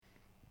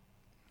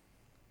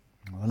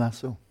Voilà,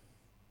 so.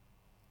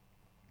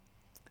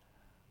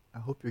 I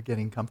hope you're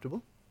getting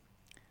comfortable.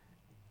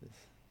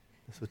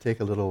 This will take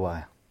a little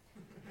while.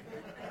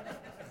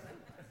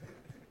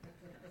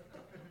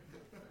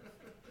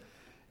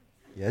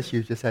 Yes,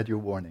 you just had your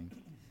warning.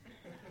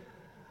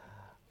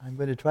 I'm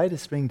going to try to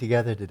string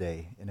together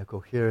today in a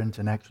coherent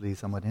and actually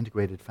somewhat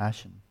integrated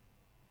fashion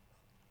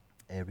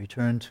a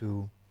return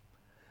to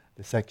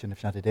the section of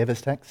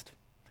Shantadeva's text.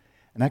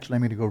 And actually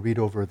I'm going to go read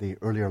over the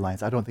earlier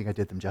lines. I don't think I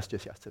did them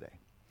justice yesterday.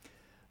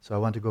 So I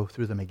want to go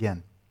through them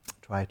again,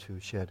 try to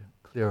shed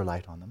clearer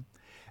light on them.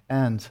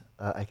 And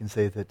I can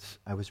say that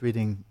I was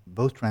reading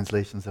both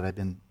translations that I've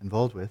been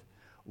involved with.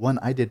 One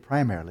I did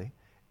primarily,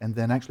 and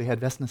then actually had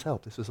Vesna's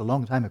help. This was a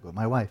long time ago.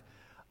 My wife,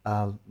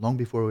 long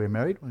before we were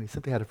married, when we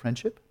simply had a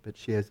friendship, but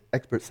she has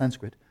expert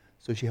Sanskrit,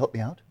 so she helped me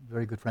out,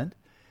 very good friend.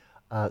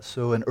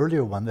 So an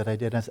earlier one that I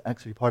did as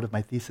actually part of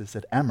my thesis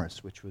at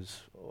Amherst, which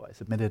was, I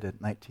submitted it in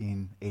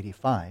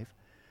 1985,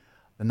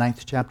 the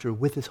 9th chapter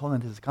with His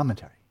Holiness'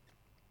 commentary.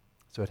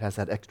 So it has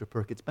that extra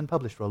perk. It's been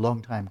published for a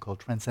long time called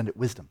Transcendent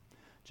Wisdom.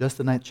 Just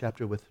the 9th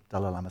chapter with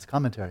Dalai Lama's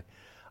commentary.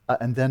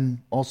 And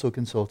then also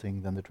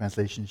consulting then the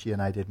translation she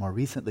and I did more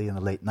recently in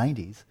the late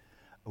 90s,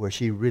 where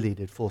she really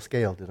did full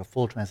scale, did a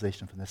full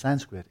translation from the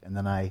Sanskrit, and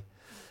then I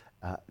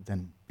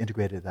then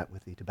integrated that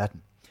with the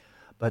Tibetan.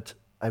 But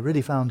I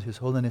really found His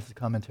Holiness'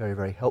 commentary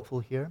very helpful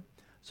here,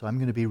 so I'm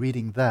going to be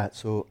reading that.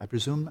 So I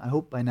presume, I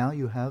hope by now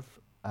you have,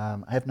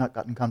 I have not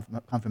gotten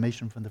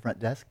confirmation from the front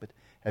desk, but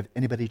have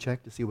anybody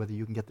checked to see whether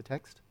you can get the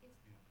text?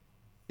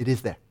 It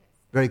is there.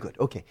 Very good.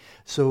 Okay.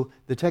 So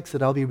the text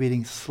that I'll be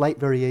reading, slight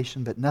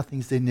variation, but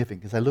nothing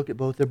significant, because I looked at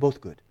both. They're both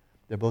good.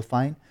 They're both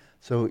fine.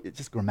 So it's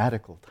just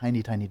grammatical,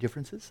 tiny, tiny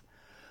differences.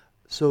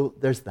 So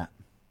there's that.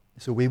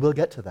 So we will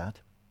get to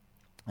that.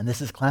 And this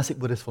is classic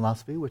Buddhist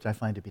philosophy, which I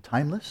find to be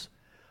timeless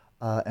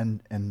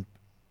and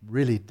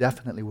really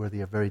definitely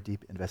worthy of very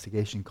deep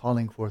investigation,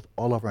 calling forth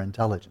all of our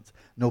intelligence.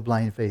 No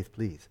blind faith,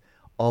 please.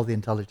 All the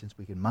intelligence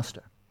we can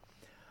muster.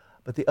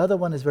 But the other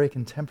one is very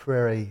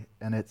contemporary,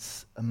 and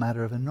it's a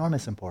matter of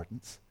enormous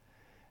importance.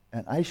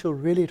 And I shall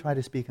really try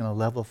to speak in a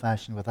level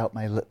fashion without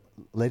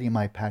letting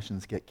my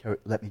passions get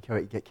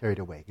carried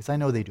away, because I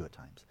know they do at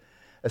times,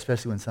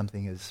 especially when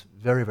something is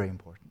very, very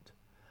important.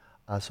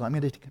 So I'm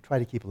going to try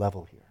to keep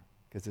level here,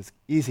 because it's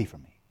easy for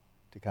me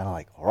to kind of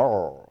like,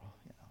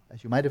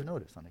 as you might have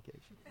noticed on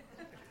occasion.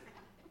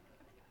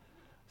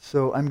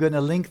 So I'm going to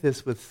link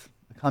this with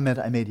a comment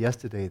I made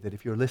yesterday, that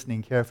if you're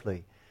listening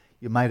carefully,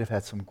 you might have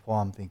had some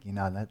qualm thinking,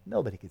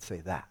 nobody could say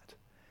that.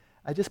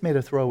 I just made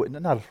not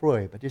a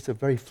throwaway, but just a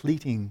very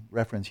fleeting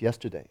reference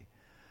yesterday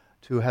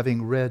to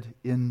having read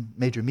in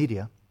major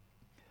media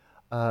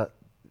the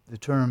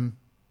term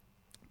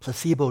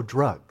placebo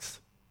drugs,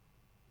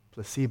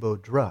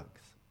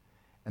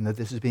 and that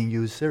this is being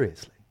used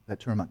seriously. That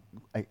term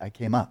I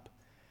came up.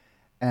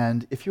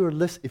 And if you were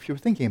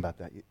thinking about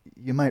that,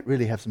 you might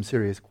really have some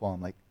serious qualm,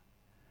 like,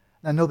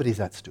 now nobody's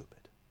that stupid.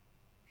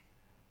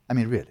 I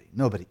mean, really,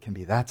 nobody can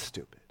be that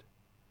stupid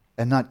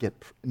and not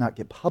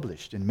get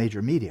published in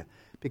major media,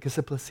 because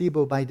a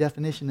placebo, by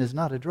definition, is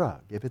not a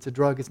drug. If it's a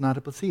drug, it's not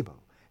a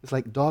placebo. It's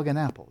like dog and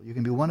apple. You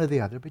can be one or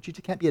the other, but you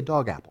just can't be a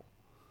dog apple,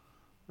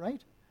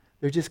 right?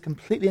 They're just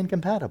completely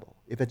incompatible.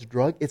 If it's a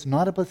drug, it's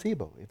not a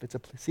placebo. If it's a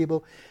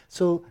placebo,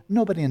 so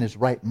nobody in his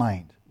right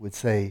mind would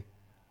say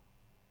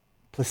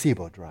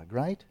placebo drug,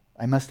 right?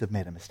 I must have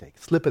made a mistake.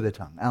 Slip of the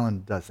tongue.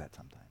 Alan does that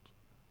sometimes.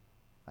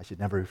 I should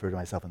never refer to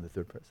myself in the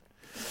third person.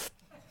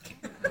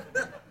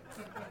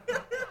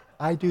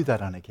 I do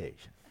that on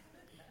occasion.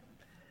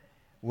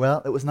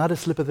 Well, it was not a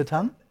slip of the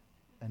tongue,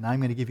 and I'm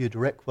going to give you a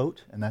direct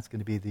quote, and that's going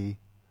to be the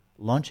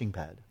launching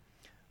pad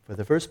for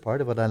the first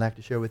part of what I'd like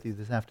to share with you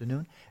this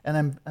afternoon.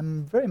 And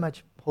I'm very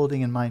much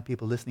holding in mind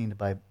people listening to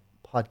my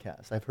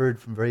podcasts. I've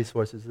heard from various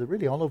sources that are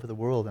really all over the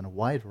world and a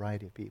wide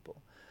variety of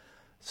people.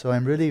 So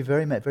I'm really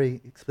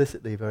very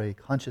explicitly, very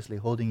consciously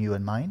holding you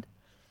in mind,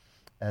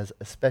 as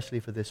especially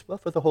for this, well,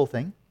 for the whole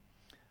thing.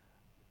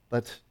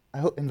 But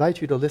I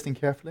invite you to listen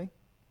carefully,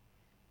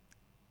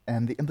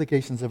 and the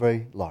implications are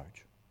very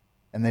large,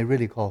 and they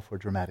really call for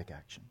dramatic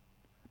action.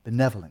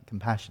 Benevolent,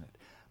 compassionate,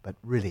 but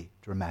really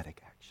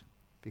dramatic action.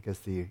 Because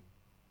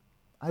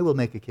I will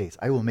make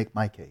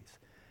my case,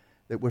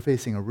 that we're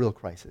facing a real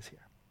crisis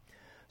here.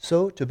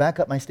 So, to back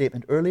up my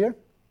statement earlier,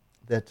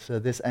 that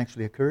this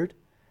actually occurred,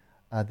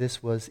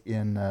 this was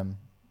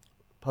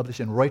published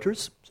in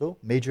Reuters, so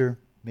major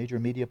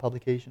media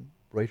publication,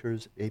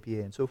 Reuters,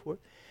 APA, and so forth.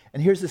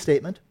 And here's the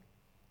statement.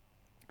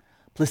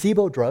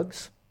 Placebo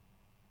drugs,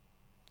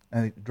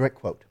 and a direct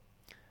quote,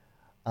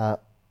 and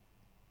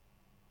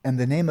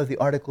the name of the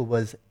article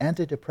was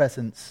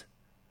Antidepressants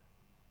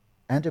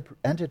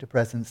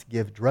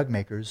Give Drug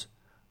Makers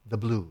the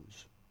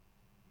Blues.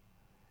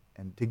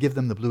 And to give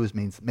them the blues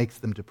means makes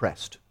them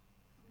depressed.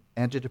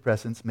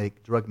 Antidepressants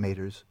make drug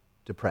makers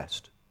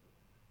depressed.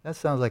 That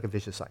sounds like a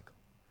vicious cycle.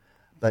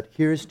 But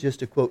here's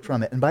just a quote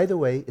from it. And by the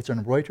way, it's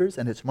on Reuters,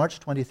 and it's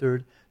March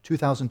 23rd,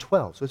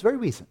 2012. So it's very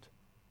recent.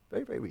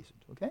 Very, very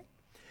recent, okay?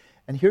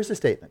 And here's the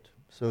statement.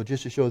 So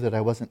just to show that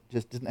I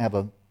didn't have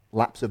a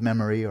lapse of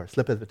memory or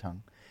slip of the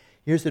tongue.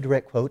 Here's the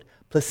direct quote: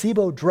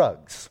 placebo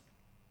drugs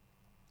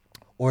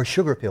or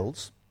sugar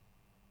pills.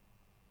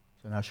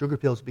 So now sugar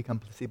pills become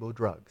placebo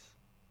drugs.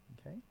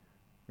 Okay?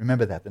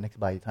 Remember that the next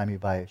time you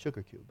buy a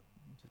sugar cube,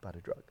 which is about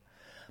a drug.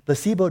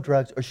 Placebo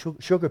drugs or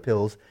sugar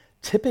pills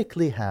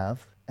typically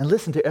have, and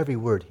listen to every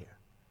word here,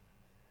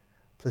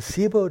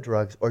 placebo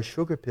drugs or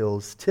sugar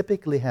pills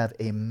typically have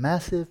a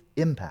massive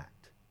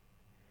impact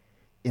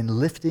in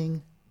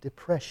lifting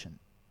depression.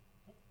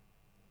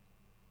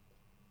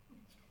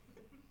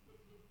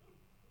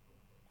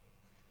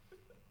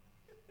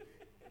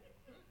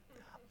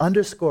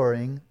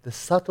 Underscoring the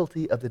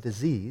subtlety of the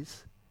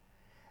disease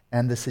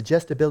and the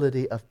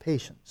suggestibility of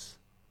patients.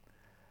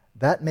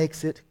 That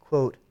makes it,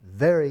 quote,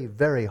 very,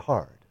 very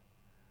hard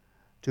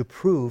to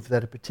prove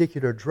that a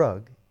particular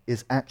drug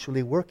is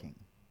actually working.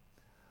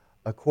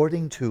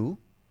 According to,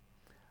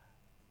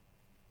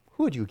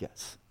 who would you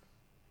guess?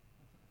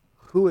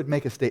 Who would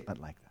make a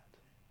statement like that?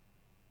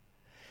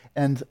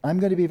 And I'm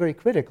going to be very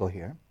critical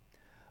here,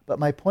 but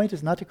my point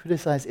is not to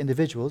criticize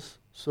individuals,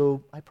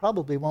 so I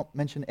probably won't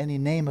mention any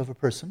name of a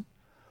person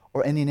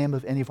or any name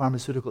of any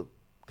pharmaceutical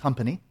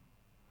company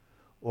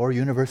or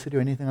university or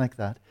anything like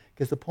that,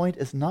 because the point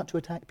is not to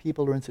attack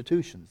people or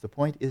institutions. The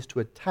point is to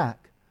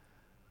attack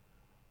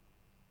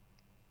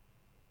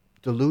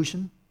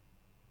delusion,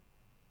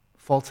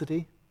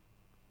 falsity,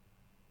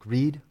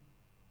 greed,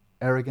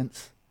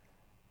 arrogance,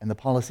 and the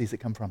policies that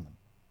come from them.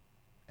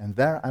 And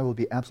there I will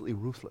be absolutely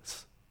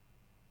ruthless,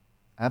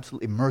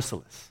 absolutely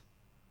merciless,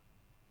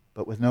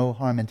 but with no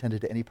harm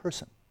intended to any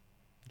person.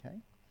 Okay?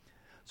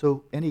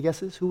 So, any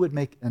guesses? Who would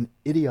make an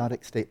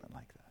idiotic statement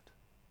like that?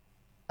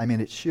 I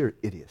mean, it's sheer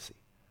idiocy.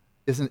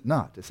 Isn't it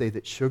not, to say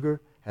that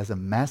sugar has a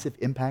massive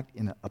impact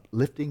in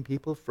uplifting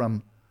people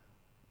from,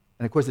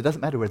 and of course it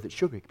doesn't matter whether it's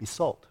sugar, it could be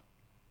salt.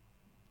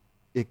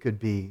 It could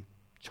be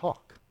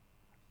chalk.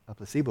 A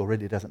placebo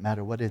really doesn't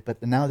matter what it is,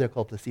 but now they're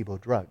called placebo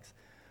drugs.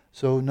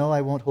 So no,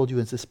 I won't hold you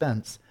in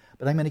suspense,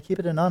 but I'm going to keep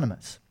it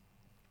anonymous.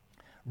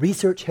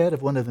 Research head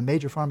of one of the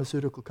major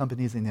pharmaceutical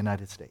companies in the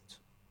United States.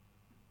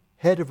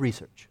 Head of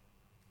research.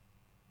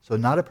 So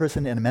not a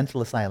person in a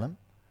mental asylum,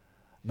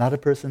 not a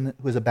person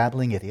who is a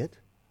babbling idiot,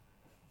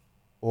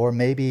 or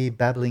maybe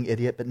babbling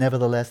idiot, but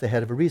nevertheless the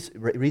head of a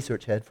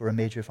research head for a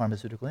major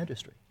pharmaceutical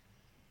industry.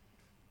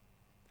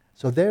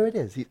 So there it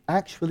is. He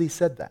actually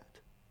said that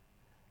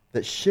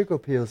sugar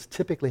pills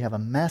typically have a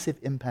massive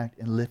impact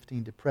in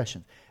lifting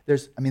depression.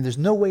 There's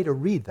no way to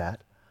read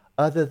that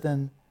other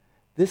than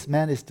this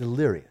man is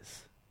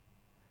delirious,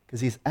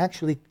 because he's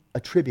actually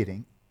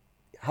attributing,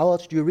 how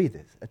else do you read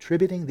this?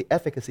 Attributing the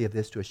efficacy of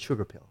this to a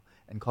sugar pill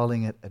and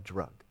calling it a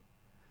drug.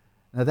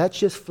 Now that's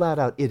just flat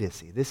out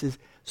idiocy.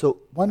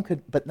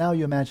 But now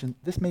you imagine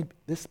this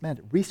man,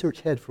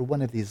 research head for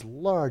one of these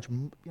large,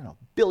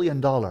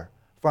 billion-dollar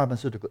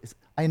pharmaceuticals.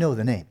 I know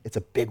the name. It's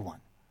a big one.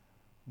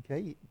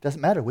 Okay? It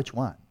doesn't matter which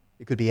one.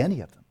 It could be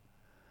any of them.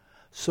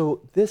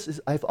 So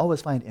I've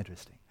always find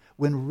interesting.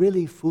 When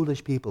really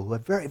foolish people who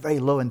have very, very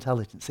low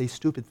intelligence say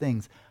stupid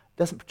things, it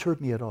doesn't perturb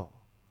me at all.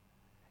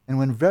 And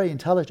when very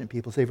intelligent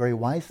people say very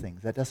wise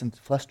things, that doesn't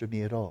fluster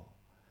me at all.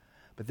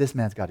 But this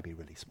man's got to be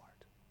really smart.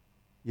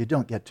 You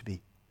don't get to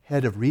be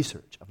head of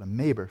research of a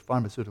major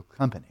pharmaceutical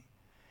company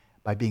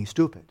by being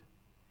stupid.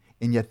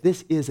 And yet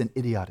this is an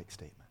idiotic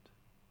statement.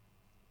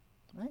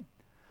 Right?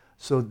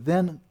 So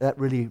then that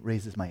really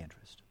raises my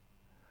interest.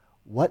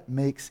 What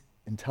makes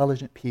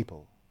intelligent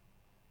people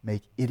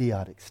make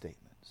idiotic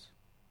statements?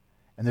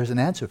 And there's an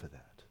answer for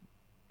that.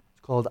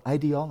 It's called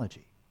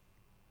ideology.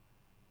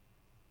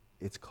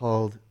 It's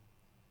called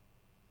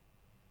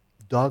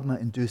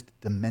dogma-induced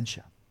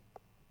dementia.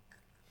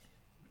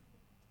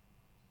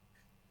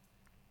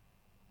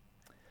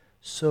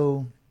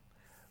 So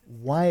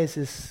why is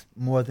this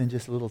more than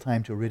just a little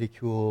time to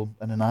ridicule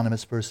an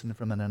anonymous person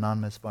from an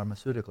anonymous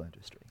pharmaceutical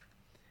industry?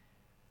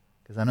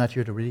 Because I'm not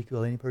here to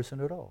ridicule any person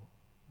at all.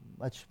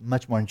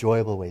 Much more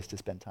enjoyable ways to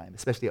spend time,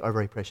 especially our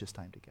very precious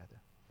time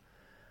together.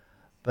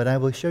 But I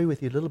will share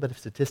with you a little bit of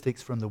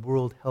statistics from the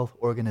World Health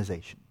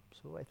Organization.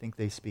 So I think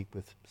they speak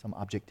with some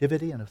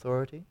objectivity and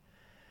authority.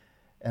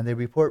 And they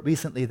report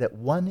recently that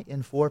 1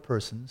 in 4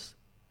 persons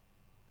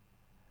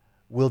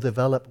will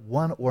develop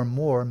one or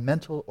more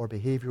mental or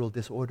behavioral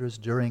disorders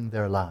during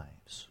their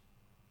lives.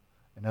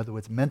 In other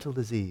words, mental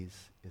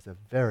disease is a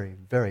very,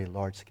 very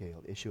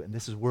large-scale issue, and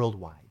this is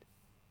worldwide.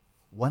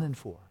 1 in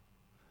 4.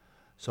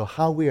 So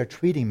how we are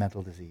treating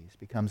mental disease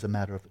becomes a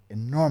matter of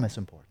enormous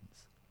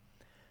importance.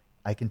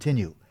 I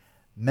continue.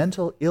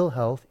 Mental ill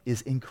health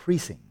is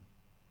increasing.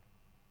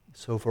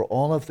 So for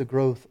all of the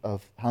growth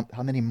of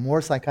how many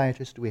more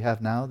psychiatrists do we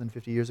have now than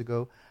 50 years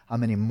ago, how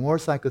many more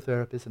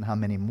psychotherapists, and how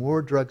many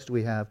more drugs do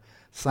we have,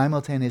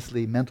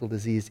 simultaneously mental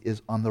disease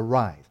is on the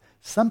rise.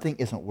 Something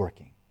isn't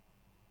working.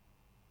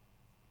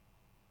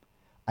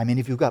 I mean,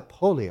 if you've got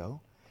polio,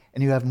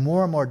 and you have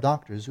more and more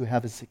doctors who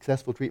have a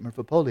successful treatment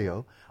for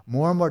polio,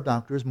 more and more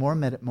doctors, more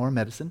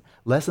medicine,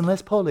 less and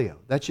less polio.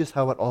 That's just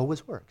how it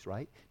always works,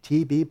 right?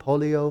 TB,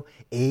 polio,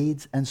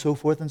 AIDS, and so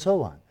forth and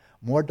so on.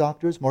 More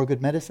doctors, more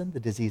good medicine, the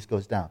disease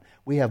goes down.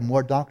 We have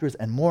more doctors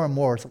and more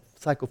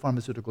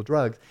psychopharmaceutical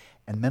drugs,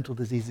 and mental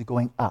disease is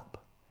going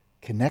up.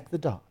 Connect the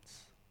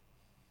dots.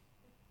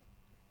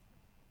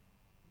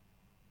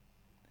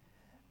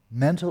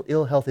 Mental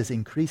ill health is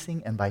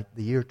increasing, and by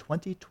the year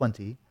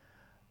 2020,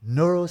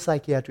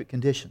 neuropsychiatric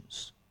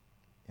conditions,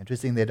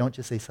 interesting, they don't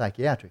just say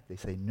psychiatric, they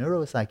say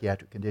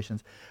neuropsychiatric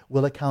conditions,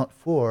 will account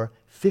for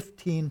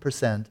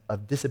 15%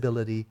 of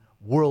disability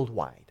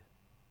worldwide.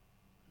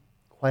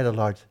 Quite a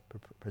large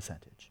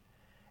percentage.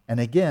 And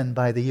again,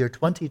 by the year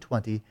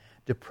 2020,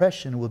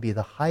 depression will be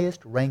the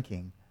highest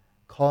ranking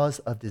cause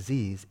of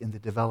disease in the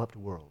developed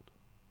world.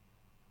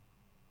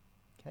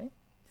 Okay?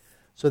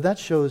 So that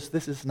shows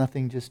this is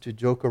nothing just to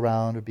joke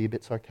around or be a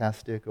bit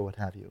sarcastic or what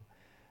have you.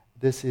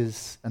 This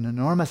is an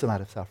enormous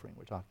amount of suffering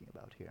we're talking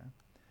about here.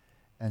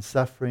 And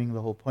suffering,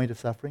 the whole point of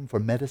suffering for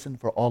medicine,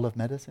 for all of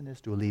medicine, is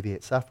to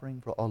alleviate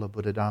suffering. For all of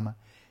Buddha Dharma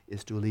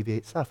is to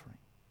alleviate suffering.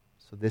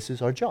 So this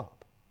is our job.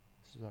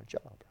 This is our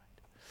job,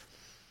 right?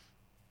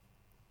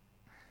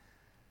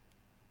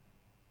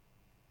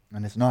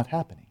 And it's not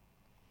happening.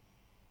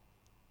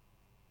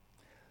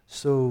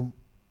 So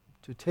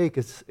to take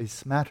a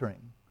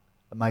smattering,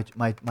 my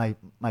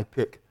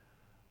pick,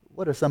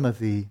 what are some of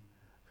the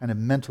kind of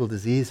mental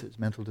diseases,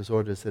 mental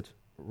disorders that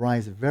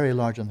rise very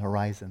large on the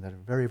horizon, that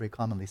are very, very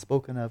commonly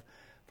spoken of,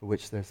 for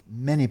which there's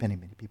many, many,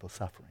 many people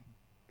suffering?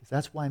 Because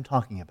that's why I'm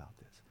talking about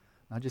this.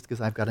 Not just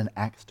because I've got an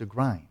axe to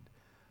grind,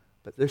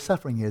 but there's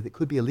suffering here that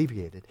could be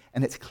alleviated,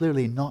 and it's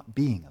clearly not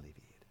being alleviated.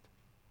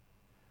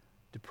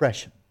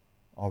 Depression,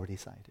 already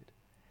cited.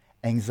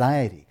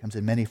 Anxiety comes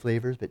in many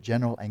flavors, but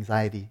general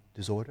anxiety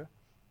disorder,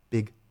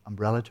 big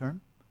umbrella term,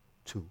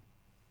 2.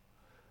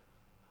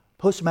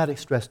 Post-traumatic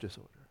stress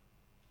disorder.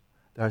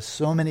 There are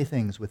so many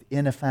things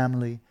within a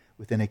family,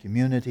 within a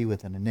community,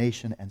 within a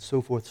nation, and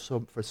so forth,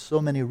 for so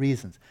many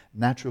reasons.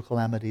 Natural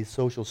calamities,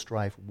 social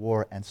strife,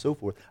 war, and so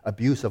forth,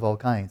 abuse of all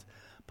kinds.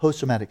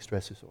 Post-traumatic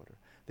stress disorder.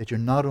 That you're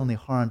not only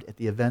harmed at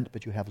the event,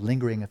 but you have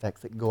lingering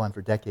effects that can go on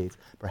for decades,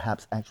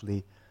 perhaps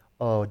actually,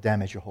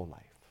 damage your whole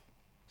life.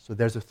 So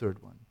there's a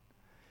third one.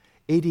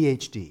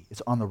 ADHD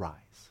is on the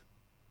rise.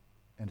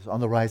 And it's on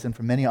the rise, and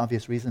for many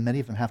obvious reasons, many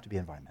of them have to be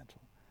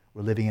environmental.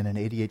 We're living in an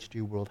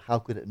ADHD world. How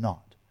could it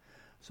not?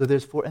 So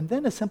there's 4. And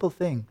then a simple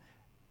thing,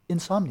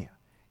 insomnia.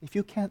 If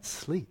you can't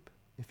sleep,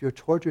 if you're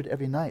tortured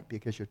every night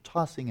because you're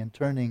tossing and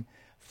turning,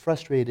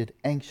 frustrated,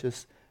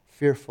 anxious,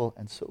 fearful,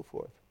 and so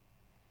forth.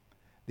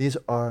 These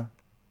are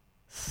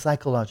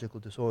psychological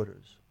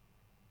disorders.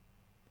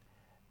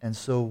 And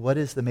so what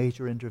is the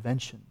major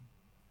intervention?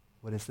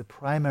 What is the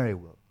primary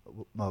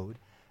mode,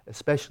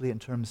 especially in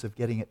terms of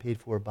getting it paid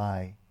for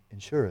by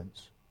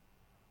insurance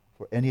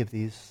for any of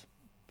these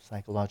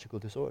psychological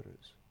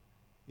disorders?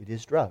 It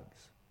is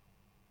drugs.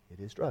 It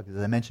is drugs.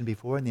 As I mentioned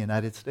before, in the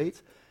United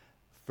States,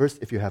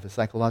 first, if you have a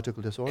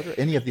psychological disorder,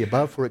 any of the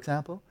above, for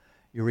example,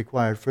 you're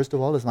required, first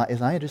of all, as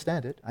I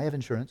understand it, I have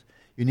insurance,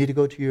 you need to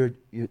go to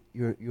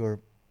your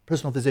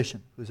personal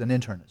physician, who's an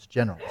internist,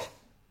 generalist.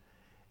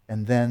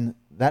 And then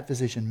that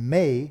physician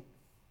may,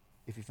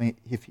 if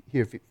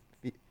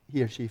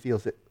he or she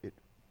feels it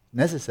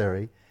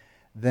necessary,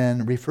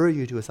 then refer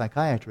you to a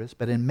psychiatrist,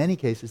 but in many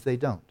cases they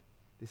don't.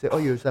 They say,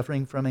 you're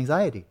suffering from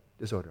anxiety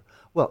disorder.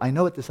 Well, I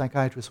know what the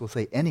psychiatrist will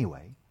say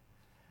anyway,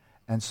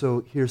 and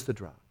so here's the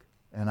drug.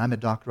 And I'm a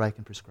doctor, I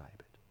can prescribe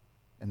it.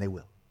 And they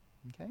will.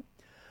 Okay?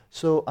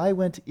 So I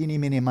went eeny,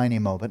 meeny, miny,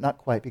 mo, but not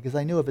quite, because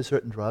I knew of a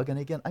certain drug, and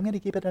again, I'm going to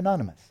keep it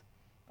anonymous.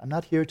 I'm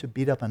not here to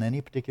beat up on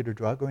any particular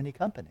drug or any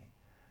company.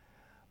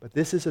 But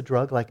this is a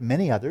drug like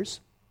many others,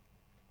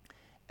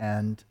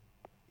 and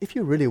if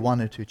you really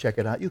wanted to check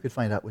it out, you could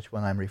find out which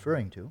one I'm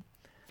referring to,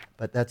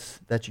 but that's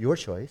your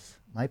choice.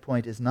 My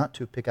point is not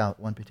to pick out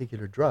one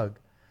particular drug,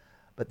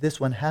 but this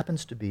one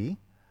happens to be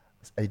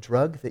a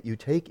drug that you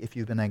take if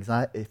you've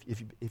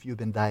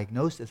been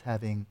diagnosed as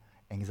having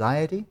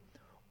anxiety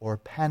or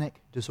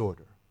panic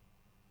disorder.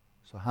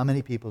 So how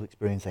many people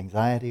experience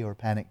anxiety or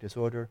panic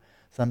disorder?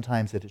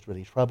 Sometimes it is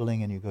really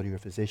troubling and you go to your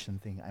physician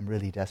thinking, I'm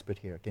really desperate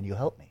here, can you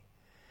help me?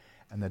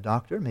 And the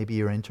doctor, maybe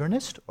your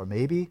internist, or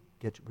maybe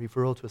get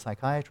referral to a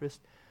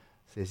psychiatrist,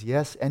 says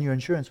yes, and your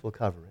insurance will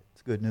cover it.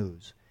 It's good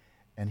news.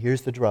 And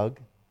here's the drug,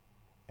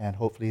 and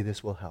hopefully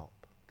this will help,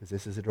 because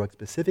this is a drug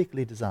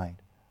specifically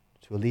designed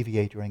to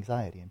alleviate your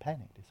anxiety and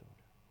panic disorder,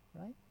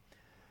 right?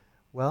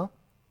 Well,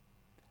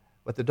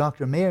 what the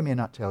doctor may or may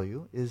not tell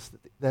you is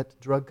that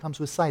drug comes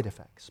with side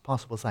effects,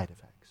 possible side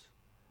effects.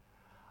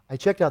 I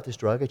checked out this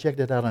drug. I checked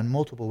it out on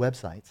multiple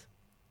websites.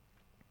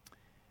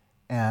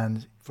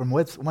 And from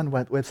one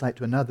website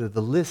to another,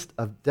 the list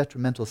of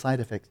detrimental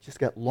side effects just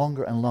got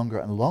longer and longer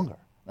and longer.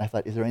 And I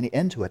thought, is there any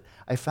end to it?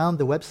 I found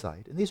the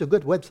website, and these are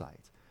good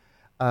websites,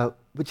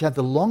 which had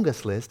the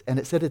longest list, and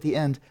it said at the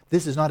end,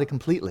 this is not a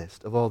complete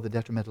list of all the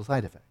detrimental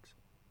side effects.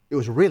 It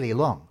was really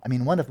long. I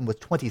mean, one of them was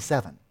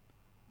 27.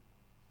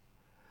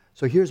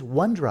 So here's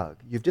one drug.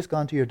 You've just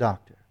gone to your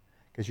doctor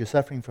because you're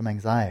suffering from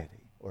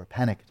anxiety or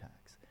panic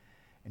attacks.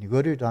 And you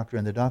go to your doctor,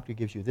 and the doctor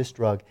gives you this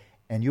drug,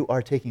 and you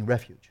are taking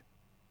refuge.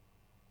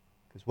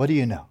 Because what do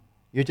you know?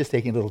 You're just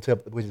taking a little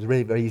tip, which is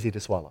really very easy to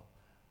swallow,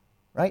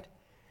 right?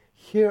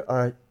 Here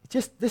are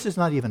this is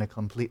not even a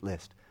complete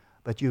list,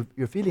 but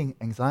you're feeling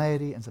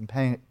anxiety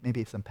and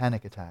maybe some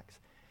panic attacks.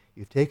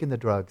 You've taken the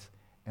drugs,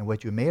 and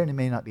what you may or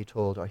may not be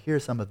told are here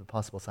are some of the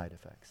possible side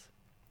effects.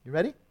 You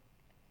ready?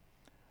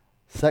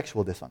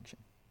 Sexual dysfunction.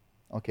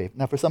 Okay,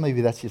 now for some of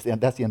you, that's the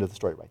end of the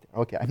story right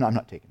there. Okay, I'm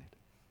not taking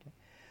it.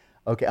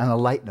 Okay, on a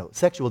light note,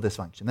 sexual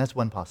dysfunction, that's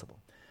one possible.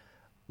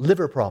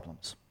 Liver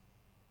problems.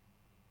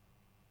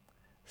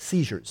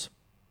 Seizures.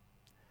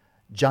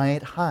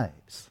 Giant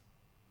hives.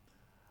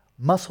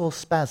 Muscle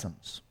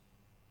spasms.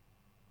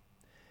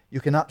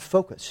 You cannot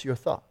focus your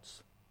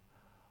thoughts.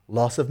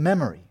 Loss of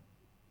memory.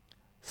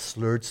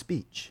 Slurred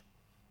speech.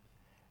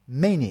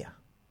 Mania.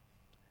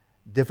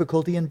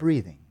 Difficulty in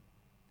breathing.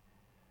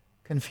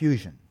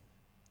 Confusion.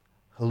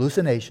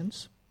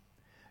 Hallucinations.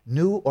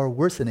 New or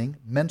worsening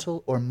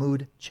mental or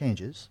mood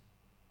changes.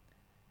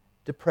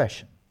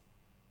 Depression.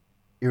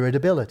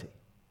 Irritability.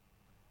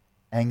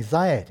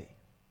 Anxiety.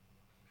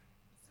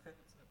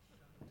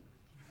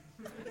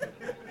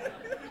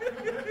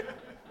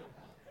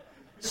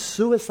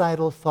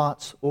 Suicidal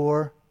thoughts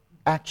or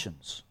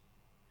actions,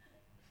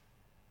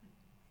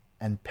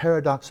 and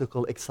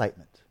paradoxical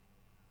excitement.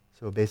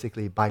 So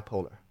basically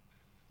bipolar,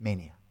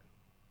 mania.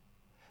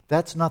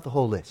 That's not the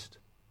whole list.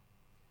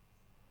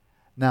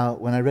 Now,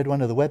 when I read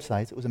one of the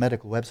websites, it was a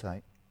medical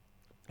website,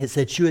 it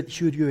said,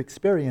 should you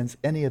experience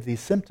any of these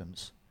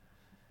symptoms,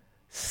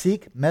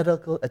 seek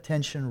medical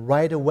attention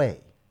right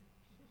away.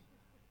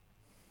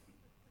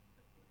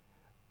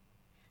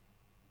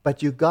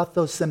 But you got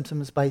those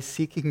symptoms by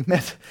seeking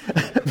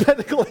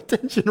medical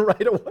attention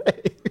right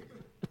away.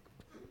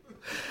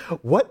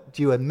 What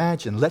do you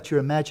imagine? Let your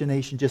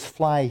imagination just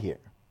fly here.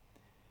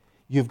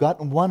 You've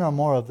gotten one or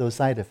more of those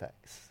side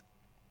effects.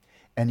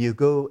 And you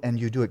go and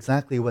you do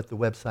exactly what the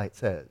website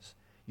says.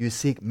 You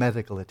seek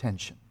medical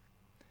attention.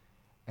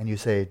 And you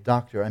say,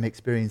 doctor, I'm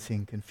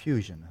experiencing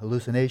confusion,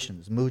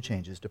 hallucinations, mood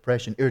changes,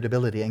 depression,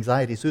 irritability,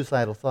 anxiety,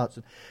 suicidal thoughts.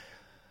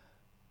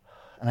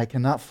 And I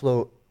cannot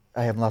flow.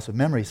 I have loss of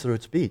memory,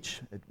 slurred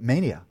speech,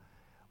 mania.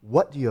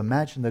 What do you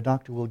imagine the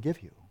doctor will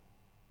give you?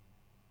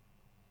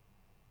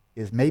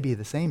 Is maybe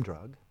the same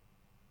drug.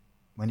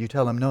 When you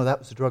tell him, no, that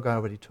was the drug I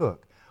already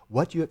took,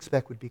 what do you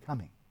expect would be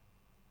coming?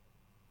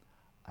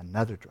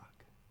 Another drug.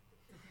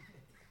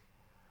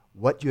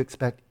 What do you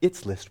expect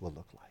its list will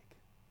look like?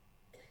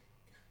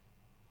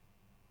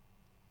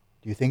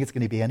 Do you think it's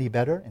going to be any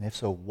better? And if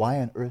so, why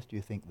on earth do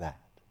you think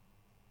that?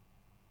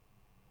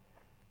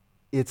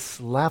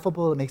 It's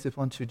laughable. It makes it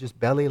want to just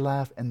belly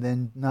laugh and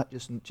then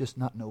just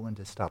not know when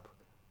to stop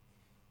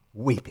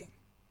weeping.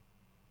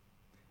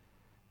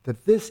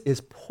 That this is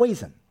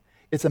poison.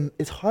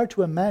 It's hard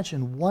to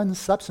imagine one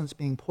substance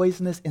being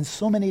poisonous in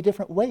so many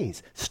different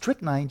ways.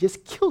 Strychnine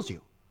just kills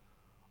you.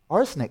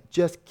 Arsenic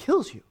just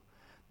kills you.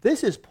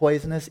 This is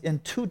poisonous in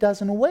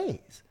 24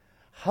 ways.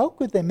 How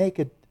could they make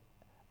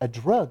a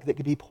drug that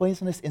could be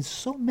poisonous in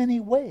so many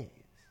ways?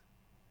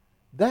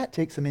 That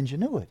takes some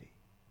ingenuity.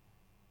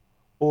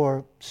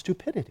 Or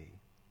stupidity.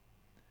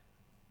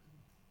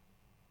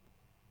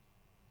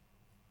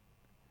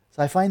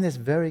 So I find this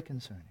very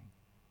concerning,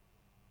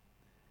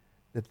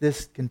 that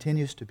this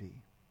continues to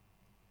be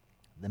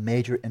the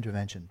major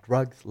intervention,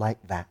 drugs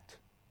like that.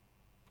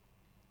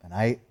 And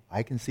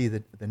I can see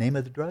the name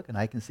of the drug and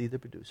I can see the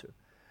producer.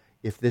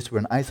 If this were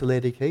an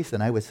isolated case,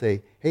 then I would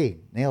say, hey,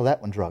 nail that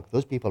one drug.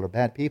 Those people are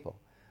bad people.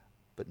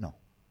 But no,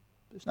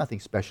 there's nothing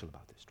special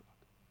about this drug.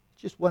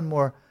 It's just one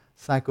more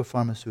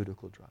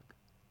psychopharmaceutical drug.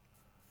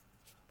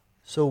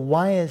 So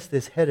why is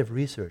this head of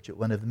research at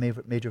one of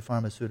the major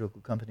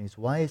pharmaceutical companies,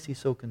 why is he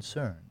so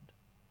concerned?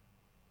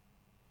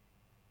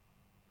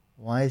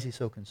 Why is he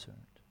so concerned?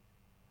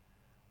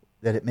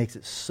 That it makes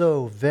it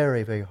so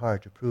very, very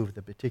hard to prove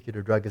the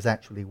particular drug is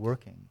actually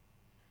working.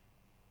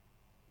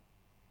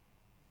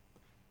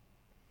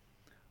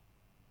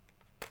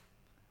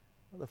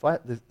 Well,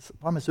 the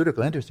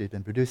pharmaceutical industry has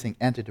been producing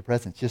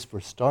antidepressants just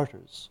for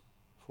starters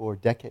for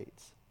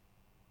decades.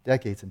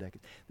 Decades and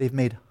decades. They've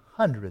made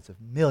hundreds of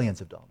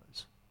millions of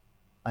dollars.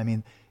 I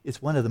mean,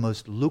 it's one of the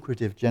most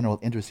lucrative general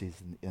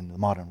industries in the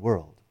modern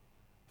world.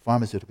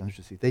 Pharmaceutical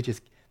industry.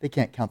 They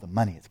can't count the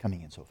money. It's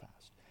coming in so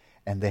fast.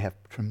 And they have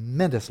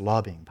tremendous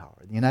lobbying power.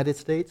 In the United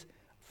States,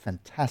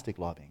 fantastic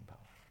lobbying power.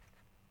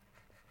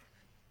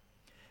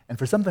 And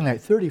for something like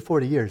 30,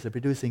 40 years, they're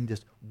producing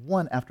just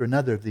one after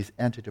another of these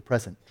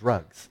antidepressant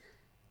drugs.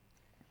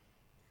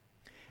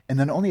 And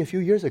then only a few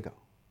years ago,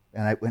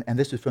 and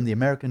this was from the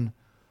American,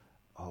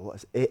 I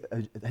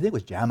think it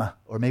was JAMA,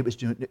 or maybe it was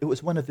June, it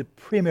was one of the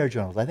premier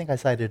journals, I think I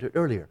cited it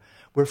earlier,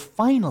 where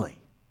finally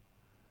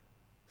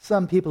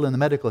some people in the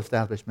medical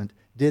establishment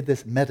did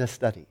this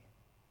meta-study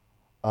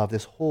of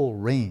this whole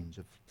range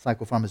of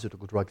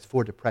psychopharmaceutical drugs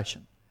for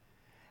depression.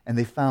 And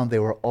they found they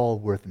were all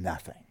worth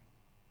nothing,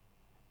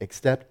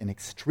 except in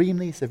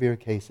extremely severe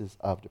cases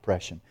of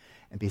depression.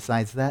 And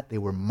besides that, they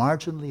were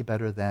marginally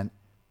better than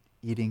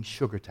eating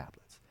sugar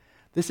tablets.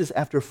 This is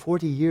after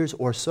 40 years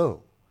or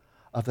so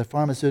of the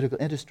pharmaceutical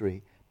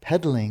industry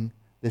peddling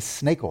this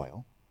snake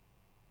oil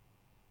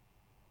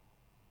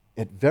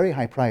at very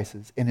high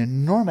prices and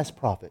enormous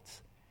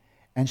profits.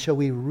 And shall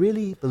we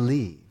really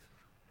believe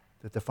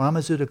that the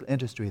pharmaceutical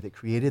industry that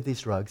created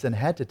these drugs and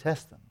had to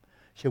test them,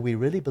 shall we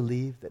really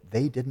believe that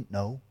they didn't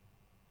know?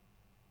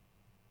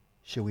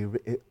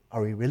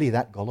 Are we really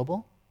that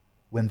gullible?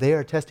 When they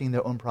are testing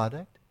their own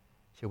product,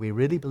 shall we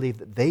really believe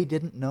that they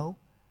didn't know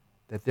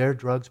that their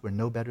drugs were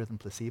no better than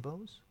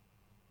placebos?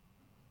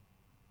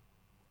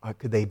 Or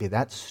could they be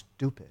that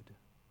stupid?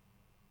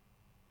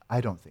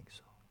 I don't think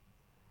so.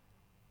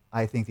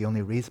 I think the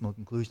only reasonable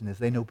conclusion is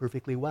they know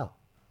perfectly well.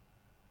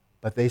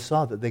 But they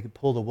saw that they could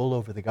pull the wool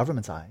over the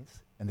government's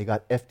eyes, and they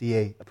got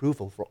FDA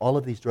approval for all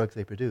of these drugs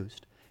they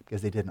produced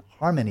because they didn't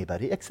harm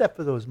anybody except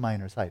for those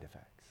minor side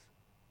effects,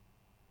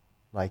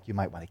 like you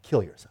might want to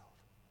kill yourself.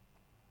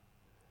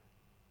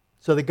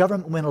 So the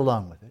government went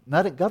along with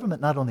it.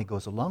 Government not only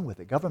goes along with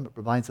it, government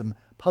provides them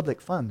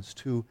public funds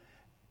to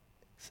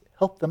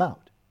help them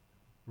out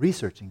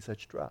researching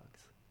such drugs.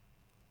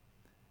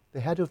 They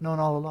had to have known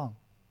all along.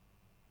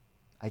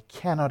 I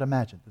cannot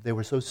imagine that they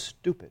were so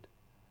stupid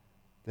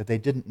that they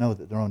didn't know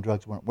that their own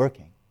drugs weren't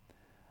working.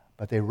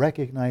 But they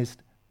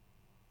recognized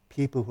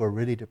people who are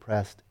really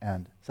depressed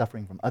and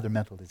suffering from other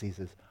mental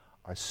diseases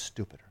are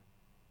stupider.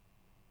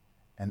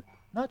 And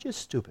not just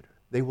stupider,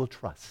 they will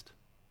trust.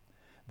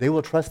 They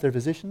will trust their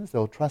physicians,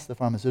 they'll trust the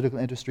pharmaceutical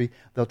industry,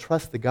 they'll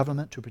trust the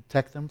government to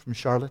protect them from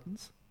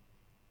charlatans.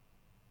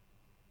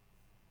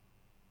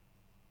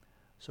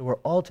 So we're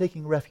all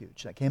taking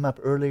refuge. That came up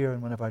earlier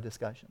in one of our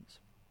discussions.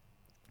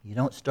 You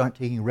don't start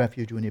taking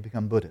refuge when you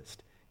become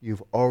Buddhist.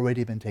 You've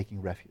already been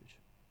taking refuge.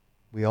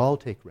 We all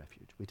take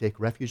refuge. We take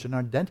refuge in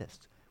our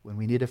dentists when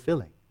we need a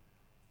filling.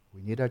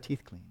 We need our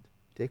teeth cleaned.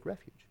 We take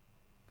refuge.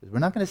 Because we're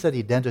not going to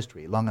study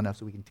dentistry long enough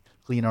so we can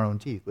clean our own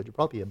teeth, which would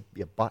probably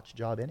be a botched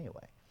job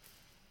anyway.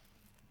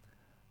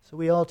 So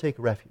we all take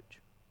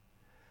refuge,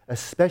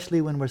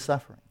 especially when we're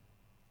suffering.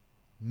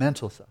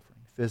 Mental suffering,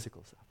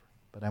 physical suffering.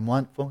 But I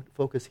want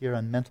focus here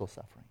on mental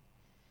suffering.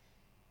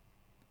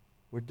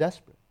 We're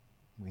desperate.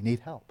 We need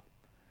help.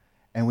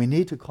 And we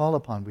need to call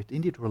upon, we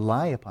need to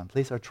rely upon,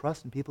 place our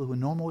trust in people who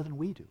know more than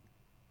we do.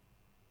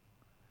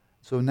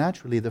 So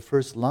naturally, the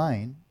first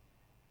line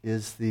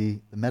is the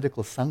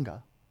medical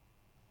sangha,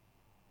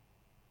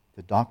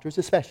 the doctors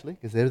especially,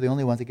 because they're the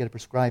only ones that get to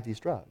prescribe these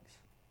drugs.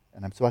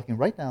 And I'm talking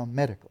right now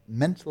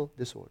mental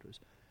disorders.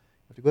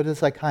 You have to go to the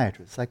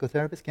psychiatrist.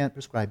 Psychotherapists can't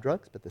prescribe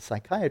drugs, but the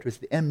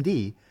psychiatrist, the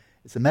MD,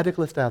 is a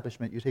medical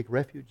establishment. You take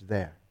refuge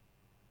there.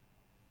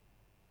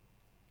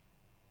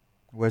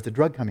 Where's the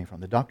drug coming from?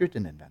 The doctor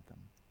didn't invent them.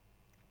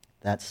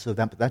 That's your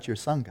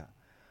sangha.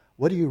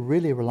 What are you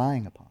really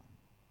relying upon?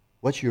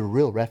 What's your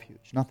real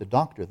refuge? Not the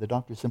doctor. The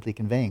doctor is simply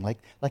conveying,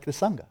 like the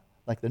sangha,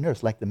 like the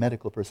nurse, like the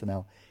medical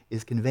personnel,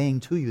 is conveying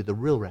to you the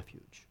real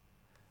refuge,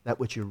 that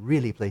which you're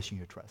really placing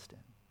your trust in.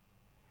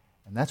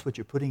 And that's what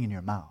you're putting in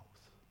your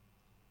mouth.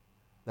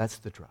 That's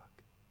the drug.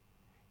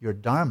 Your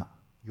dharma,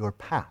 your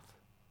path,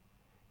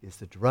 is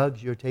the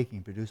drugs you're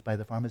taking produced by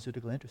the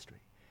pharmaceutical industry.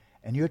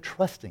 And you're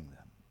trusting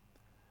them.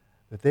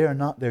 That they are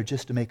not there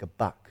just to make a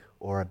buck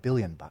or $1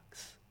 billion,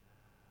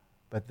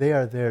 but they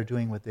are there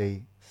doing what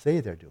they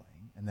say they're doing,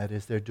 and that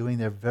is they're doing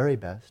their very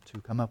best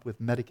to come up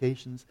with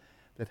medications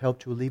that help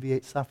to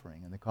alleviate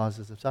suffering and the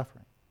causes of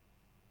suffering.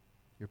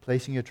 You're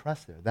placing your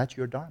trust there. That's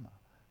your dharma.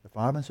 The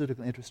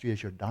pharmaceutical industry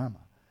is your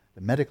dharma.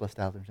 The medical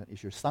establishment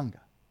is your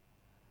sangha.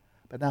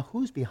 But now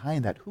who's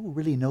behind that? Who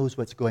really knows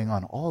what's going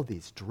on? All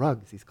these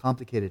drugs, these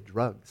complicated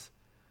drugs.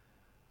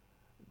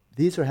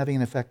 These are having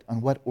an effect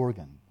on what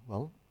organ?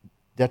 Well,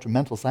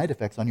 detrimental side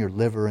effects on your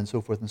liver and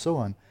so forth and so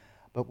on.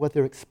 But what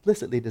they're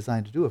explicitly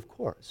designed to do, of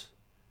course,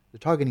 they're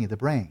targeting the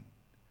brain.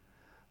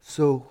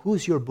 So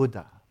who's your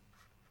Buddha?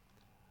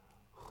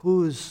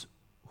 Who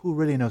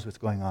really knows what's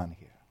going on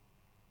here?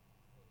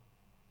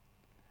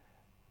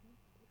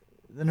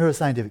 The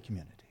neuroscientific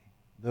community.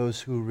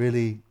 Those who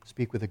really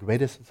speak with the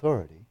greatest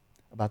authority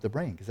about the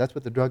brain, because that's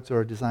what the drugs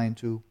are designed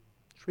to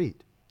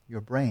treat,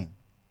 your brain.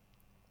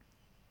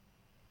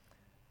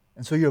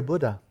 And so your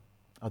Buddha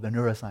are the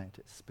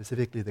neuroscientists,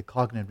 specifically the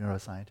cognitive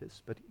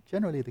neuroscientists, but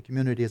generally the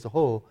community as a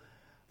whole,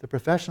 the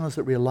professionals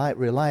that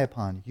rely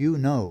upon, you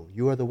know,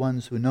 you are the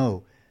ones who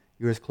know.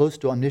 You're as close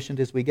to omniscient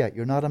as we get.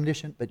 You're not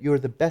omniscient, but you're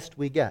the best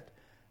we get.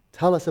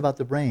 Tell us about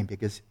the brain,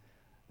 because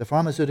the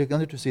pharmaceutical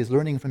industry is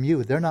learning from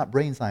you. They're not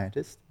brain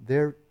scientists.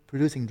 They're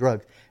producing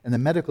drugs. And the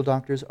medical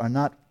doctors are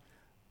not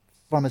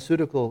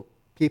pharmaceutical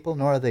people,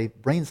 nor are they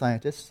brain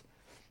scientists.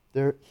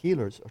 They're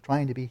healers, or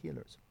trying to be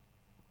healers.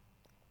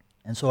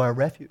 And so our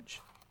refuge,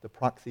 the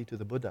proxy to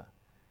the Buddha,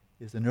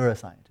 is the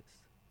neuroscientists.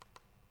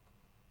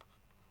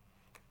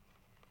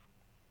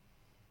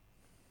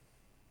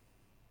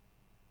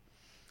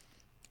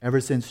 Ever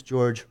since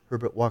George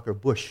Herbert Walker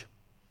Bush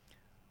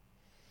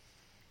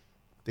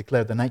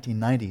declared the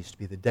 1990s to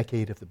be the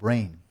decade of the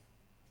brain,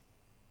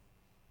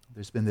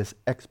 there's been this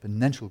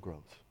exponential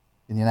growth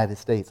in the United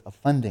States of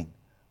funding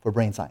for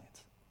brain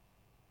science.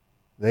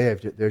 They're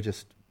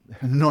just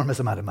an enormous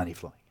amount of money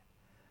flowing.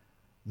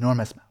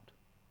 Enormous amount.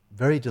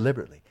 Very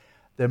deliberately.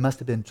 There must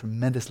have been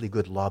tremendously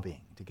good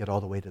lobbying to get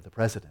all the way to the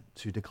president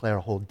to declare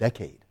a whole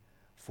decade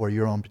for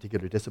your own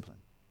particular discipline.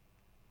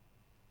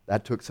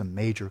 That took some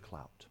major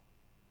clout.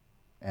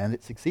 And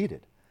it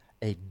succeeded.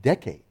 A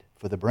decade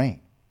for the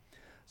brain.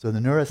 So the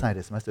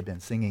neuroscientists must have been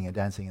singing and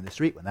dancing in the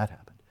street when that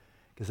happened,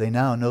 because they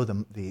now know the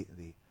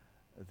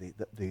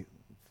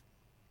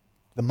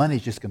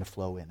money's just going to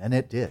flow in, and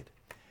it did.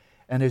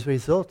 And as a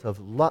result of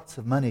lots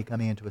of money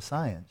coming into a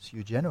science,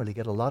 you generally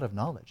get a lot of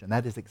knowledge, and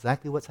that is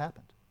exactly what's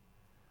happened.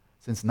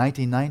 Since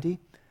 1990,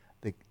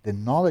 the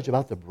knowledge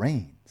about the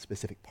brain,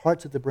 specific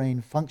parts of the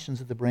brain,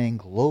 functions of the brain,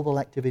 global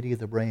activity of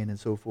the brain, and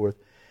so forth,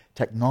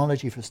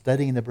 technology for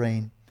studying the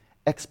brain,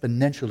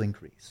 exponential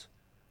increase.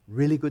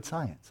 Really good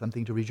science,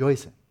 something to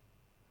rejoice in.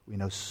 We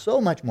know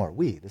so much more.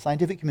 We, the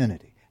scientific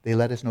community, they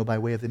let us know by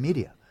way of the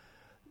media,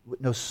 we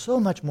know so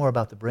much more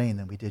about the brain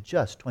than we did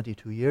just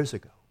 22 years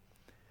ago.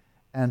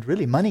 And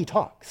really, money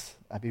talks.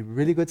 I mean,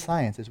 really good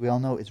science, as we all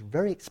know, is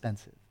very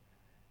expensive.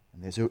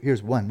 And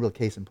here's one real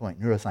case in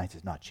point. Neuroscience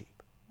is not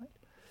cheap. Right?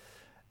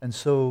 And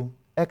so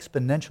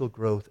exponential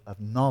growth of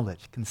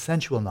knowledge,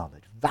 consensual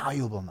knowledge,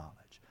 valuable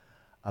knowledge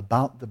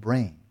about the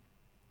brain.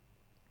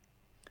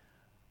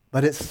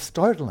 But it's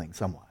startling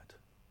somewhat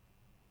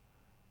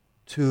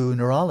to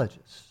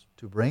neurologists,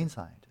 to brain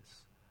scientists,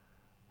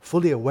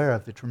 fully aware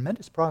of the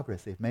tremendous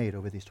progress they've made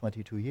over these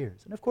 22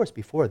 years. And of course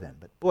before then,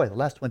 but boy, the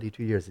last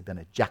 22 years have been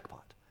a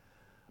jackpot,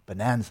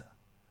 bonanza.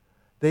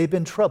 They've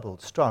been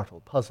troubled,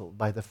 startled, puzzled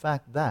by the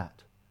fact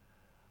that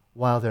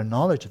while their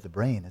knowledge of the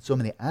brain and so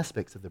many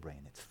aspects of the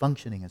brain, its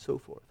functioning and so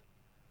forth,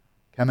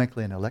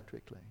 chemically and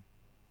electrically,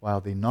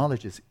 while the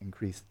knowledge has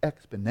increased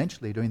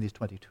exponentially during these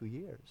 22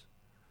 years,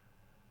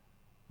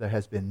 there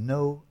has been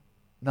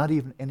not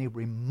even any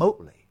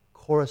remotely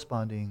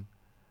corresponding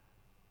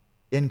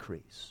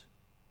increase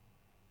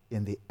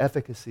in the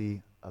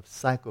efficacy of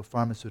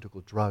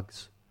psychopharmaceutical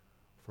drugs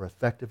for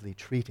effectively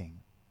treating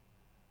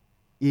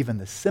even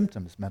the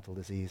symptoms of mental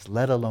disease,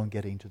 let alone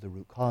getting to the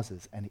root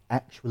causes and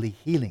actually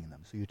healing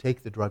them. So you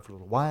take the drug for a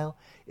little while,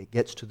 it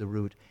gets to the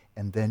root,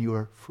 and then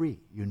you're free.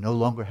 You no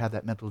longer have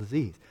that mental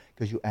disease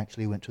because you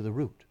actually went to the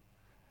root.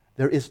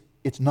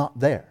 It's not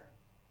there.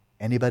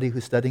 Anybody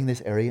who's studying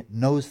this area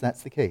knows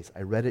that's the case.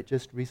 I read it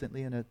just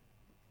recently in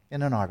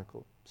an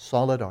article,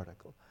 solid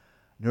article.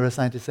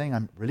 Neuroscientists saying,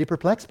 I'm really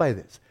perplexed by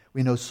this.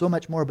 We know so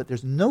much more, but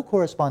there's no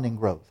corresponding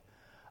growth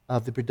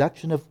of the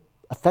production of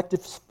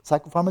effective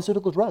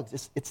psychopharmaceutical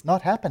drugs. It's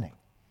not happening.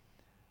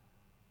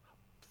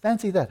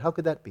 Fancy that. How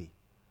could that be?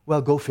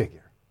 Well, go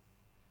figure.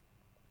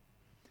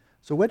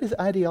 So where does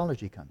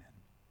ideology come in?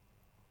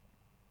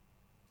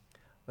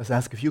 Let's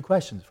ask a few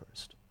questions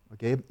first.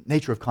 Okay,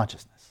 nature of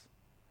consciousness.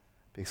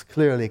 Because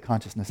clearly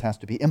consciousness has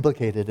to be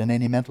implicated in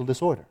any mental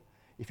disorder.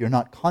 If you're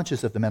not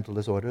conscious of the mental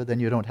disorder, then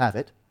you don't have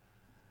it.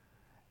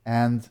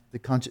 And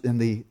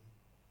the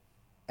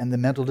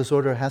mental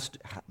disorder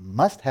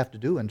must have to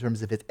do, in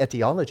terms of its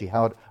etiology,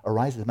 how it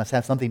arises, must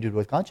have something to do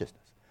with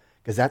consciousness.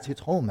 Because that's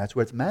its home, that's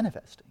where it's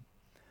manifesting.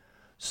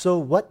 So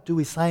what do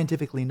we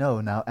scientifically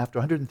know now after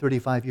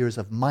 135 years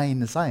of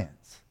mind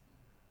science?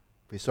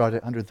 If we start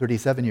at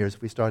 137 years,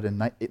 if we start in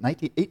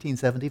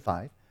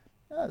 1875,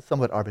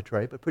 somewhat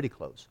arbitrary, but pretty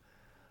close.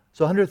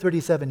 So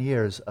 137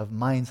 years of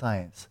mind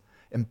science,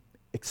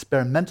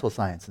 experimental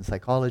science in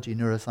psychology,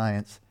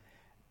 neuroscience,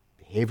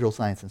 behavioral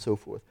science, and so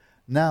forth.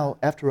 Now,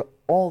 after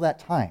all that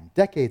time,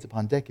 decades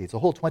upon decades, a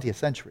whole 20th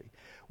century,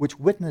 which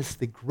witnessed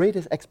the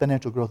greatest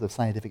exponential growth of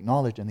scientific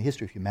knowledge in the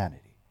history of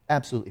humanity.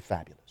 Absolutely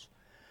fabulous.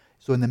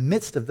 So in the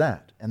midst of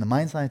that, and the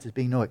mind sciences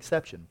being no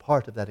exception,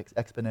 part of that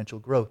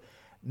exponential growth,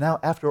 now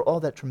after all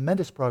that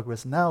tremendous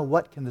progress, now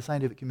what can the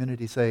scientific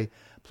community say?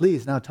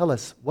 Please, now tell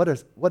us, what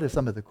are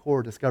some of the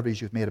core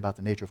discoveries you've made about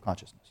the nature of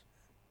consciousness?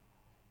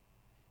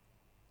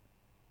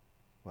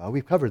 Well,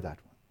 we've covered that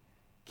one.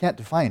 Can't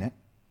define it.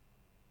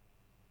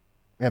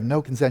 We have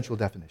no consensual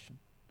definition.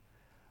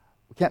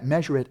 We can't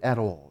measure it at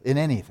all in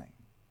anything.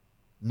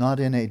 Not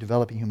in a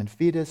developing human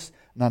fetus,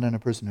 not in a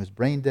person who's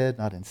brain dead,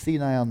 not in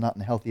senile, not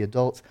in healthy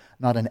adults,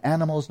 not in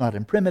animals, not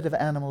in primitive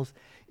animals.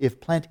 If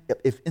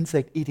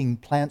insect-eating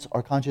plants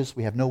are conscious,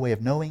 we have no way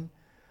of knowing.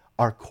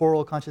 Our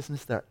coral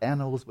consciousness, they're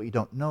animals, but we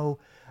don't know.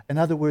 In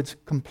other words,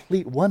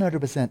 complete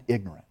 100%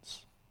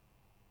 ignorance.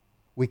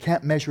 We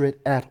can't measure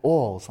it at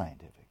all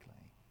scientifically.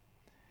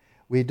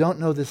 We don't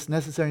know the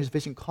necessary and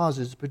sufficient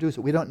causes to produce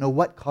it. We don't know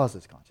what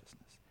causes consciousness.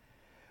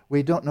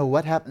 We don't know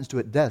what happens to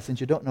it death.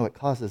 Since you don't know what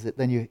causes it,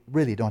 then you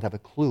really don't have a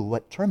clue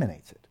what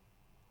terminates it.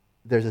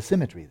 There's a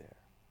symmetry there.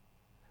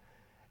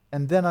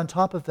 And then on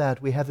top of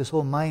that, we have this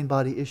whole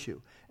mind-body issue.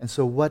 And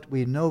so what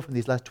we know from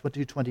these last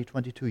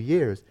 22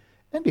 years,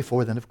 and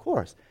before then, of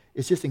course,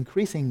 is just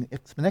increasing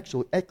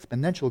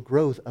exponential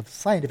growth of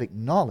scientific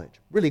knowledge,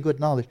 really good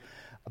knowledge,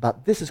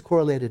 about this is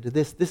correlated to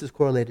this is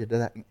correlated to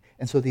that.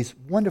 And so these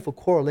wonderful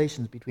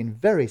correlations between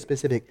very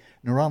specific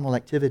neuronal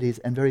activities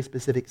and very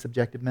specific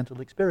subjective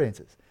mental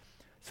experiences.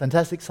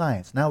 Fantastic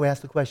science. Now we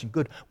ask the question,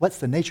 good, what's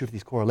the nature of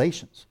these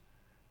correlations?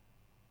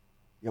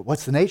 Yeah,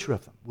 what's the nature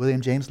of them?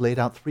 William James laid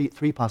out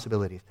three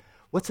possibilities.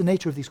 What's the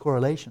nature of these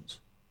correlations?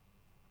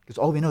 Because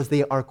all we know is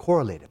they are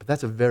correlated, but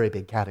that's a very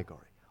big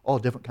category. All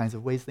different kinds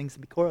of ways things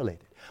can be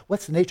correlated.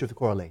 What's the nature of the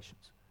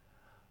correlations?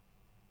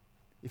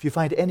 If you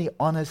find any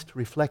honest,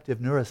 reflective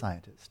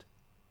neuroscientist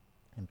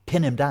and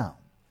pin him down,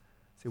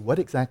 say, what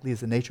exactly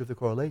is the nature of the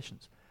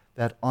correlations?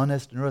 That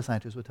honest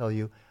neuroscientist will tell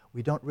you,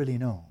 we don't really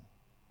know.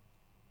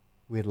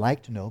 We'd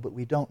like to know, but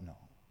we don't know.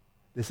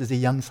 This is a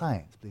young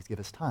science. Please give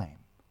us time.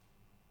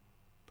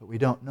 But we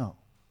don't know.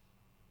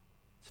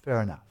 It's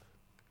fair enough.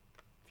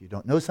 If you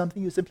don't know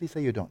something, you simply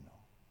say you don't know.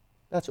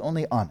 That's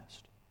only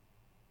honest.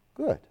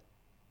 Good.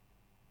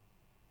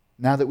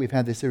 Now that we've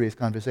had this serious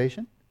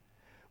conversation,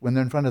 when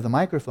they're in front of the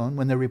microphone,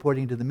 when they're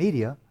reporting to the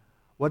media,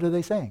 what are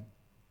they saying?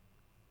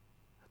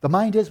 The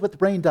mind is what the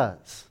brain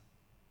does.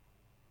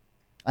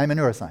 I'm a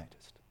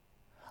neuroscientist.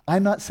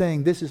 I'm not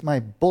saying this is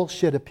my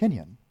bullshit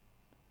opinion.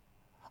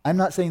 I'm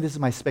not saying this is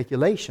my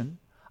speculation.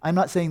 I'm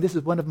not saying this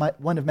is one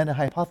of many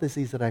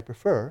hypotheses that I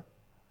prefer.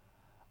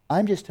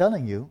 I'm just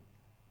telling you,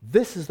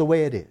 this is the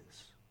way it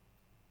is.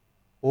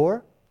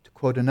 Or, to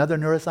quote another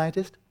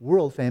neuroscientist,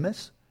 world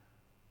famous,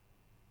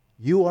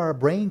 you are a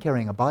brain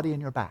carrying a body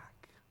in your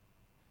back.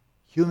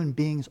 Human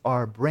beings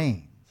are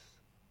brains.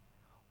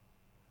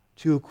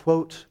 To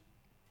quote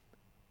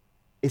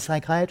a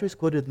psychiatrist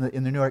quoted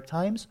in the New York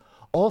Times,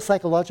 all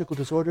psychological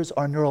disorders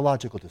are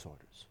neurological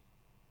disorders.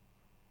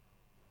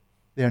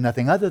 They are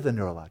nothing other than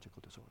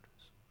neurological disorders.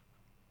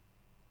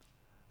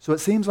 So it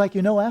seems like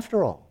you know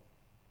after all.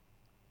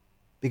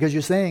 Because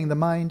you're saying the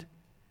mind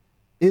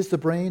is the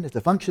brain, it's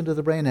a function of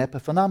the brain, an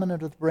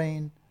epiphenomenon of the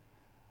brain,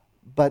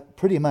 but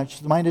pretty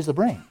much the mind is the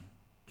brain.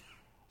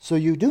 So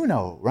you do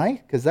know,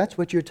 right? Because that's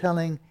what you're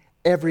telling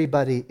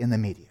everybody in the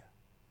media.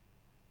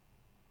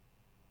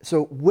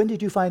 So when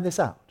did you find this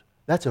out?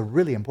 That's a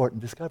really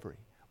important discovery.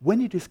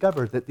 When you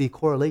discover that the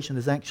correlation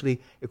is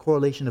actually a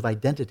correlation of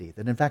identity,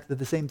 that in fact they're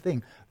the same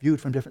thing viewed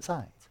from different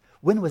sides.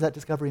 When was that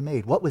discovery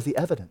made? What was the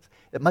evidence?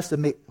 It must have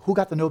made, who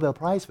got the Nobel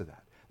Prize for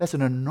that? That's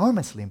an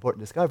enormously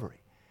important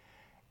discovery.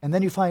 And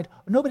then you find,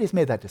 nobody's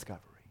made that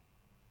discovery.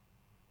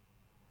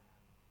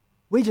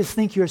 We just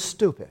think you're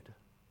stupid.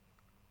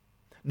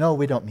 No,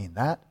 we don't mean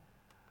that.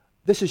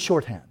 This is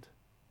shorthand.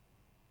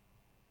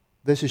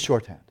 This is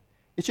shorthand.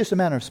 It's just a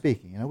manner of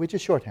speaking, we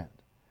just shorthand.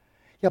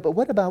 Yeah, but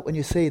what about when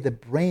you say the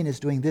brain is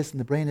doing this and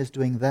the brain is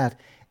doing that,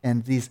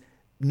 and these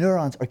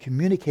neurons are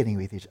communicating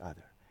with each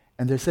other,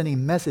 and they're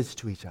sending messages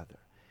to each other,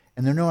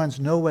 and the neurons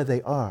know where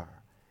they are,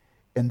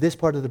 and this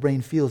part of the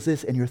brain feels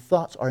this, and your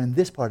thoughts are in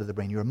this part of the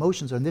brain, your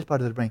emotions are in this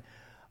part of the brain.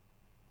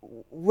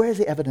 Where's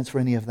the evidence for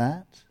any of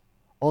that?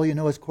 All you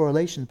know is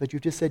correlations, but you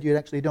just said you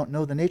actually don't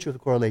know the nature of the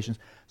correlations.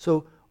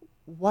 So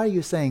why are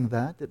you saying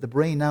that the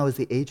brain now is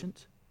the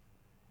agent,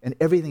 and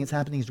everything that's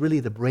happening is really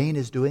the brain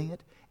is doing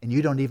it, and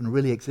you don't even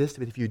really exist,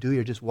 but if you do,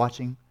 you're just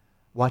watching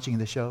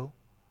the show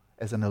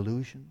as an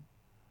illusion?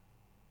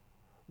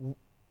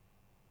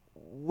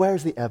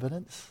 Where's the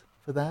evidence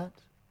for that?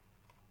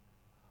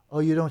 Oh,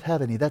 you don't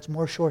have any. That's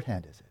more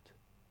shorthand, is it?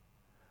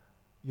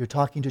 You're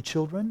talking to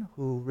children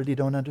who really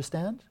don't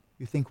understand?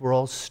 You think we're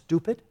all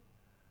stupid?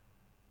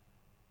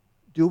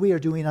 Do we or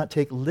do we not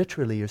take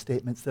literally your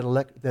statements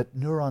that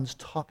neurons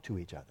talk to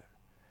each other?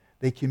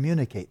 They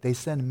communicate. They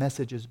send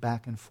messages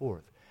back and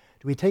forth.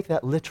 Do we take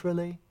that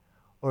literally?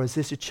 Or is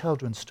this a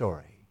children's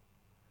story?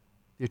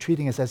 You're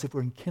treating us as if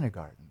we're in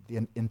kindergarten,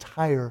 the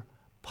entire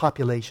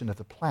population of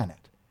the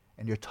planet,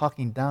 and you're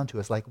talking down to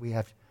us like we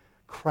have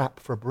crap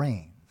for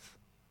brains.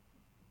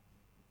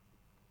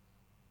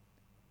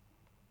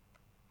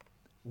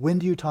 When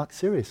do you talk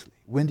seriously?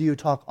 When do you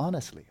talk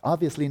honestly?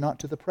 Obviously not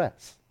to the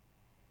press.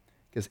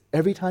 Because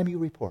every time you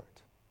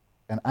report,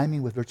 and I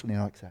mean with virtually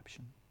no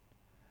exception,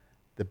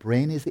 the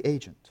brain is the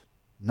agent,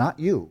 not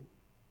you,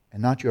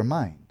 and not your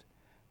mind.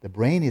 The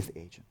brain is the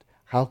agent.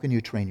 How can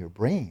you train your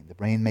brain? The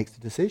brain makes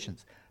the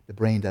decisions. The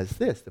brain does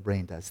this, the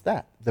brain does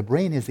that. The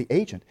brain is the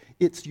agent.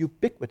 It's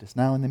ubiquitous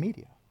now in the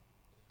media.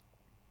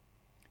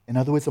 In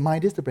other words, the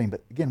mind is the brain.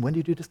 But again, when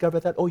did you discover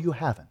that? Oh, you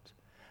haven't.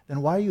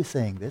 Then why are you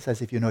saying this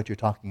as if you know what you're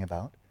talking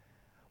about?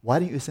 Why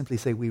don't you simply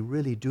say, we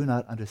really do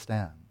not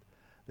understand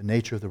the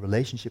nature of the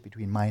relationship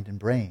between mind and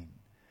brain?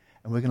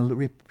 And we're going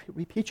to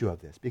repeat you of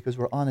this because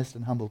we're honest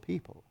and humble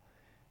people.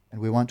 And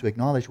we want to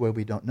acknowledge where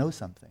we don't know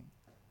something.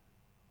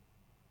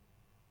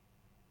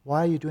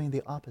 Why are you doing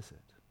the opposite?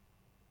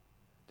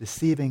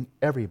 Deceiving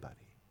everybody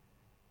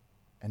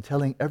and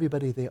telling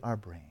everybody they are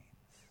brains.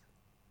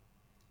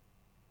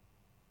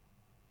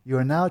 You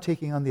are now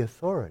taking on the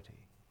authority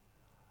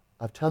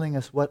of telling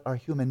us what our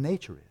human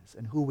nature is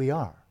and who we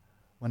are.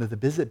 One of the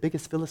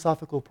biggest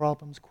philosophical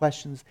problems,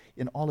 questions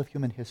in all of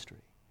human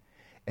history.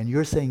 And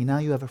you're saying now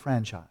you have a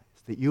franchise,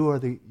 that you're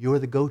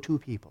the go-to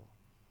people.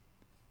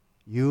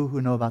 You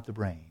who know about the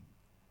brain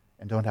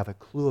and don't have a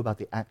clue about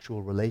the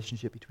actual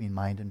relationship between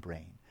mind and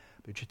brain.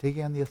 But you're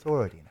taking on the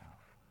authority now.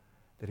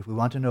 That if we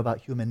want to know about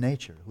human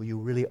nature, who you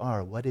really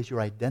are, what is your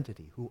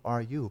identity, who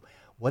are you,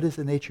 what is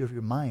the nature of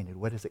your mind, and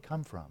where does it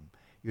come from?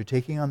 You're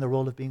taking on the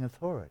role of being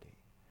authority.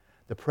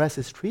 The press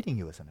is treating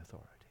you as an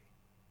authority.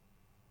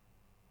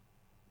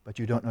 But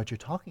you don't know what you're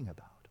talking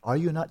about. Are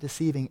you not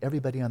deceiving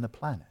everybody on the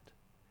planet?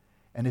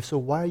 And if so,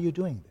 why are you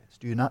doing this?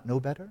 Do you not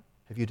know better?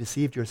 Have you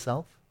deceived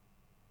yourself?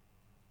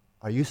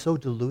 Are you so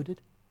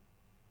deluded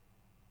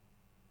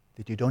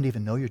that you don't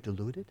even know you're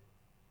deluded?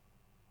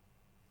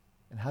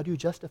 And how do you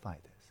justify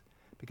this?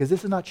 Because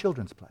this is not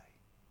children's play.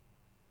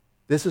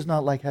 This is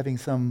not like having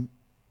some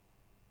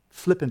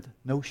flippant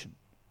notion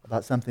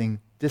about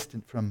something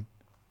distant from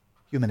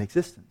human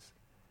existence.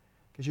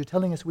 Because you're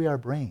telling us we are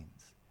brains.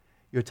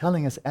 You're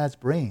telling us as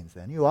brains,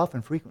 then. You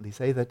often frequently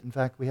say that, in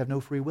fact, we have no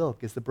free will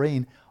because the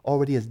brain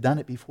already has done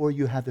it before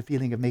you have the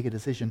feeling of make a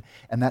decision,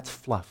 and that's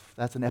fluff.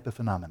 That's an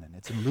epiphenomenon.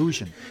 It's an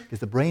illusion because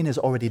the brain has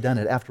already done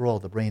it. After all,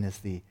 the brain is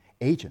the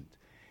agent,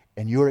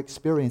 and your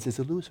experience is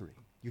illusory.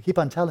 You keep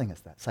on telling us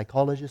that.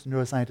 Psychologists,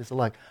 neuroscientists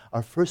alike,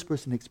 our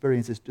first-person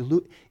experience is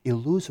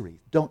illusory.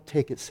 Don't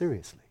take it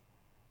seriously.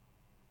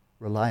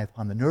 Rely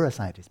upon the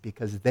neuroscientists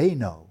because they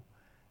know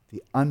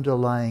the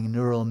underlying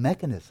neural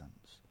mechanisms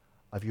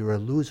of your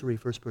illusory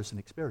first-person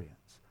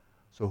experience.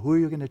 So who are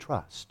you going to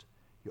trust?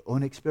 Your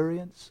own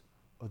experience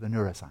or the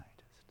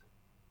neuroscientist?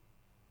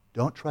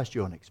 Don't trust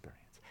your own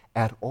experience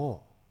at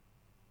all.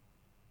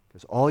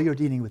 Because all you're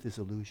dealing with is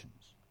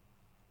illusions.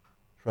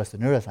 Trust the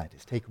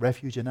neuroscientist. Take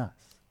refuge in us.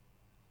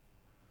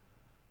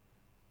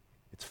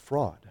 It's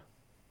fraud.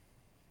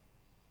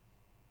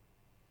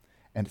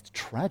 And it's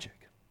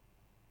tragic.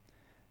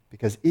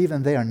 Because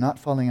even they are not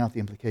following out the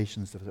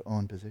implications of their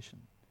own position.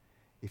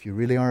 If you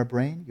really are a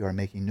brain, you are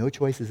making no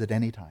choices at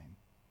any time.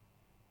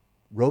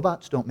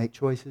 Robots don't make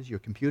choices. Your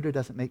computer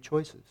doesn't make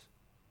choices.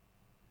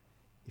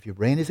 If your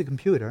brain is a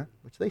computer,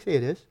 which they say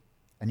it is,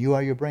 and you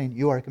are your brain,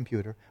 you are a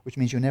computer, which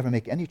means you never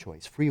make any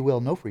choice. Free will,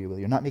 no free will.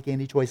 You're not making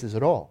any choices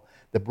at all.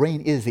 The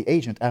brain is the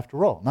agent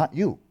after all, not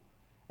you,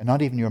 and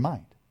not even your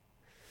mind.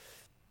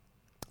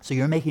 So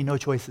you're making no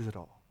choices at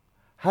all.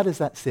 How does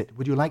that sit?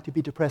 Would you like to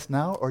be depressed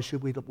now, or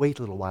should we wait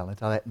a little while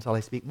until I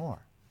speak more?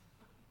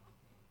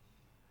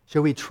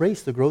 Shall we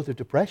trace the growth of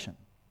depression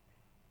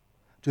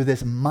to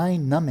this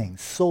mind-numbing,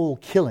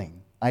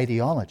 soul-killing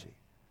ideology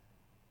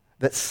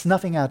that's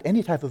snuffing out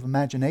any type of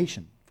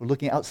imagination for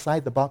looking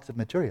outside the box of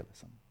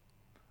materialism,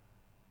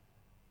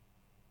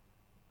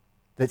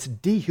 that's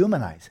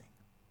dehumanizing,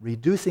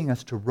 reducing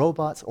us to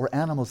robots or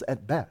animals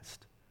at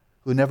best,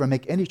 who never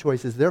make any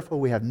choices, therefore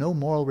we have no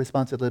moral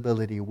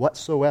responsibility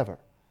whatsoever,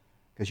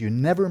 because you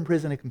never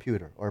imprison a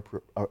computer, or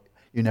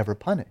you never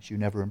punish, you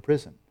never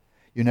imprison,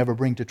 you never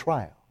bring to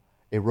trial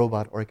a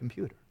robot or a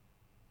computer,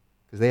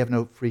 because they have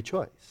no free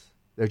choice.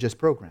 They're just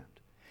programmed.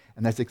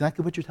 And that's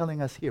exactly what you're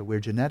telling us here. We're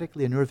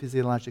genetically and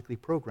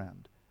neurophysiologically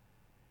programmed.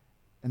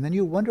 And then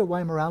you wonder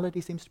why morality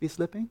seems to be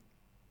slipping?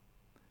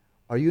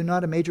 Are you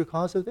not a major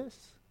cause of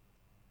this?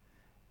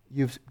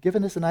 You've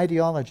given us an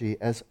ideology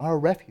as our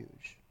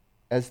refuge,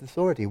 as the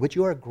authority, which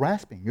you are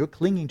grasping, you're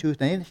clinging to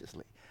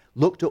tenaciously.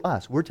 Look to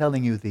us. We're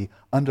telling you the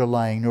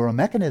underlying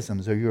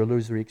neuromechanisms of your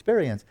illusory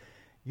experience.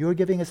 You're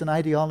giving us an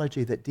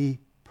ideology that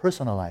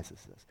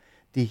depersonalizes us,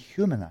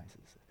 dehumanizes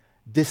us,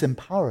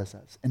 disempowers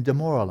us, and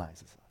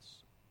demoralizes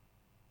us.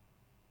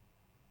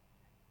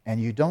 And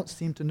you don't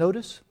seem to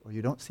notice, or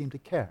you don't seem to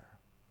care.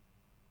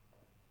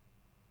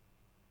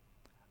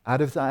 Out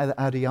of the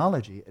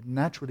ideology, it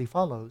naturally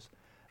follows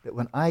that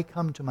when I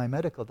come to my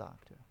medical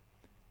doctor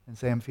and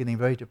say I'm feeling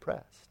very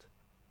depressed,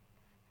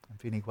 I'm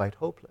feeling quite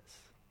hopeless,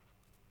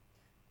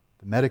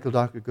 the medical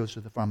doctor goes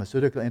to the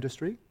pharmaceutical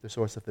industry, the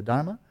source of the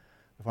Dharma.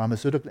 The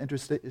pharmaceutical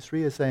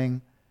industry is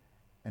saying,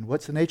 and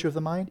what's the nature of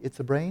the mind? It's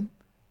the brain.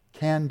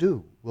 Can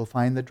do. We'll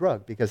find the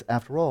drug. Because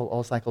after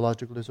all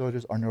psychological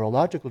disorders are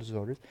neurological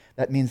disorders.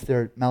 That means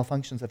they're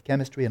malfunctions of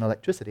chemistry and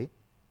electricity.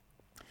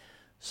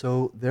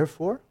 So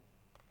therefore,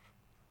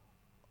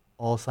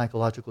 all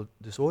psychological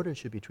disorders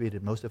should be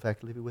treated most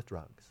effectively with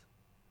drugs.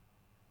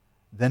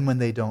 Then when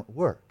they don't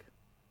work,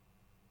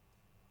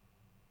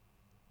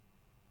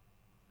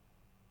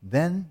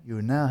 then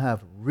you now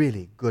have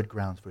really good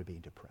grounds for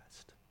being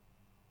depressed.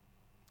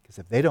 Because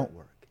if they don't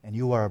work, and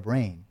you are a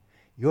brain,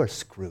 you're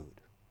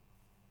screwed.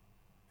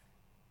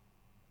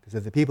 Because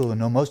if the people who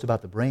know most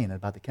about the brain and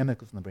about the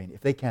chemicals in the brain,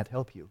 if they can't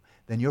help you,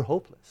 then you're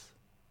hopeless.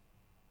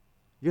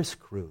 You're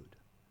screwed.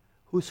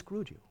 Who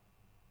screwed you?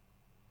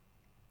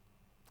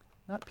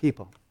 Not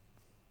people.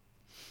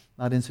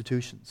 Not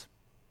institutions.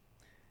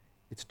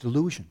 It's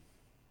delusion.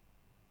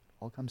 It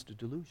all comes to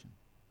delusion.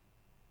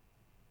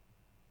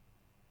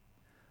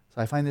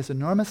 So I find this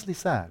enormously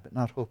sad, but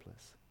not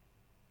hopeless.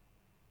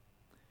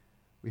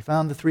 We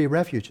found the three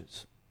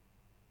refuges.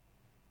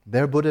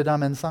 They're Buddha,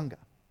 Dhamma, and Sangha.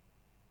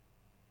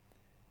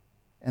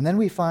 And then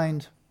we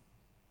find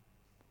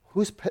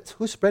who's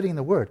spreading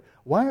the word.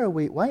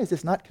 Why is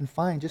this not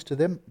confined just to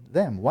them?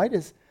 Why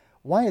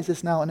is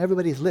this now on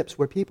everybody's lips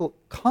where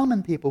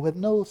common people with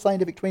no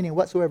scientific training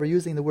whatsoever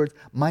using the words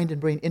mind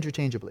and brain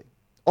interchangeably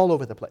all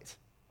over the place,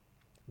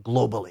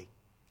 globally?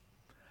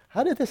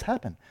 How did this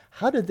happen?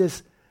 How did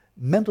this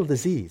mental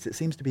disease, it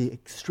seems to be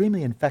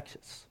extremely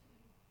infectious,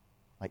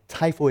 like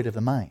typhoid of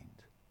the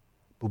mind,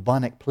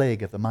 bubonic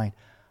plague of the mind,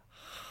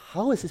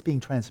 how is this being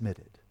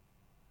transmitted?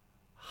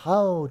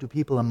 How do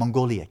people in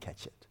Mongolia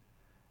catch it?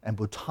 And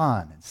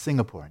Bhutan and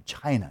Singapore and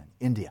China and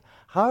India?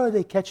 How are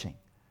they catching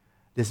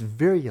this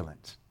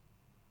virulent,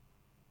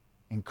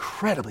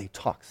 incredibly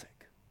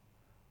toxic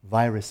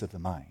virus of the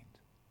mind?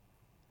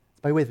 It's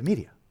by way of the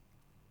media.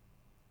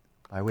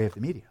 by way of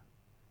the media,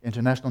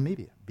 international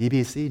media,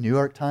 BBC, New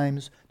York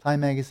Times,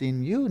 Time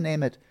Magazine, you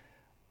name it,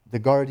 The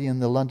Guardian,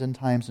 the London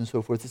Times, and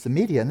so forth. It's the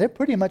media, and they're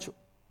pretty much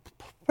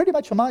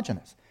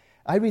homogenous.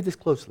 I read this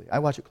closely. I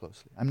watch it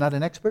closely. I'm not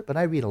an expert, but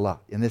I read a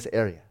lot in this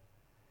area.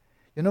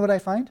 You know what I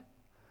find?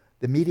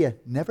 The media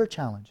never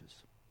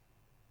challenges.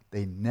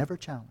 They never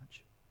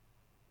challenge.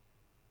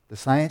 The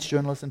science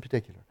journalists in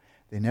particular,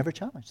 they never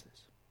challenge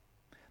this.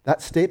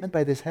 That statement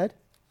by this head,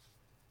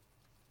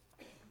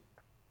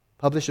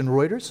 published in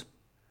Reuters,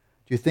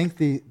 do you think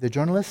the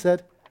journalist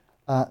said,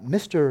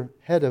 Mr.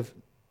 Head of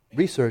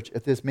Research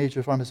at this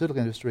major pharmaceutical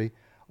industry,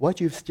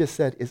 what you've just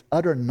said is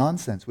utter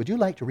nonsense. Would you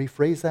like to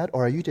rephrase that,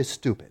 or are you just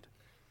stupid?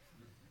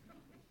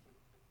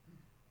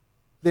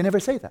 They never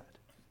say that.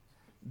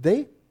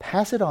 They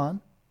pass it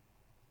on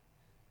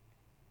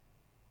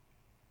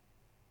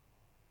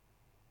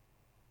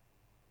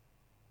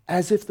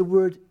as if the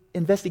word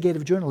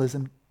investigative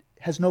journalism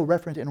has no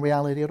referent in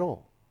reality at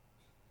all.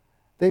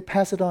 They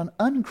pass it on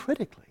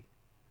uncritically.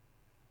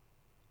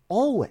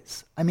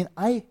 Always. I mean,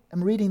 I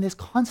am reading this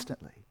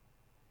constantly,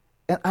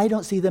 and I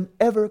don't see them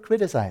ever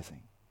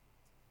criticizing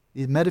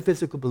these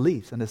metaphysical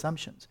beliefs and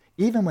assumptions.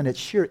 Even when it's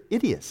sheer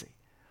idiocy,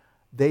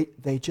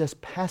 they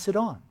just pass it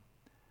on.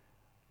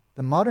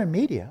 The modern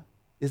media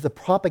is the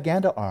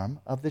propaganda arm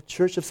of the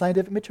Church of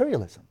Scientific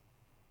Materialism.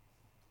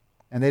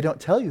 And they don't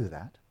tell you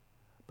that,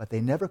 but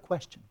they never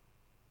question.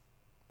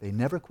 They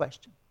never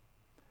question.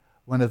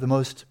 One of the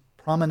most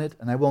prominent,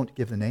 and I won't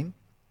give the name,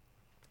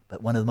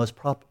 but one of the most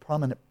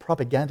prominent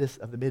propagandists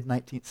of the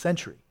mid-19th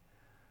century,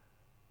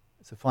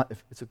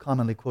 it's a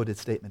commonly quoted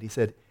statement. He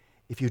said,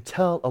 if you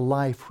tell a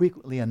lie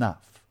frequently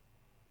enough,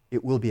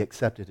 it will be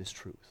accepted as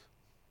truth.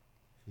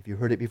 If you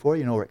heard it before,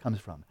 you know where it comes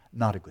from.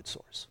 Not a good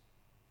source.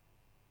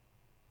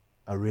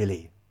 A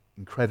really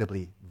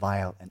incredibly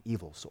vile and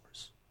evil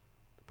source.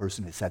 The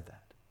person who said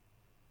that.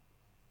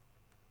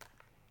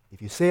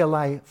 If you say a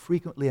lie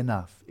frequently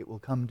enough, it will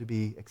come to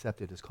be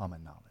accepted as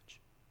common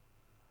knowledge.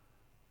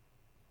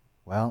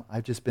 Well,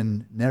 I've just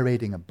been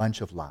narrating a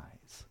bunch of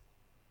lies,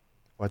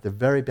 or at the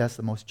very best,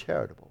 the most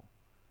charitable.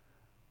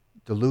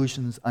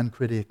 Delusions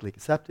uncritically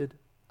accepted,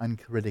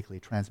 uncritically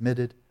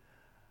transmitted,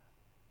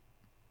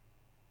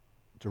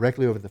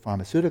 directly over the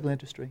pharmaceutical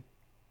industry,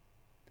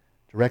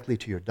 directly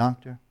to your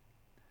doctor,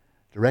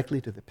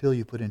 directly to the pill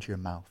you put into your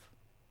mouth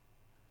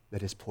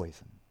that is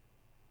poison.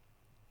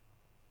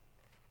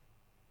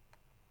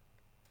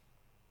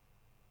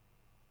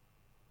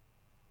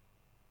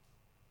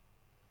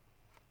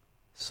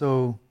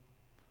 So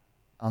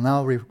I'll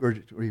now refer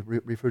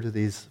to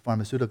these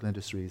pharmaceutical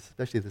industries,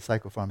 especially the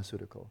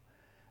psychopharmaceutical,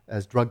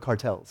 as drug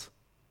cartels.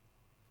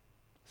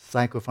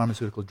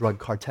 Psychopharmaceutical drug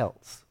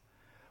cartels,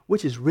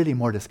 which is really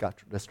more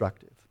destructive.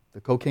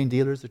 The cocaine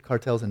dealers, the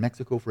cartels in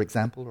Mexico, for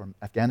example, or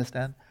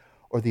Afghanistan,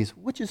 or these,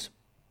 which is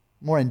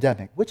more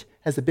endemic, which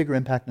has a bigger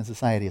impact on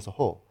society as a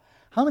whole.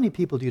 How many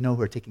people do you know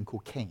who are taking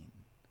cocaine?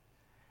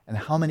 And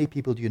how many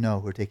people do you know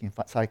who are taking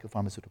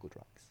psychopharmaceutical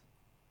drugs?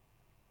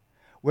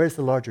 Where's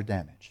the larger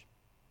damage?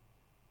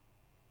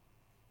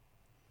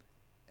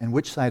 And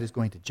which side is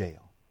going to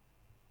jail?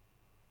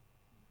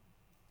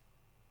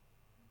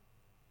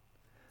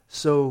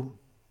 So,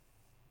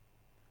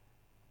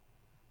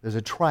 there's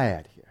a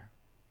triad here,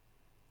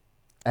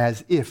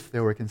 as if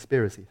there were a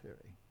conspiracy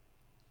theory.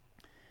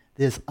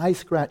 This I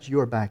scratch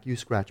your back, you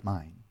scratch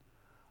mine,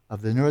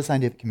 of the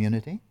neuroscientific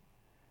community,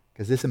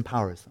 because this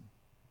empowers them.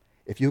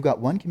 If you've got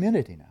one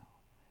community now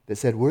that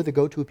said, we're the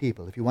go-to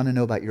people, if you want to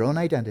know about your own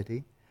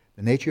identity,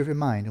 the nature of your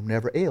mind, and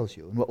whatever ails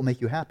you, and what will make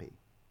you happy,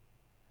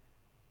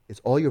 it's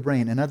all your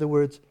brain. In other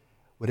words,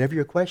 whatever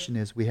your question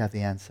is, we have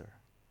the answer.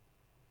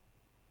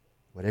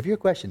 Whatever your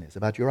question is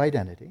about your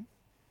identity,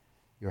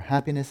 your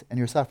happiness, and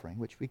your suffering,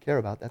 which we care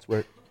about, that's where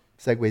it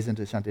segues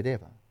into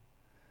Shantideva.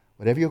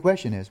 Whatever your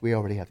question is, we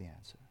already have the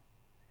answer.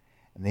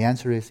 And the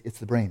answer is, it's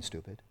the brain,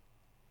 stupid.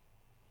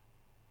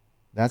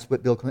 That's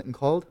what Bill Clinton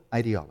called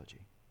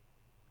ideology.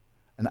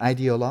 An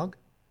ideologue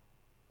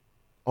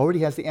already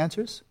has the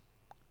answers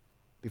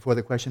before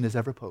the question is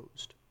ever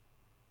posed.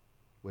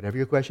 Whatever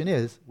your question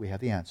is, we have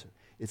the answer.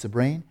 It's a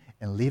brain,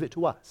 and leave it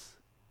to us.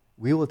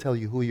 We will tell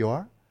you who you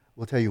are.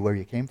 We'll tell you where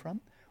you came from.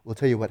 We'll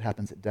tell you what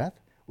happens at death.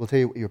 We'll tell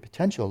you what your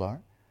potential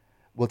are.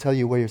 We'll tell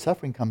you where your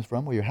suffering comes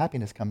from, where your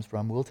happiness comes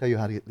from. We'll tell you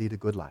how to lead a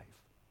good life.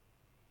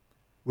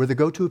 We're the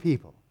go-to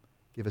people.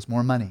 Give us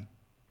more money.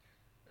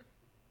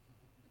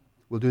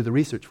 We'll do the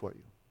research for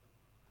you.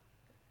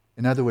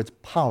 In other words,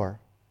 power,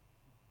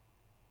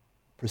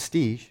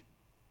 prestige,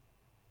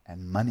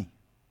 and money.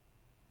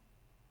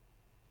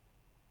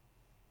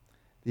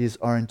 These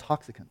are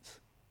intoxicants.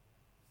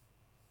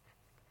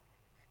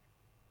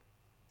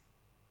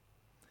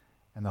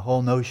 And the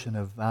whole notion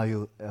of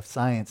value of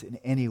science in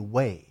any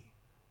way,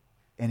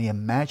 any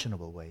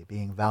imaginable way,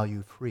 being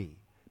value-free,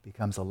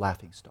 becomes a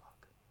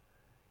laughingstock.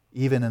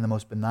 Even in the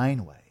most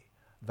benign way,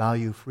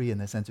 value-free in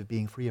the sense of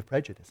being free of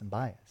prejudice and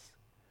bias.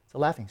 It's a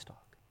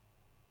laughingstock.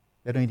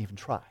 They don't even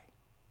try.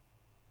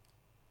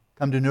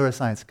 Come to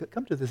neuroscience,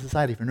 come to the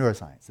Society for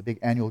Neuroscience, the big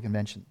annual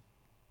convention,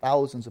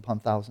 thousands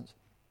upon thousands.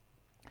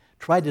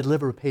 Try to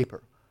deliver a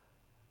paper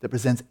that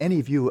presents any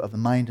view of the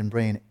mind and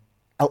brain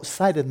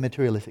outside of the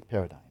materialistic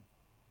paradigm.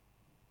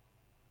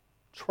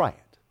 Try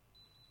it.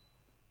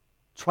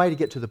 Try to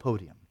get to the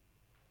podium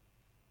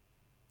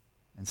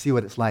and see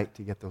what it's like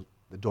to get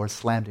the door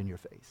slammed in your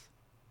face.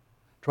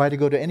 Try to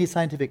go to any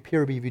scientific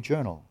peer-reviewed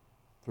journal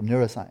from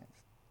neuroscience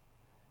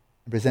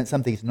and present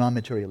something that's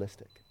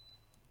non-materialistic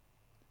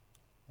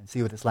and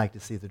see what it's like to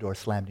see the door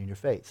slammed in your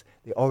face.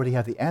 They already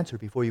have the answer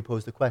before you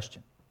pose the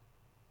question.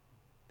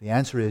 The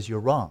answer is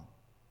you're wrong,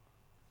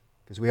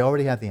 because we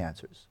already have the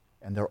answers,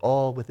 and they're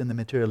all within the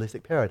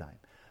materialistic paradigm.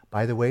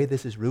 By the way,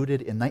 this is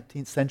rooted in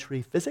 19th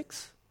century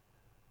physics,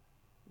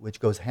 which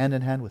goes hand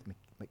in hand with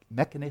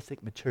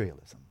mechanistic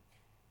materialism.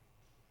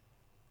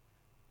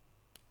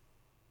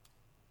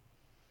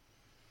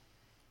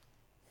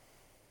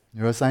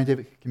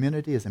 Neuroscientific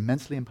community is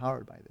immensely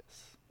empowered by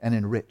this and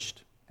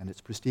enriched, and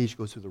its prestige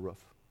goes through the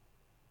roof.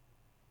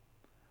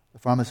 The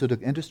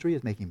pharmaceutical industry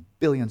is making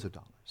billions of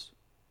dollars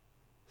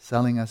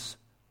selling us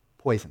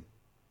poison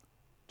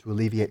to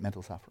alleviate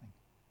mental suffering.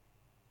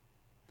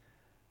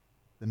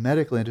 The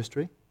medical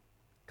industry,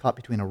 caught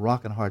between a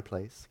rock and a hard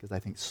place, because I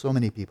think so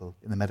many people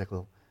in the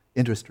medical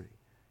industry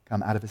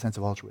come out of a sense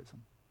of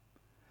altruism.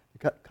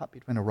 They're caught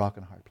between a rock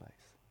and a hard place.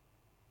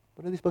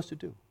 What are they supposed to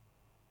do?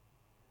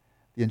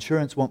 The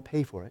insurance won't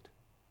pay for it.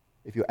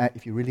 If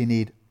you really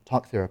need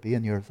talk therapy,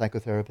 and your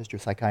psychotherapist, your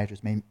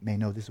psychiatrist may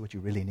know this is what you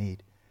really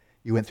need.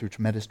 You went through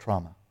tremendous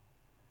trauma.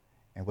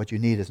 And what you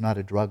need is not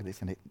a drug that's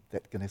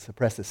going to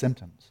suppress the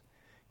symptoms.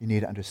 You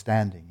need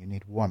understanding, you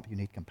need warmth, you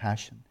need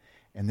compassion.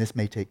 And this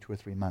may take 2 or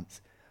 3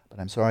 months. But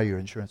I'm sorry, your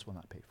insurance will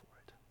not pay for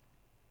it.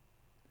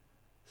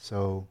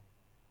 So,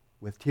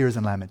 with tears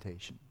and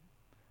lamentation,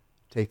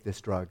 take this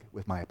drug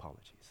with my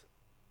apologies.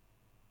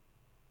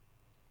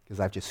 Because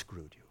I've just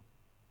screwed you.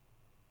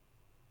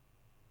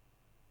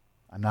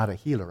 I'm not a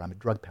healer, I'm a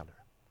drug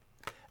peddler.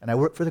 And I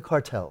work for the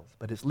cartels,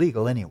 but it's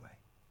legal anyway.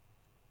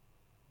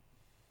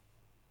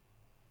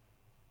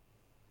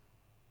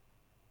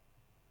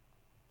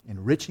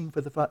 Enriching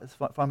for the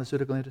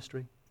pharmaceutical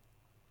industry.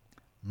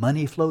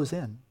 Money flows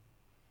in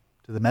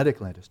to the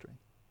medical industry.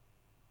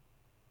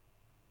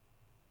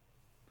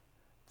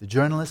 The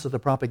journalists are the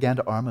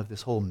propaganda arm of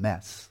this whole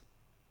mess.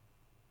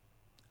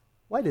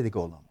 Why do they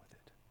go along with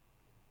it?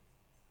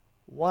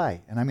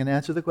 Why? And I'm going to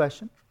answer the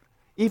question.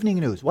 Evening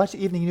news. Watch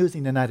the evening news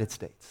in the United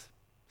States.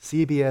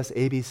 CBS,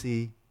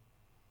 ABC,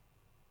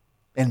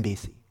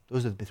 NBC.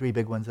 Those are the 3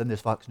 big ones. Then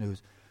there's Fox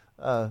News.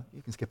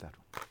 You can skip that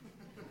one.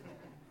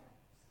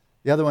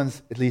 The other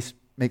ones at least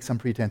make some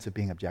pretense of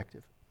being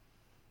objective.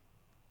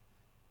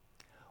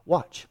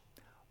 Watch.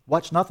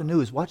 Watch not the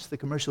news. Watch the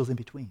commercials in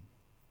between.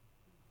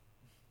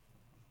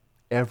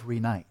 Every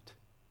night.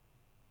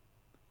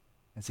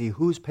 And see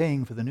who's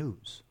paying for the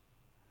news.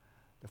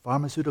 The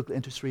pharmaceutical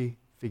industry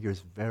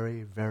figures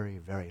very, very,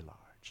 very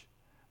large.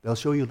 They'll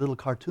show you little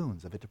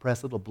cartoons of a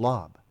depressed little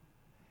blob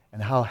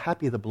and how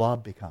happy the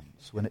blob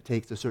becomes when it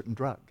takes a certain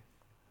drug.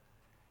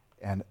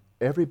 And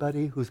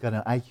everybody who's got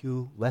an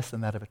IQ less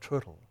than that of a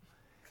turtle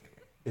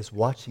is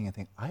watching and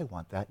think, I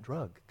want that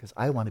drug because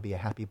I want to be a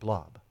happy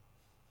blob.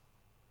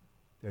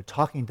 They're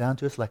talking down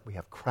to us like we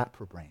have crap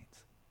for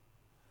brains.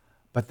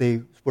 But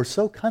they were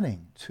so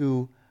cunning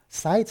to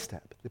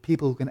sidestep the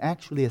people who can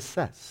actually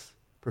assess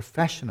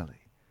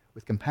professionally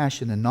with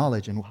compassion and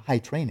knowledge and high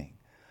training,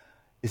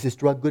 is this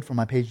drug good for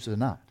my patients or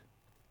not?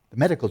 The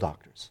medical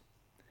doctors.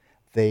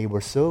 They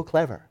were so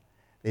clever.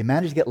 They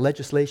managed to get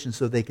legislation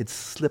so they could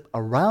slip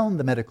around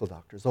the medical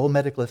doctors, the whole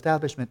medical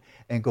establishment,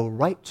 and go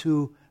right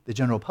to the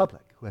general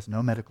public, who has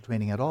no medical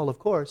training at all, of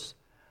course,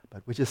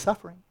 but which is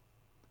suffering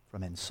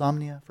from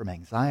insomnia, from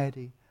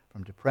anxiety,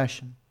 from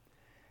depression.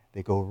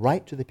 They go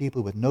right to the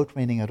people with no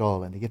training at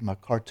all, and they give them a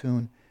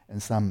cartoon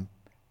and some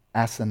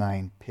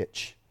asinine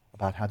pitch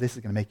about how this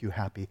is going to make you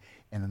happy.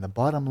 And then the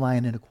bottom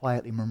line, in a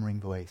quietly murmuring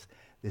voice,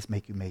 this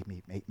may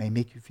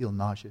make you feel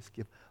nauseous,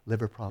 give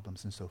liver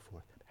problems, and so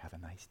forth. Have a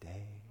nice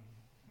day.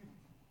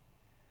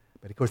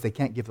 But of course, they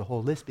can't give the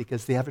whole list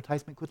because the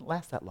advertisement couldn't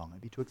last that long.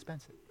 It'd be too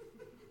expensive.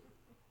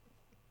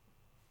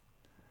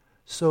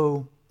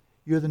 So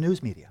you're the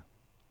news media,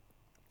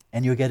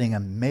 and you're getting a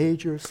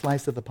major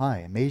slice of the pie,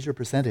 a major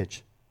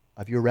percentage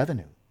of your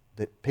revenue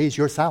that pays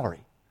your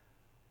salary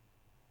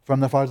from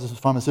the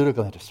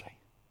pharmaceutical industry.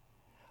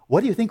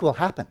 What do you think will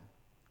happen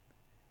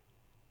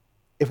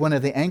if one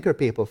of the anchor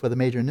people for the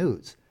major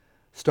news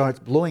starts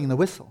blowing the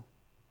whistle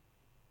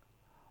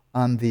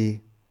on the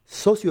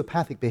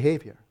sociopathic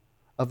behavior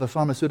of the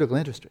pharmaceutical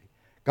industry?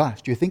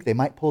 Gosh, do you think they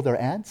might pull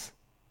their ads?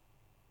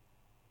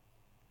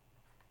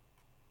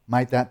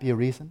 Might that be a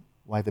reason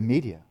why the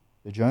media,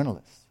 the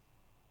journalists,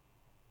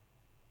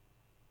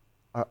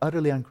 are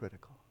utterly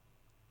uncritical,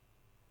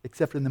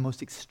 except in the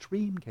most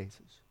extreme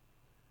cases?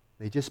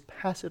 They just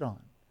pass it on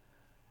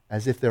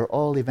as if they're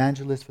all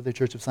evangelists for the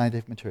Church of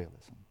Scientific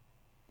Materialism.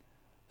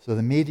 So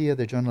the media,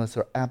 the journalists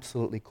are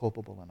absolutely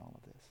culpable in all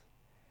of this.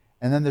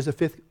 And then there's a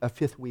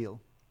fifth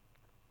wheel.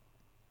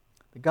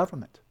 The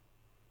government.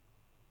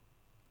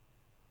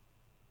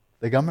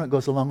 The government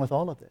goes along with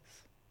all of this.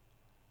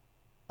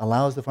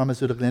 allows the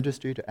pharmaceutical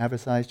industry to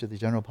advertise to the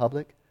general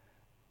public,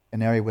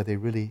 an area where they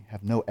really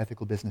have no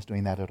ethical business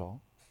doing that at all.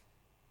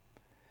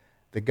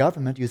 The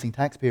government, using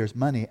taxpayers'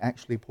 money,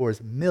 actually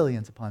pours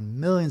millions upon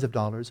millions of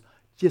dollars,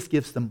 just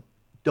gives them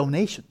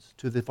donations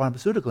to the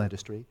pharmaceutical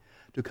industry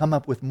to come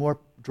up with more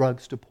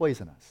drugs to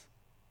poison us.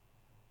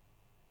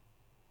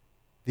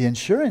 The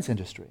insurance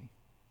industry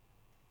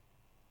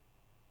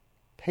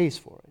pays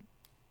for it.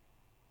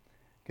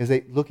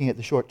 Because looking at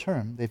the short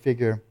term, they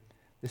figure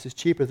this is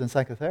cheaper than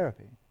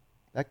psychotherapy.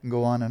 That can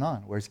go on and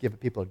on, whereas giving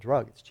people a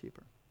drug, it's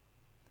cheaper.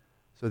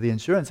 So the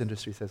insurance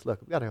industry says, look,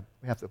 we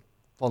have to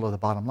follow the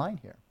bottom line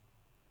here.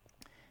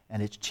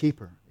 And it's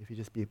cheaper if you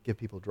just give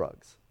people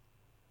drugs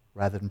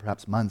rather than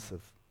perhaps months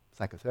of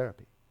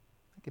psychotherapy.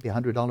 It could be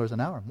 $100 an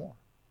hour more.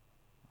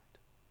 Right.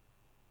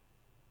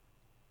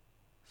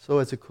 So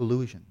it's a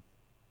collusion.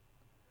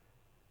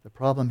 The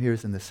problem here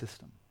is in the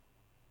system.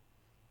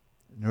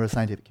 The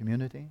neuroscientific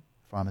community,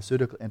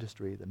 pharmaceutical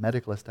industry, the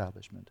medical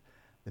establishment,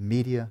 the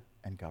media,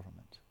 and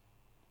government.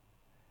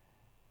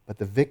 But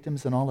the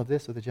victims in all of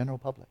this are the general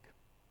public,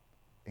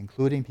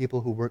 including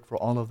people who work for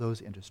all of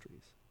those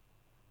industries,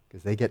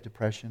 because they get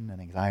depression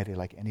and anxiety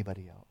like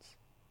anybody else.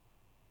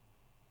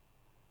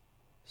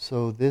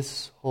 So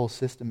this whole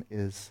system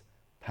is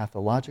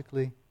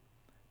pathologically,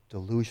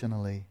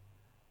 delusionally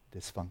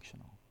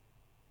dysfunctional.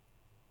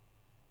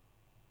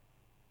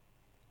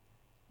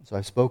 So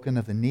I've spoken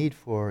of the need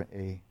for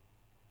a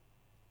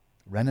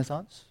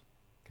renaissance,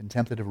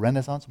 contemplative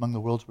renaissance among the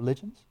world's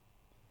religions.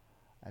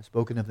 I've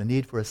spoken of the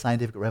need for a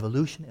scientific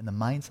revolution in the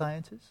mind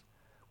sciences,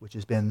 which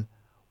has been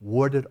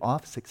warded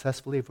off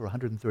successfully for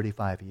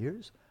 135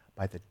 years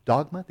by the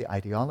dogma, the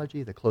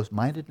ideology, the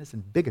close-mindedness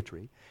and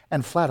bigotry,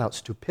 and flat-out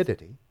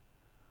stupidity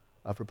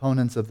of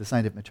proponents of the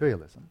scientific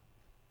materialism.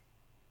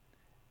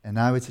 And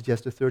now I would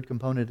suggest a third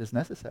component is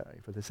necessary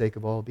for the sake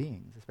of all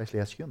beings, especially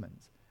us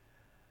humans.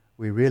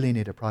 We really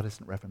need a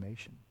Protestant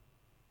Reformation.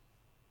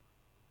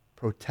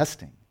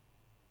 Protesting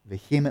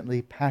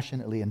vehemently,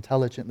 passionately,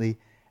 intelligently,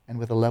 and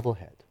with a level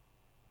head.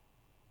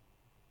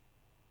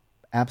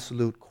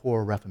 Absolute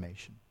core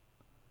reformation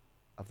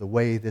of the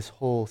way this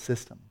whole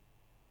system,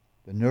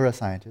 the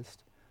neuroscientists,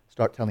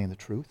 start telling the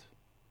truth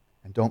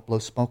and don't blow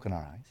smoke in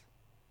our eyes.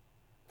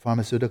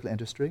 Pharmaceutical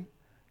industry,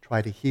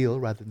 try to heal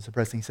rather than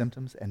suppressing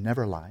symptoms and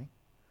never lie.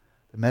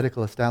 The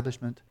medical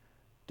establishment,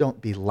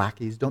 don't be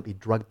lackeys, don't be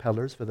drug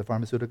peddlers for the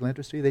pharmaceutical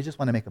industry. They just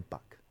want to make a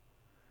buck.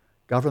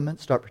 Government,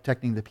 start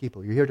protecting the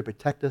people. You're here to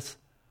protect us,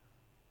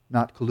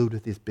 not collude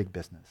with this big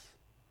business.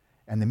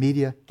 And the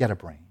media, get a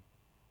brain.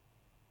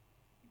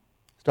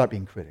 Start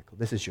being critical.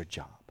 This is your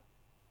job.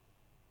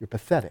 You're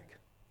pathetic.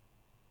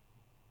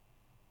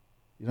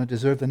 You don't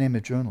deserve the name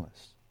of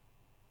journalists.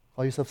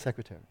 Call yourself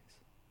secretaries.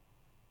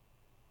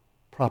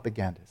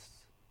 Propagandists.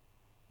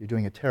 You're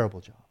doing a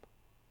terrible job.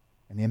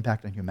 And the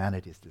impact on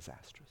humanity is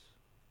disastrous.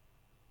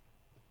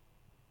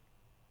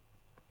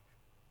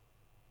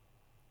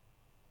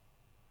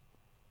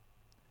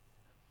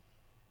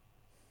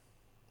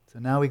 So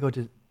now we go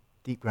to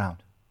deep ground.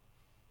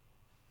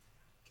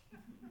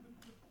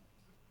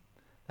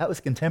 That was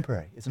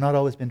contemporary. It's not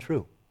always been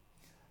true.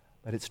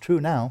 But it's true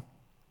now.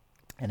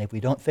 And if we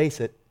don't face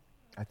it,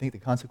 I think the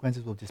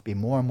consequences will just be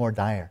more and more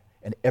dire.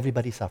 And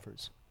everybody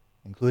suffers,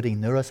 including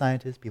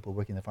neuroscientists, people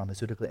working in the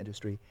pharmaceutical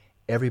industry.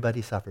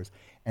 Everybody suffers.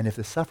 And if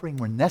the suffering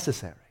were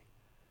necessary,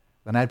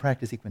 then I'd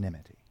practice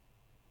equanimity.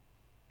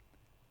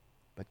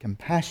 But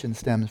compassion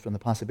stems from the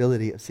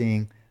possibility of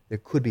seeing there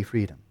could be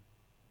freedom.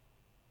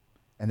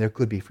 And there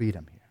could be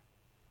freedom here.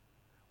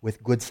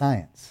 With good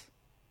science,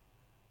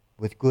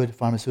 with good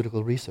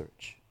pharmaceutical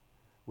research,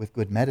 with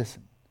good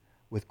medicine,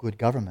 with good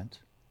government,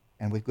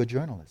 and with good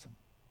journalism.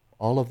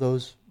 All of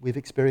those we've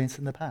experienced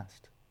in the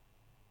past.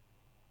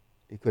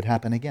 It could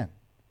happen again.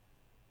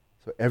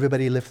 So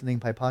everybody listening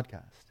by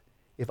podcast,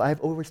 if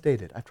I've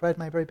overstated, I've tried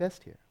my very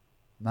best here.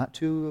 Not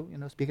to,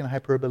 speak in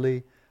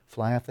hyperbole,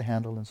 fly off the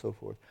handle and so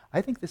forth.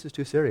 I think this is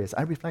too serious.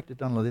 I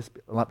reflected on this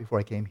a lot before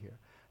I came here.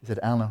 I said,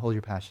 Alan, hold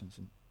your passions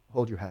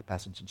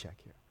in check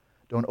here.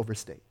 Don't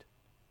overstate.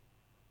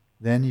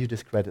 Then you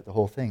discredit the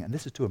whole thing. And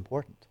this is too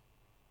important.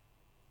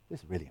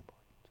 This is really important.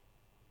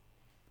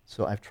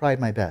 So I've tried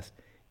my best.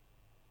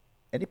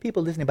 Any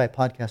people listening by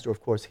podcast or,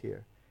 of course,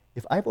 here,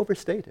 if I've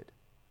overstated,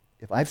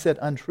 if I've said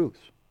untruths,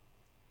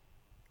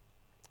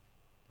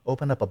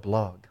 open up a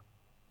blog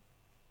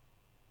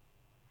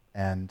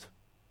and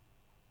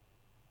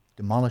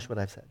demolish what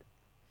I've said.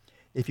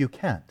 If you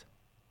can't,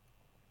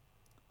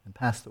 then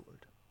pass the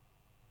word.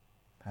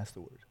 Pass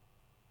the word.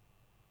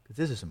 Because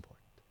this is important.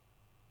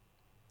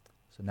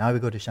 So now we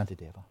go to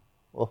Shantideva.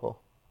 Oh,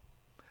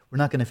 we're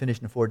not going to finish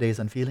in 4 days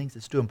on feelings.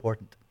 It's too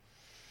important.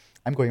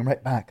 I'm going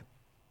right back.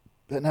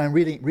 But now I'm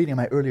reading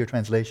my earlier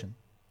translation,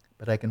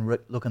 but I can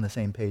look on the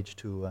same page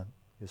to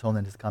His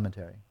Holiness'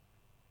 commentary.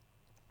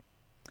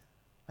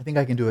 I think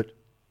I can do it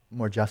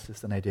more justice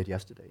than I did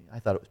yesterday. I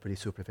thought it was pretty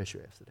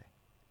superficial yesterday.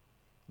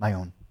 My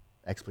own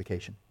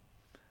explication.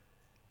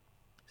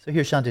 So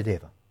here's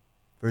Shantideva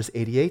Verse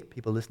 88,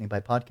 people listening by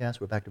podcast,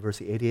 we're back to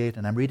verse 88,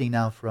 and I'm reading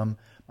now from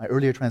my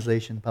earlier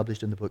translation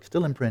published in the book,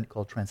 still in print,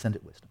 called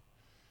Transcendent Wisdom.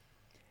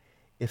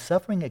 If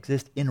suffering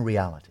exists in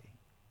reality,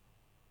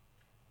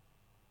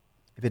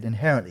 if it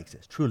inherently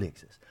exists, truly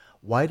exists,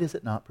 why does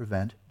it not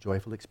prevent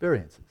joyful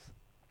experiences?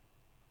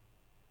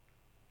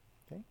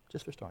 Okay,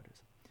 just for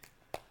starters.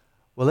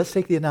 Well, let's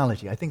take the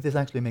analogy. I think this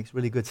actually makes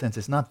really good sense.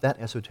 It's not that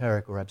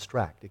esoteric or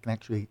abstract. It can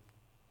actually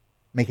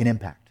make an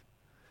impact.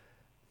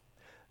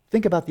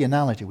 Think about the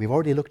analogy. We've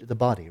already looked at the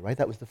body, right?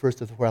 That was the first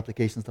of the 4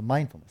 applications of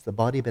mindfulness. The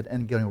body, but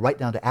and going right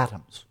down to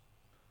atoms.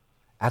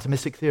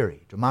 Atomistic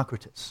theory,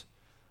 Democritus,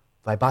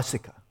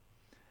 Vibhasika.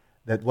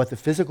 That what the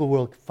physical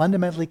world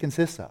fundamentally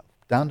consists of,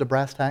 down to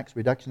brass tacks,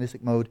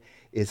 reductionistic mode,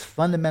 is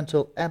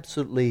fundamental,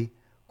 absolutely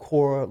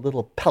core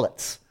little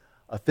pellets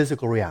of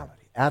physical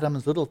reality.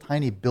 Atoms, little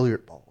tiny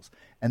billiard balls.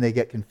 And they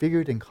get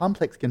configured in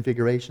complex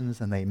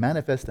configurations, and they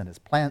manifest then as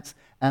plants,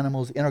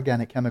 animals,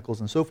 inorganic chemicals,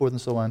 and so forth and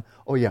so on.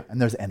 Oh yeah,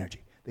 and there's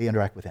energy. They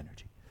interact with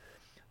energy.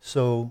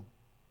 So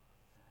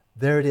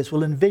there it is.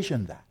 We'll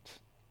envision that.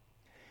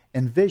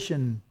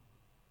 Envision,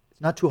 it's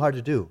not too hard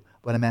to do.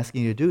 What I'm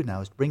asking you to do now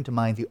is bring to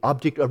mind the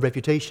object of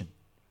refutation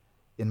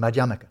in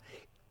Madhyamaka.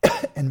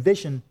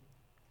 Envision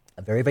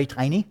a very, very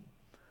tiny,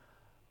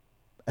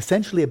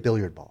 essentially a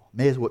billiard ball.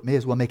 May as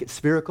well make it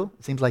spherical.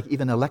 It seems like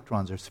even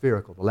electrons are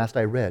spherical. The last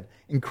I read,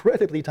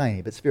 incredibly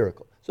tiny, but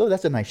spherical. So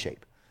that's a nice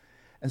shape.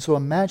 And so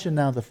imagine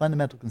now the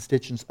fundamental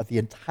constituents of the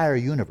entire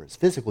universe,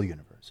 physical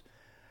universe,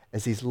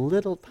 as these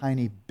little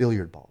tiny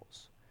billiard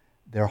balls.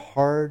 They're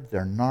hard,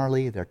 they're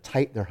gnarly, they're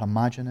tight, they're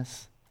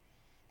homogeneous.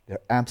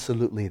 They're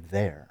absolutely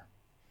there.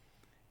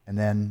 And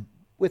then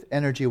with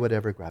energy,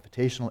 whatever,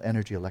 gravitational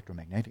energy,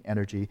 electromagnetic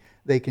energy,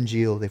 they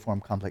congeal, they form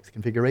complex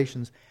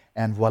configurations,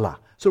 and voila.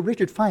 So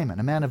Richard Feynman,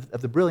 a man of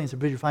the brilliance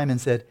of Richard Feynman,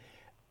 said,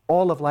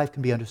 all of life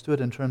can be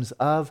understood in terms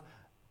of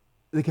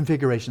the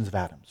configurations of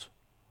atoms.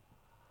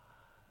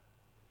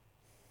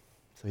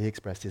 So he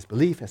expressed his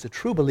belief as a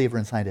true believer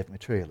in scientific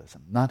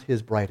materialism, not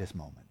his brightest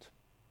moment.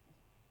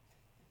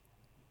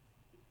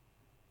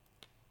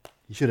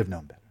 He should have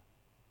known better.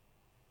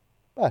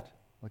 But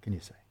what can you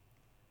say?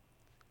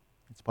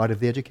 It's part of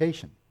the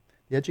education.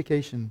 The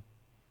education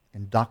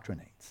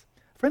indoctrinates.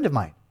 A friend of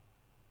mine,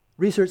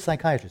 research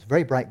psychiatrist,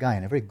 very bright guy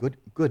and a very good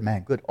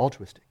man, good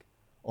altruistic.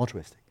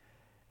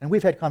 And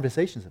we've had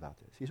conversations about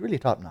this. He's really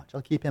top-notch.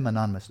 I'll keep him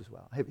anonymous as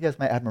well. He has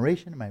my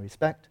admiration and my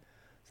respect.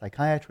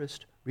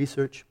 Psychiatrist,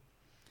 research.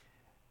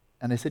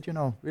 And I said,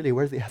 really,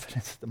 where's the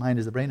evidence? The mind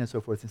is the brain and so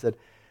forth. He said,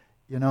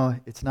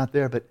 it's not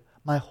there, but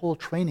my whole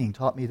training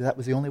taught me that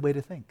was the only way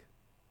to think.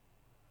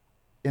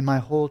 In my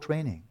whole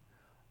training,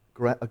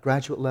 a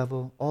graduate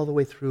level, all the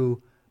way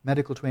through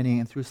medical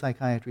training and through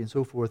psychiatry and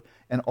so forth,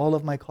 and all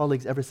of my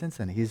colleagues ever since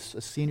then, he's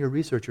a senior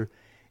researcher,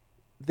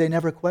 they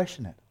never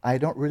question it. I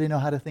don't really know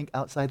how to think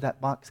outside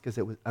that box because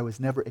I was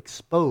never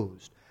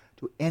exposed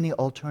to any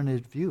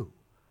alternative view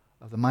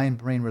of the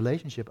mind-brain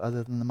relationship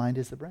other than the mind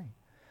is the brain.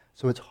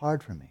 So it's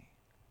hard for me.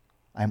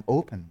 I'm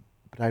open,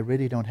 but I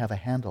really don't have a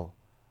handle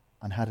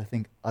on how to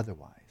think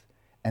otherwise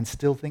and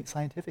still think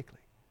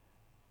scientifically.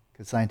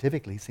 Because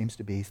scientifically seems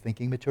to be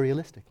thinking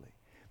materialistically.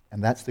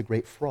 And that's the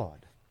great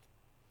fraud.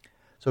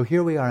 So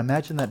here we are.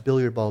 Imagine that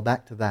billiard ball,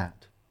 back to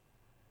that.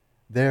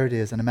 There it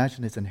is, and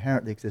imagine it's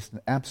inherently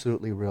existent,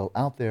 absolutely real,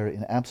 out there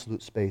in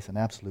absolute space and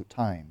absolute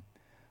time,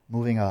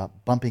 moving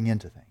up, bumping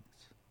into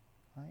things.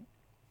 Right?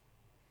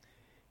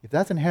 If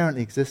that's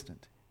inherently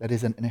existent, that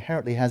is,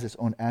 inherently has its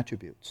own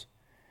attributes,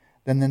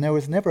 then there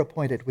was never a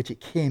point at which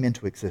it came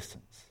into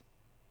existence.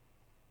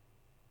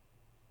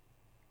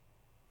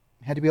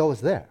 It had to be always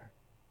there.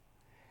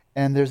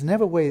 And there's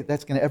never a way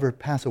that's going to ever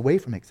pass away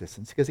from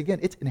existence, because again,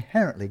 it's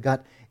inherently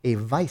got a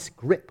vice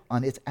grip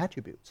on its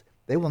attributes.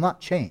 They will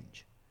not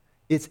change.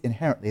 It's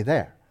inherently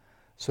there.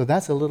 So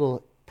that's a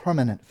little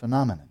permanent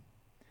phenomenon.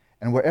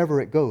 And wherever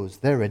it goes,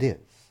 there it is.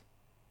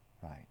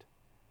 Right?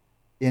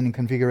 In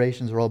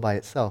configurations or all by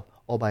itself,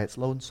 all by its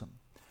lonesome.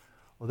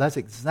 Well, that's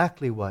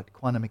exactly what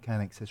quantum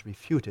mechanics has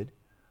refuted,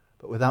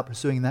 but without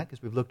pursuing that,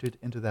 because we've looked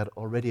into that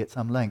already at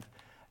some length.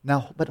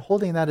 Now, but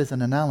holding that as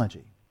an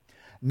analogy,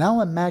 now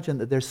imagine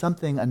that there's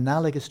something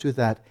analogous to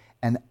that,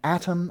 an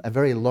atom, a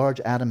very large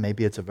atom,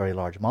 maybe it's a very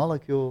large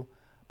molecule,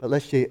 but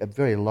let's say a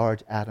very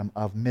large atom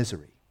of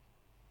misery.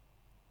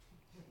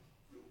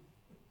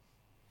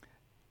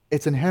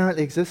 It's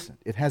inherently existent.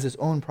 It has its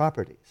own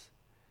properties.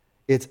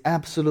 It's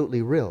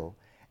absolutely real,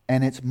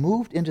 and it's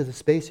moved into the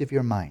space of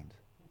your mind.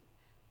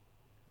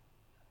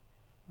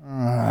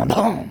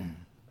 And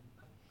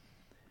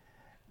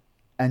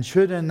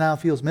Shuddha now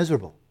feels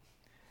miserable.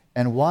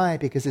 And why?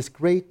 Because this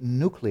great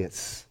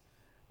nucleus,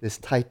 this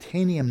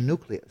titanium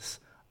nucleus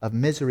of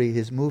misery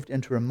has moved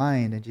into her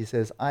mind, and she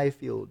says, I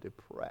feel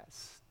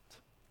depressed.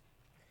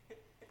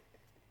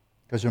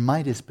 Because her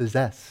mind is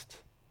possessed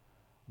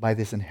by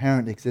this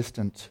inherently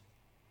existent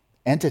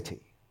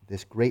entity,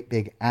 this great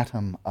big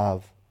atom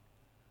of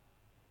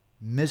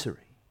misery.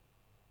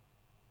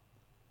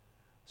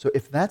 So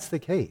if that's the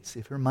case,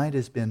 if her mind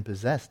has been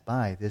possessed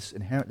by this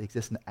inherently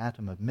existent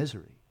atom of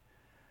misery,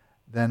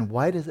 then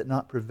why does it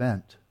not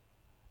prevent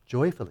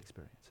joyful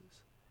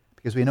experiences?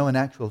 Because we know in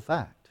actual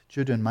fact,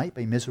 children might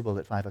be miserable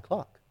at 5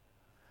 o'clock.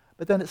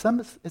 But then at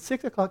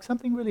 6 o'clock,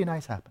 something really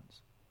nice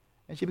happens.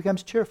 And she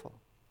becomes cheerful.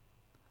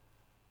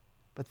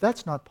 But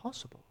that's not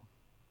possible.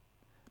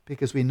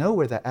 Because we know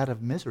where that out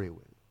of misery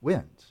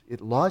wins. It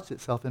lodged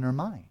itself in her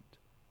mind.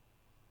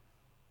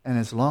 And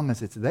as long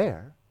as it's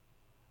there,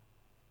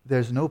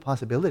 there's no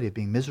possibility of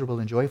being miserable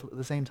and joyful at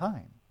the same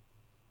time.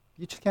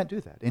 You just can't do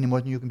that, any more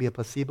than you can be a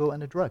placebo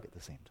and a drug at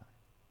the same time.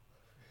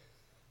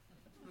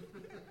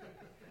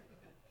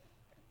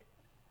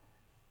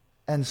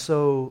 And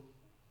so,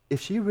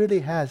 if she really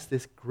has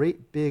this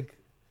great big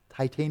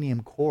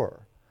titanium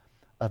core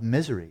of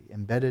misery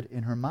embedded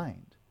in her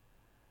mind,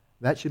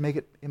 that should make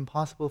it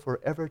impossible for her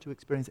ever to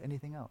experience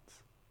anything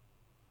else.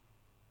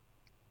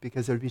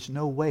 Because there would be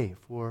no way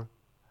for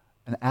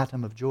an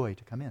atom of joy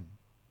to come in.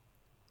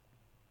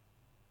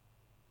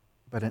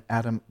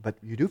 But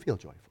you do feel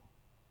joyful.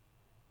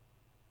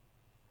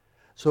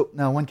 So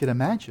now one can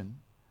imagine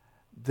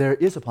there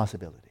is a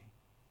possibility.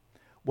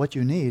 What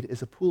you need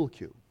is a pool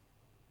cue.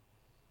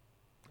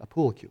 A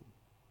pool cue.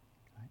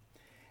 Right?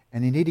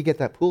 And you need to get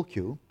that pool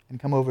cue and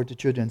come over to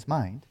children's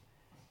mind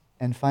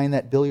and find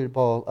that billiard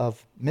ball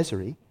of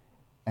misery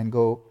and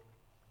go,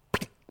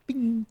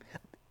 bing,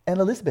 and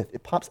Elizabeth,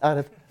 it pops out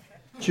of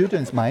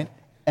children's mind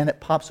and it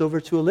pops over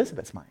to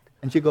Elizabeth's mind.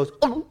 And she goes,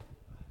 oh,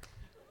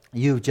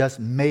 you've just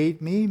made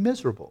me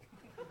miserable.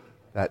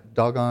 That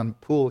doggone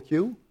pool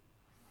cue.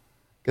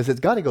 Because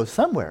it's got to go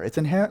somewhere. It's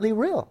inherently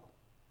real.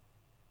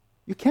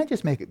 You can't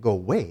just make it go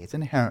away. It's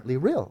inherently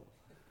real.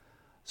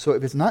 So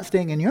if it's not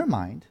staying in your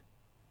mind,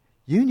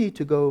 you need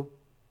to go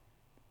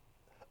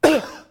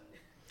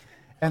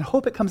and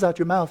hope it comes out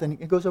your mouth and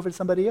it goes over to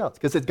somebody else.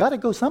 Because it's got to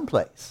go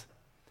someplace.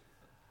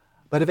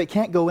 But if it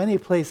can't go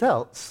anyplace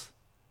else,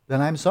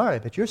 then I'm sorry,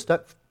 but you're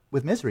stuck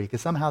with misery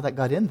because somehow that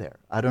got in there.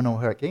 I don't know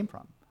where it came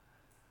from.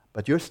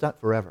 But you're stuck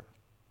forever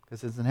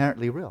because it's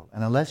inherently real.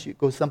 And unless you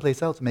go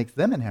someplace else, it makes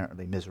them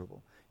inherently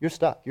miserable. You're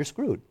stuck. You're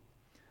screwed.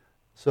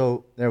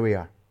 So there we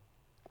are.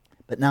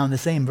 But now in the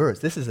same verse,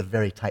 this is a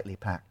very tightly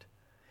packed.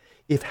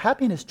 If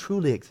happiness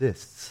truly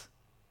exists,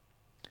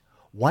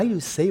 why do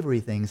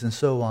savory things and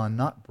so on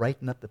not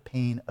brighten up the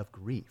pain of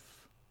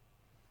grief?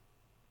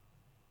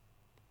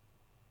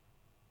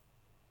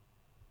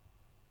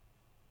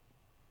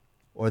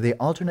 Or the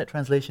alternate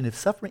translation, if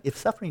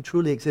suffering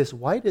truly exists,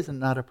 why does it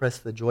not oppress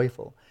the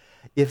joyful?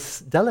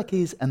 If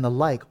delicacies and the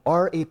like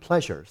are a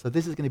pleasure, so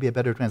this is going to be a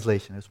better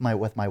translation. It's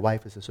with my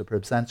wife is a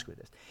superb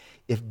Sanskritist.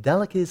 If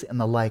delicacies and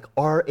the like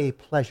are a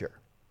pleasure,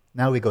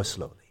 now we go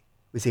slowly.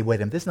 We say, wait a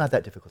minute, this is not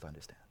that difficult to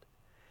understand.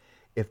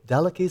 If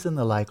delicacies and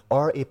the like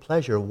are a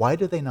pleasure, why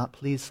do they not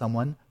please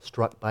someone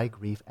struck by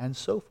grief and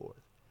so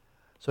forth?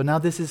 So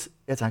now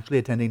it's actually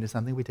attending to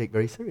something we take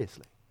very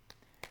seriously.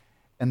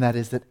 And that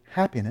is that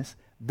happiness,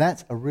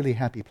 that's a really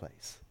happy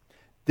place.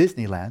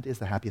 Disneyland is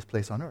the happiest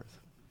place on earth.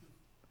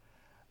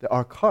 There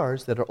are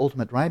cars that are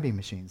ultimate driving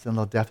machines, and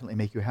they'll definitely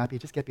make you happy.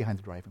 Just get behind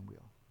the driving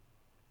wheel.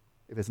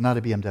 If it's not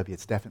a BMW,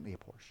 it's definitely a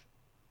Porsche.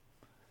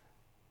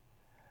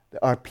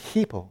 There are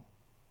people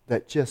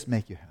that just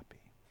make you happy.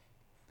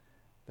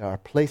 There are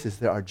places,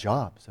 there are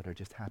jobs that are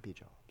just happy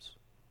jobs.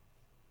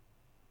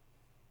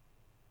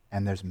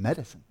 And there's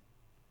medicine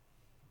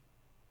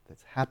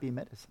that's happy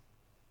medicine.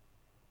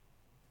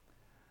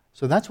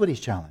 So that's what he's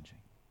challenging.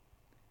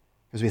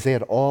 Because we say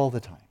it all the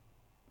time.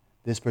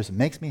 This person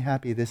makes me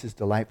happy, this is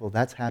delightful,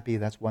 that's happy,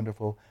 that's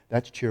wonderful,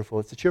 that's cheerful.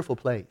 It's a cheerful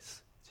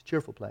place. It's a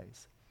cheerful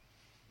place.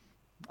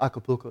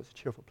 Acapulco is a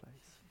cheerful place.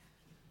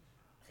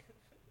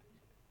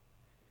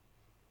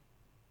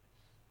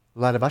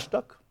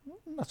 Vladivostok?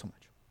 Not so much.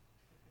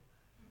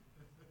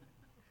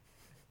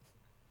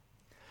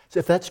 So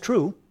if that's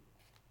true,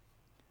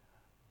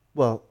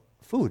 well,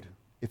 food.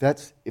 If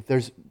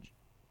there's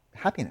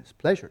happiness,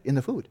 pleasure in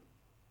the food,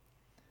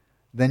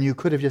 then you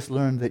could have just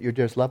learned that your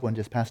dearest loved one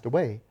just passed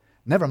away.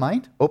 Never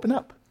mind, open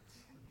up.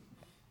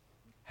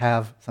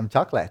 Have some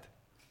chocolate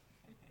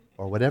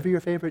or whatever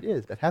your favorite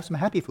is, but have some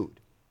happy food.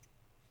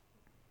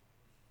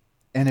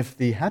 And if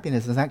the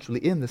happiness is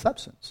actually in the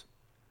substance,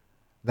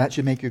 that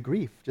should make your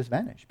grief just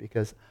vanish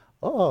because,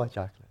 oh,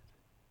 chocolate,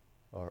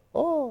 or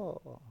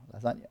oh,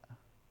 lasagna.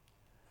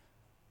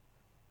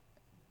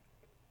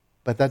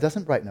 But that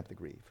doesn't brighten up the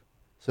grief.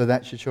 So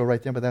that should show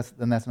right there, but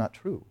that's not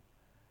true.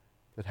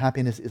 That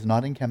happiness is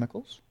not in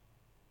chemicals.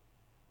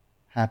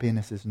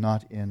 Happiness is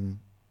not in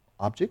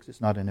objects,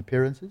 it's not in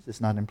appearances, it's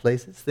not in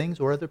places, things,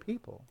 or other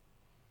people.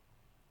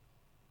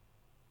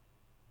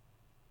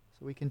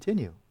 So we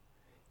continue.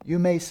 You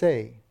may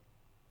say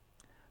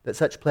that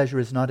such pleasure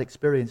is not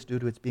experienced due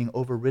to its being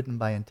overridden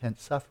by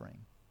intense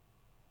suffering.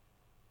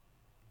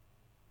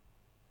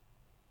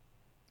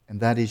 And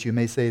that is, you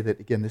may say that,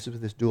 again, this is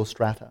with this dual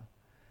strata,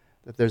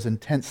 that there's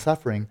intense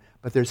suffering,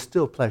 but there's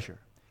still pleasure.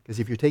 Because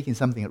if you're taking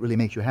something that really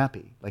makes you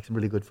happy, like some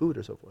really good food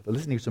or so forth, or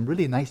listening to some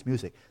really nice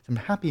music,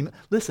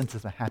 listen to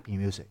some happy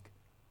music.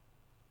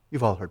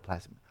 You've all heard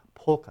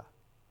polka.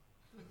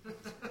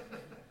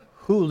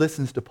 Who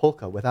listens to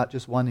polka without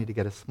just wanting to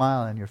get a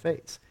smile on your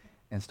face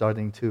and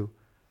starting to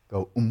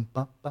go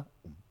ba ba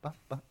ba ba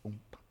ba.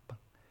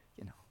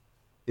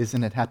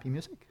 Isn't it happy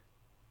music?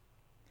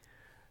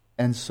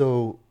 And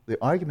so the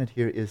argument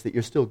here is that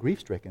you're still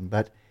grief-stricken,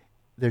 but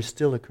there's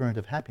still a current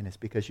of happiness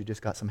because you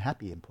just got some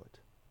happy input.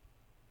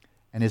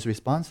 And his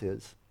response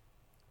is,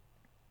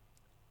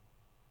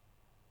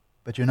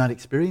 but you're not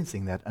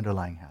experiencing that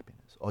underlying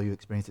happiness. All you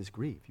experience is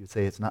grief. You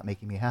say, it's not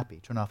making me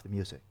happy. Turn off the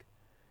music.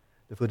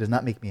 The food does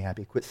not make me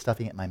happy. Quit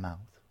stuffing it in my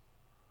mouth.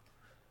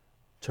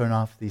 Turn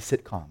off the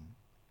sitcom.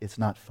 It's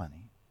not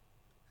funny.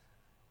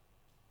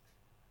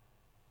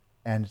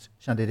 And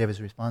Shantideva's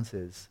response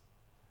is,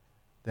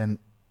 then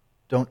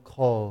don't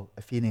call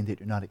a feeling that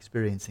you're not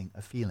experiencing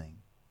a feeling.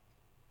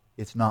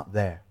 It's not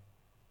there.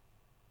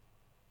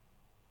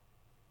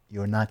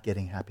 You're not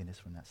getting happiness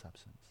from that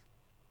substance.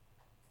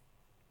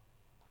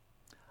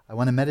 I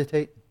want to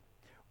meditate.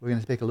 We're going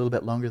to take a little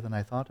bit longer than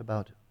I thought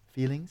about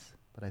feelings,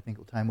 but I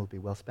think time will be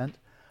well spent.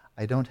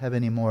 I don't have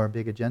any more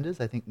big agendas.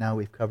 I think now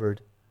we've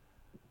covered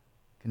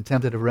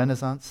contemplative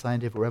Renaissance,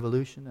 scientific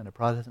revolution, and a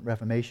Protestant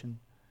Reformation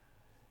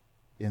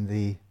in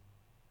the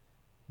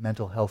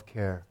mental health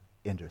care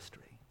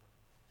industry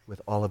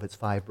with all of its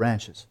 5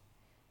 branches.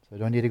 So I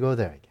don't need to go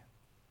there again.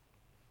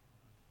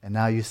 And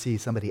now you see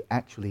somebody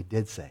actually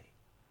did say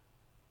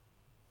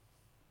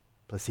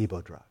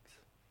placebo drugs.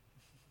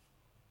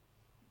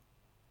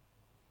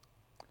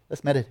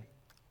 Let's meditate.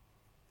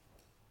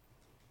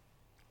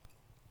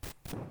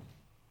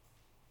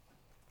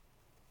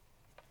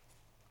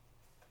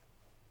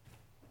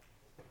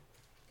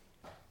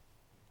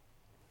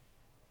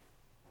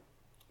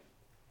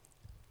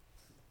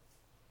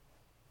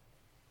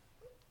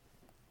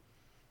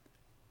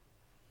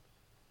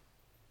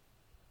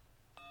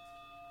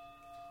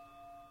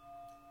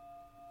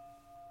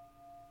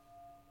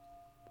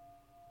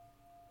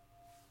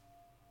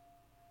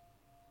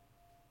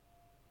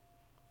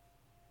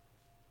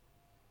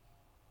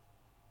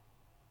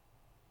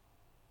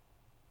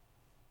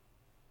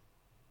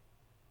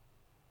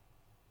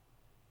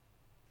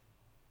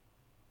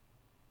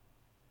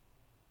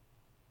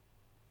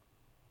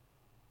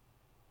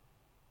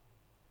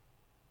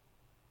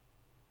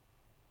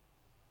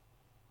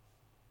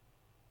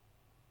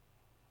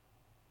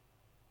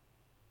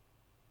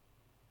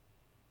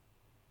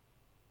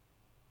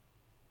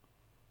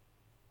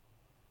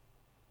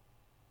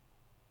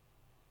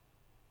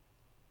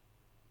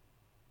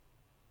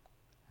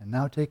 And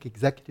now take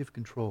executive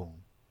control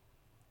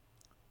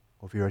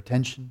over your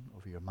attention,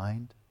 over your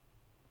mind,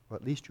 or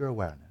at least your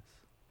awareness.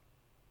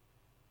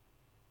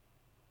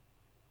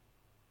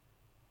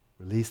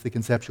 Release the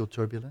conceptual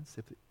turbulence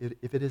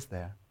if it is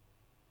there.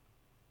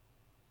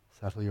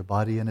 Settle your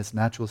body in its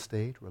natural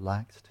state,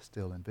 relaxed,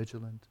 still and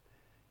vigilant,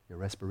 your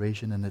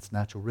respiration in its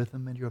natural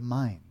rhythm, and your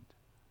mind.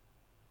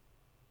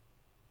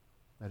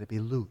 Let it be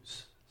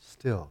loose,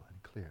 still,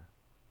 and clear.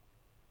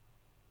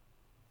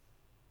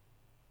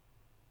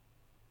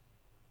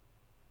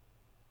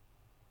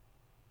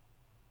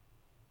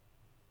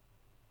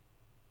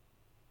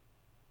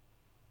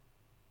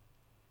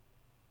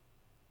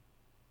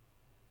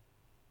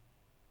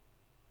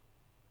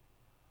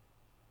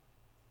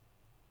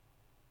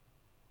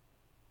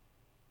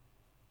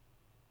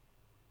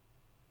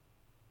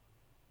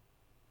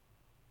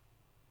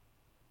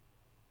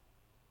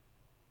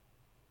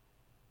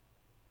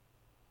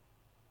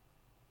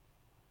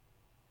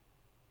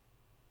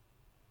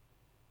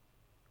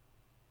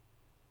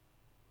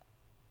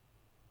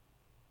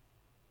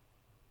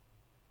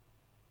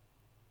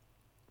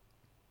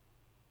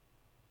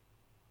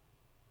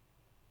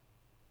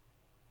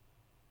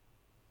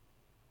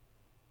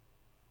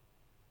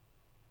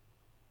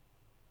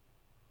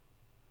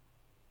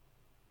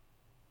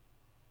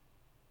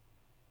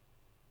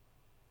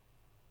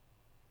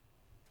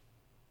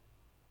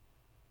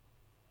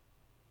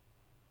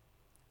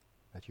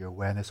 Let your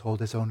awareness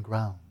hold its own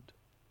ground.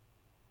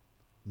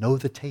 Know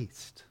the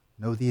taste.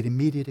 Know the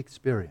immediate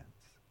experience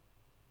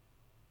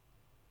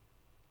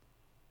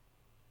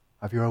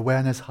of your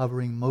awareness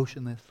hovering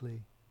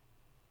motionlessly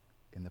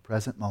in the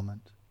present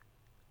moment,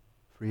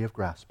 free of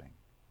grasping.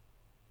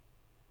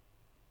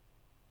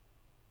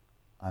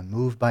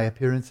 Unmoved by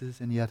appearances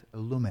and yet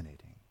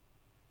illuminating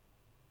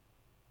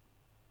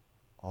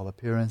all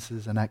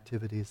appearances and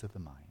activities of the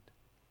mind.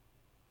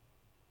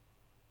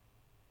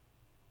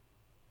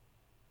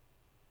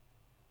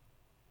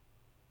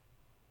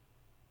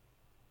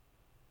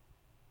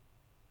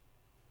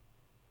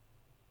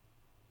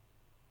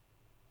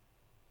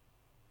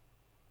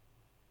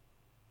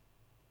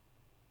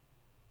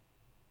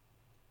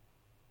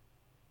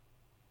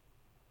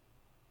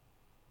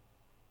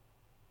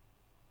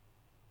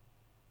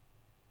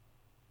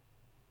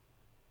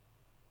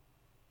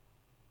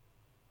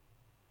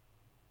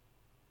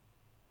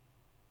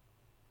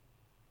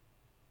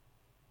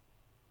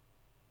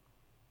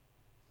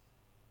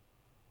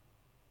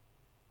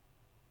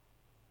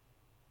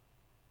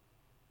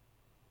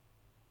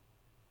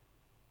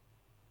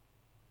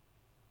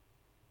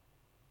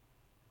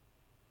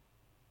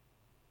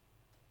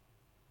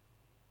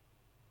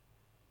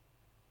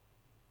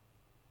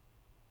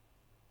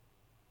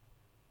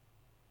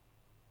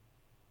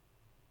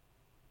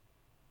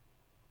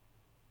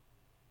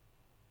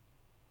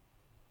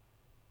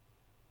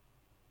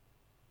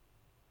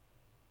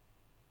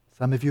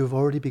 Some of you have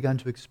already begun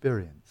to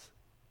experience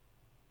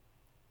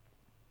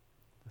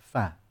the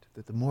fact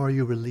that the more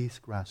you release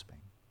grasping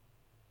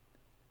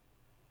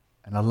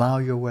and allow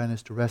your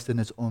awareness to rest in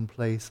its own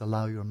place,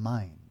 allow your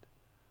mind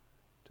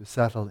to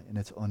settle in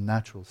its own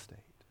natural state,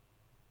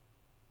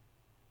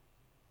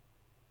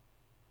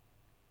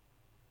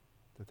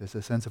 that there's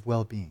a sense of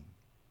well-being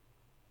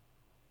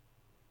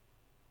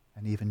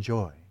and even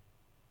joy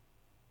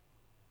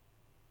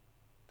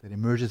that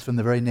emerges from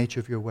the very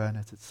nature of your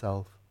awareness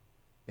itself,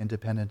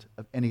 independent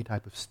of any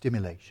type of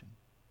stimulation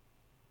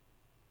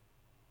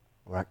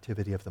or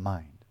activity of the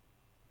mind.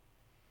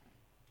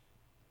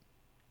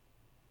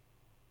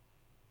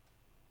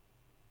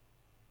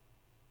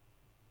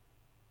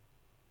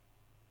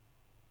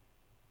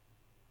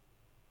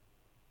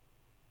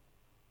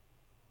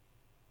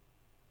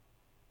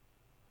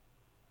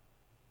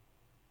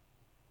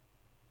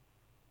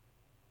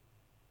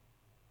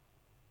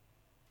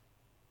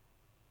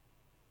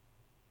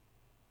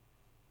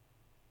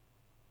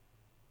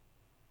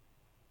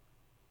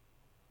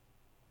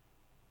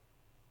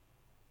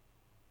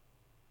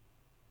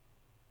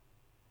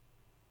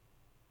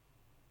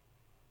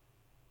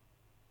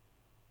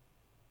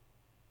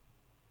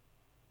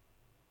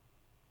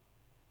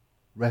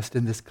 Rest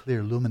in this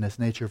clear, luminous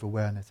nature of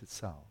awareness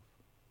itself.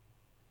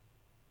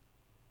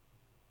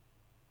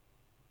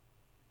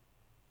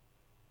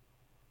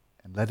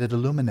 And let it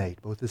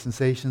illuminate both the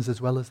sensations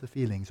as well as the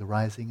feelings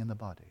arising in the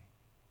body.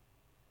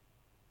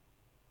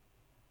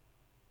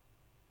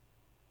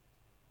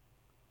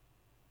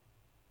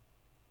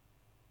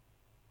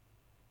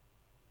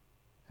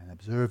 And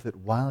observe that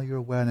while your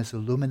awareness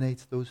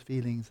illuminates those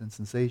feelings and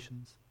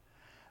sensations,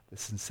 the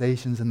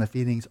sensations and the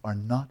feelings are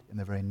not in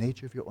the very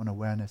nature of your own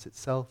awareness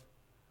itself,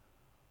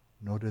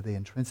 nor do they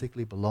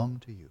intrinsically belong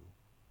to you.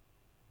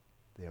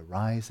 They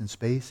arise in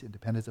space,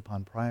 independent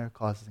upon prior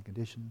causes and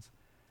conditions.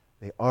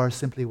 They are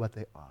simply what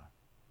they are,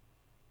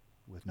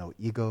 with no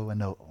ego and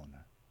no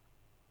owner.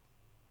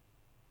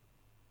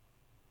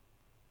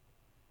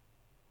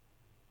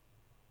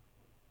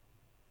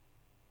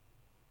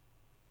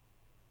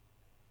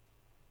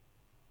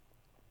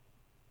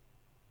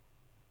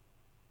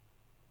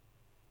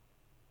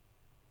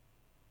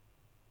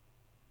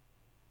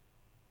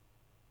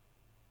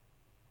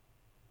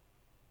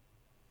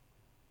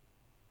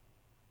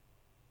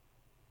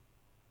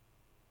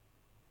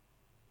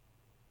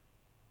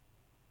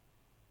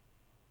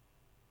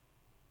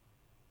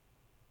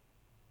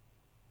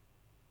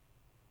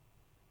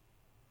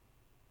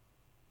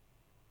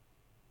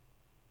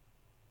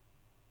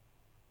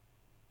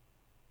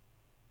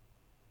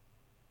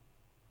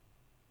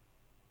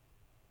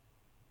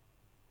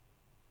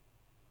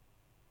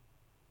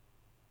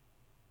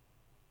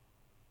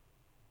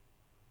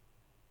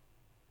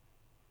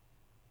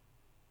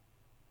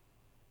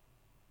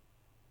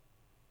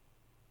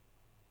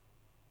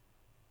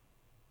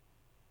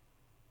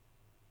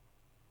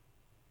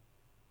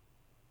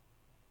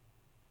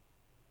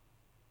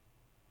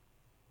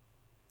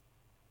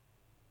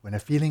 When a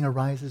feeling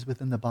arises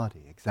within the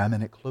body,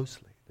 examine it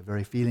closely, the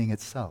very feeling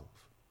itself.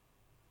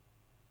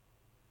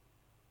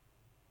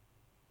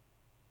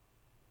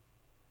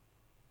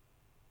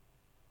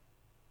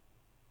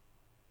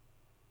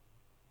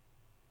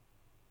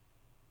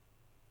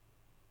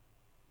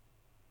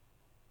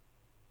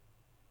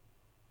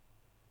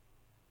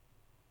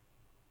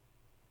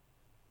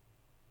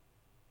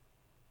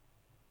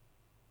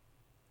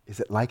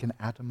 Is it like an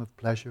atom of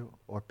pleasure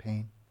or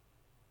pain?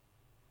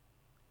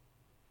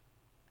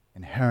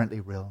 Inherently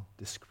real,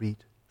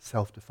 discrete,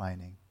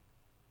 self-defining,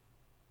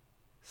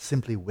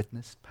 simply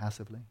witnessed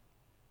passively?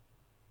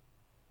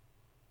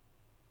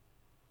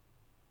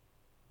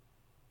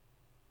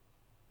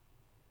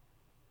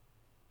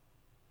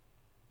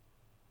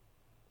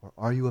 Or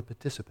are you a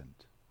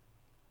participant?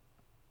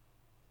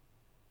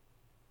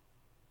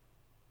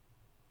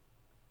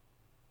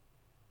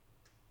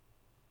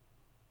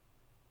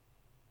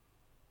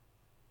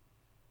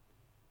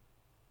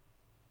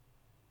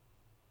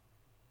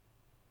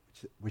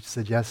 Which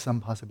suggests some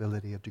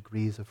possibility of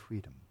degrees of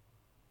freedom,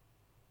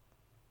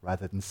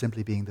 rather than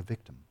simply being the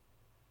victim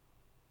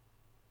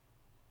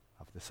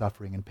of the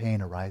suffering and pain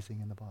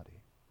arising in the body.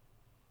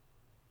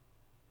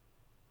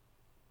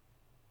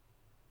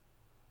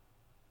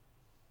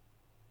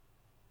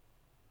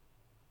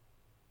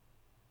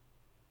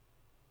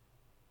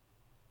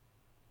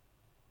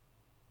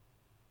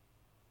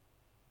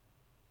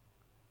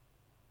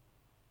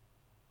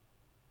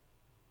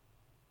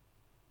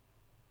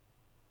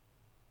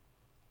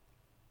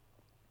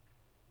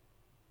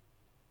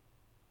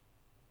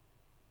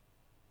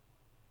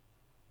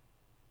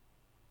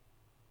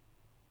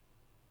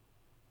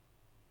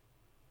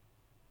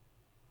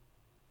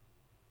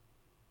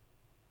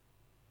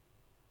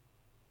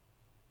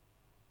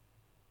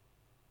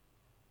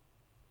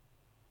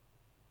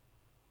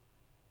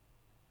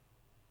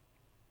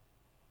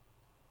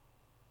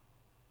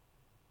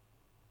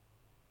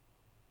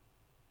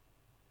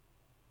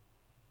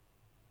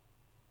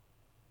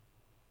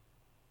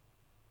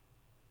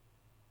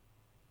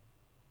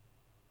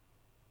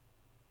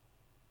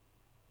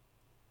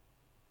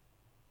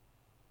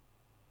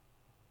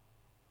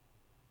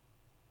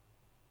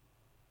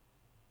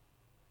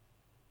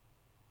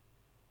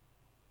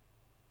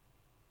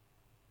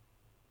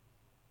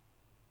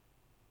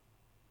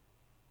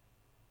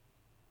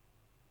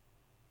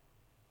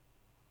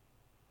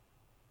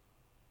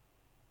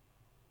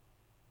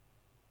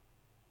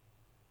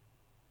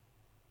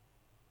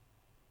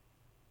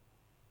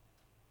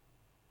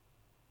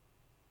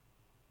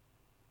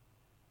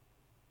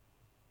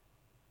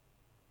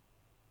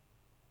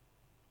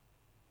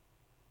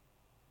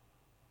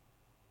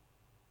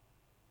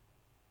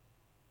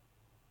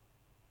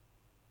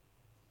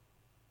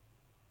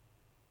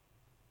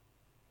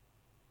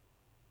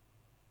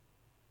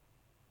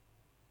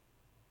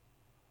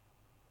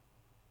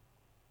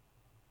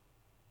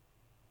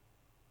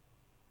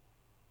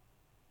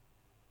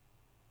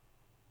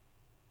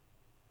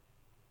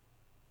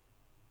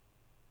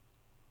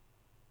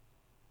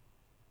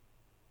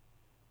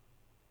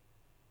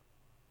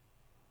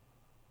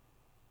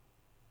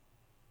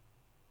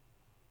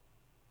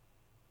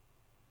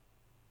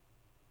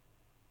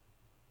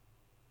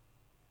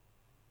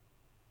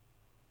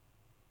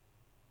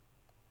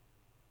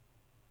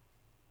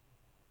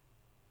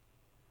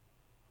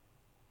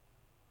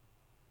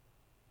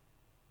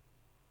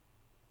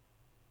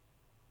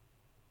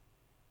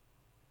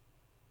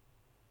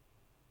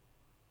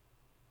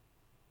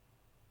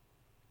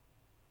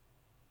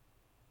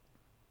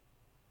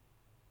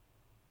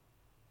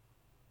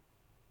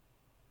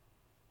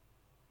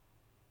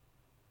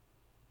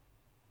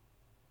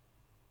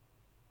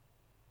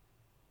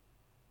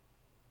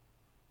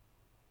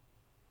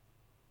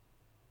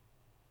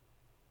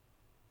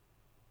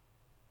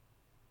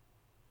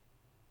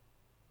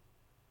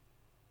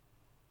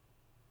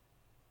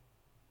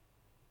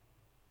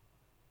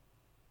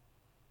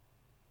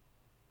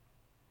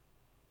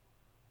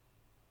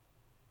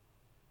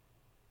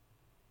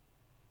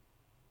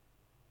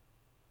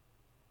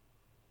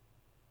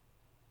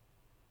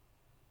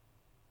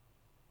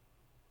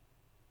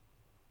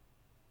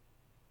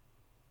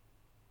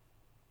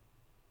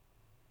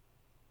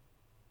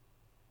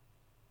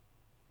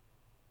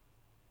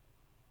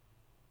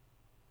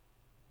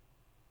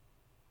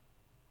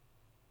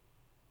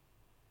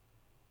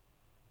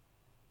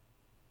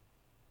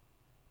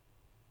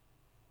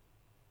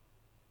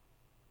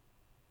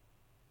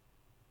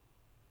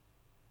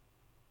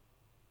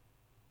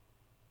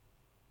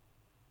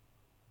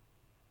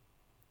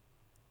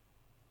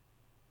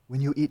 when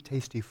you eat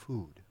tasty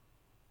food.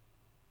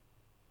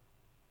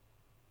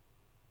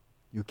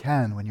 You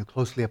can, when you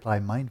closely apply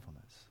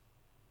mindfulness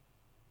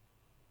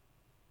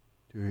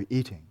to your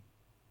eating,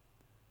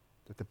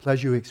 that the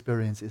pleasure you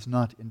experience is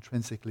not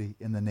intrinsically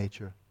in the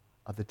nature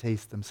of the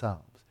tastes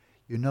themselves.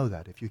 You know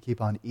that if you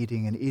keep on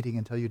eating and eating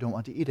until you don't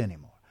want to eat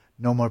anymore.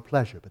 No more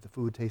pleasure, but the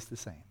food tastes the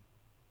same.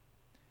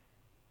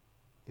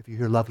 If you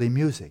hear lovely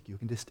music, you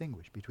can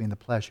distinguish between the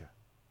pleasure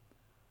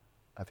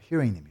of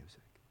hearing the music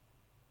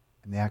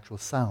and the actual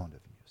sound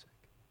of the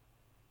music.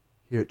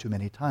 Hear it too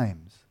many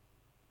times,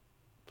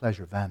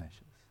 pleasure vanishes.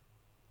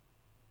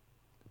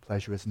 The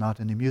pleasure is not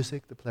in the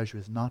music, the pleasure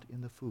is not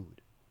in the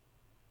food.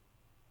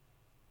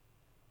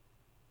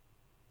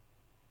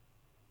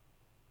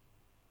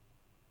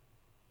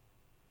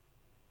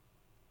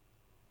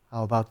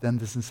 How about then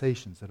the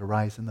sensations that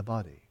arise in the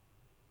body?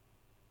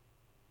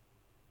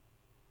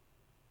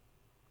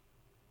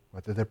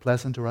 Whether they're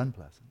pleasant or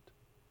unpleasant,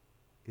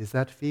 is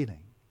that feeling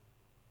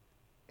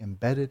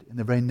embedded in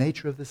the very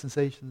nature of the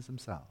sensations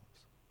themselves?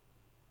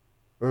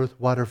 Earth,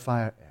 water,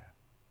 fire, air.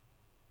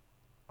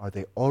 Are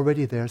they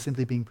already there,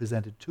 simply being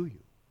presented to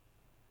you?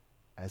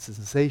 As the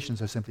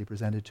sensations are simply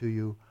presented to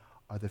you,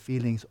 are the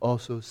feelings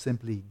also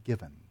simply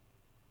given?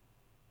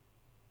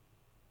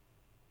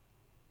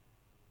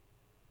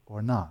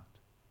 Or not?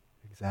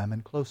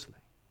 Examine closely.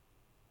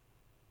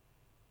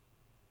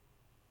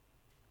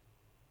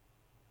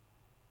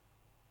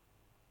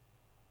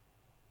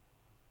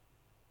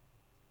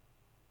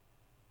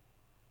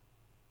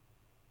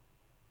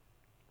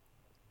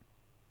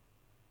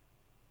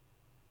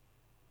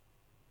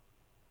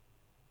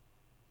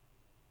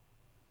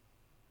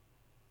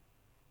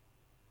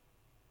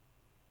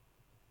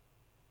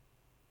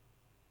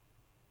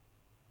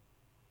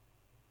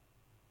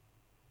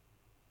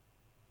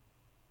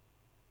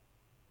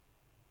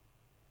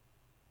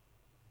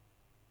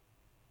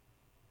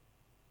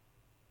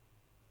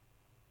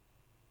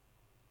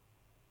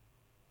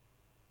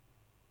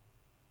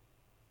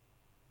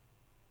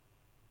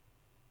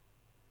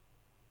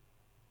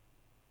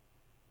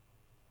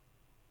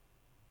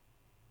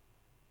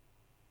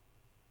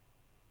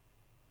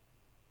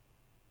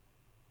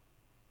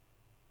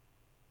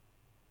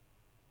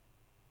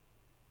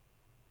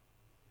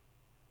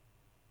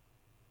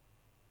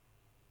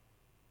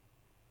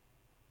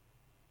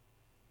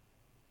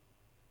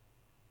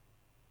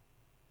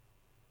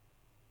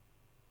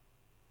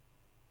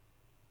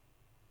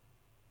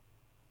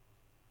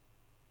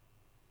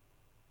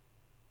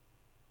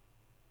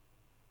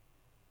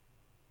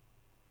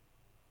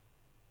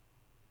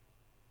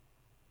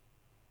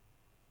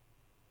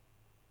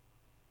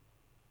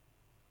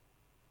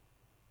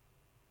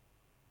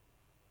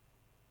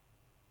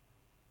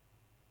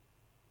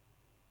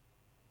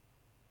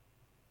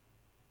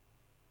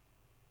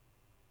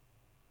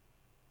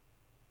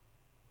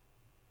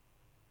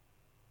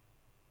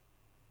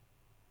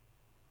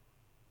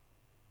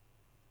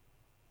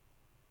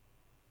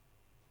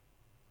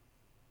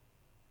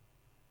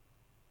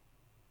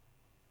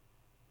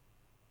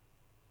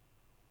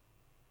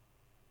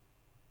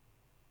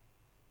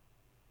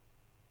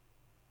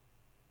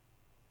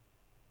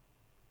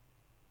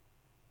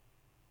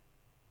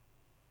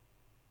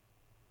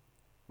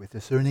 With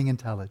discerning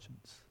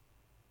intelligence,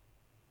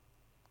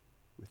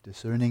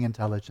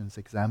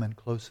 examine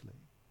closely.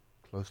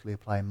 Closely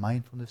apply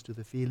mindfulness to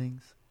the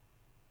feelings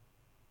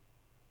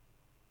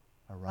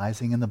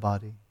arising in the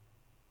body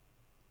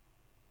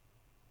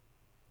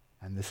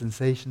and the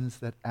sensations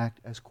that act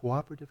as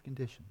cooperative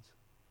conditions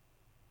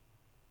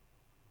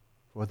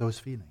for those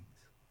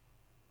feelings,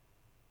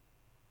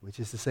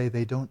 which is to say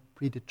they don't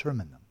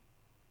predetermine them,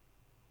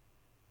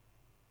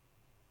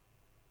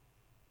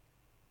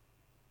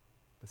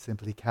 but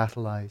simply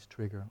catalyze,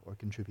 trigger, or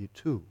contribute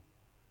to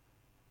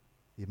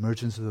the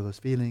emergence of those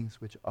feelings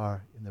which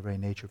are in the very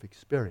nature of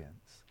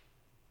experience,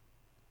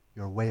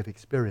 your way of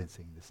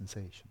experiencing the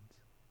sensations.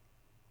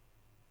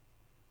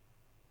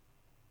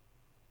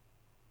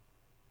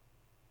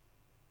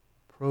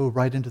 Probe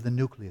right into the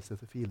nucleus of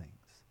the feelings.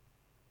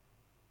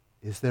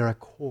 Is there a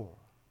core,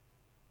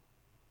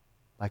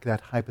 like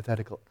that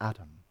hypothetical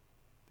atom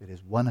that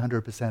is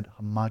 100%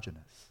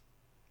 homogeneous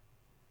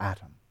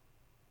atom?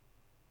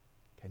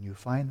 Can you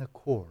find the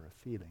core of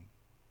feeling?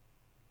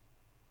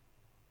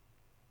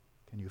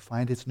 Can you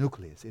find its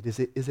nucleus? Is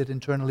it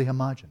internally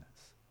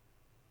homogeneous?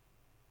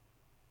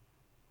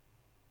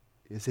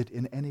 Is it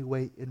in any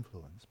way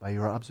influenced by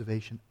your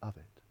observation of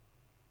it?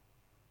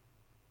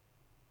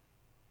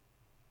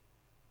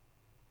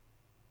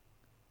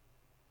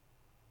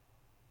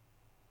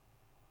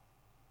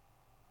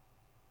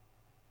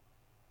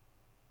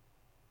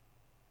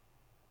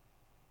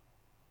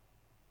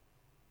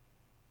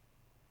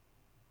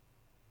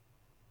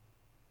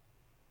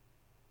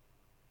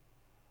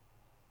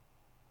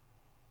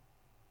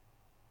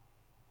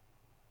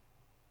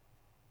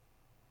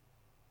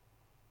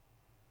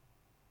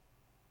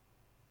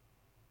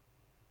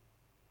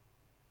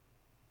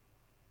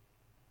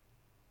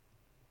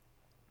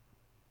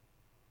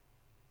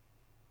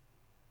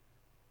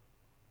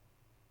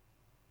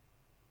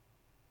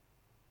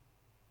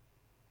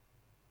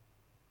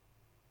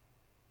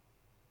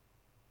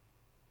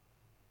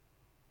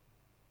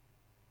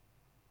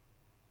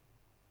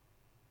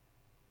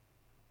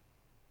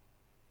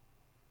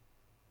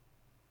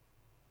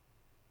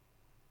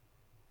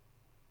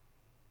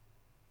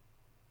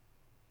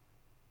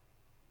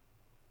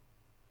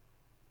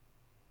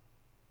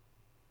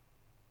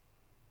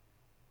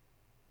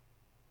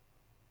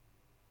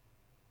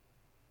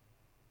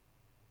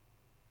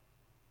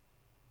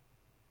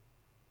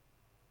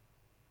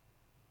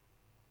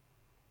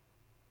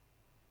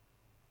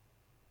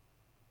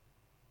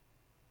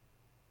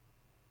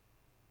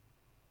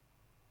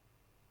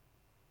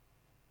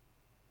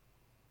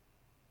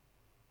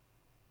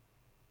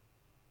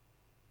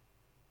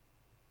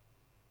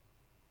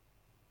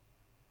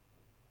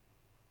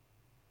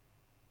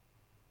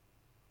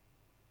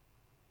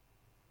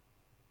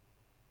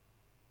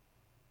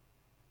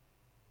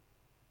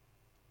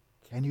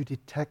 can you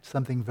detect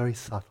something very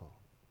subtle?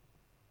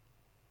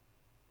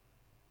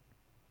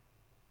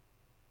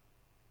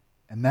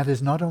 And that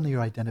is not only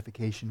your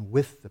identification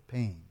with the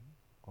pain,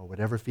 or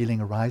whatever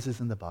feeling arises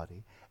in the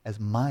body, as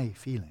my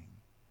feeling,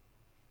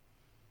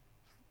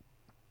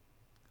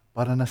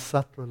 but on a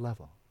subtler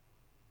level.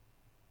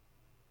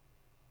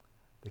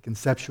 The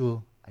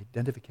conceptual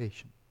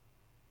identification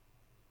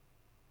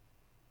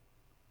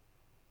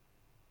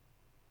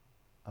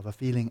of a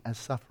feeling as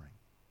suffering,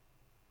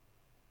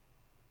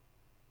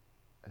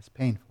 as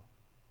painful,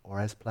 or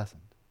as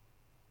pleasant.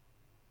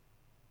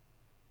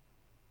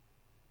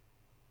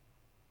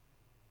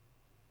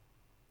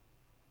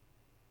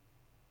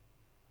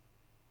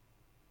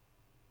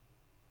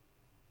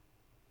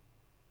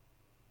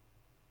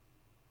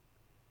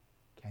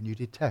 Can you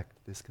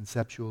detect this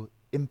conceptual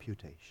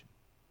imputation?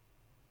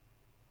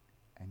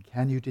 And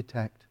can you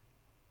detect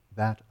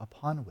that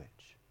upon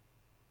which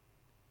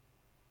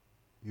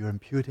you're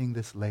imputing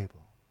this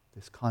label,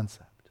 this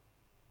concept?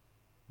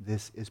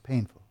 This is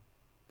painful.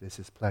 This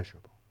is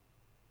pleasurable.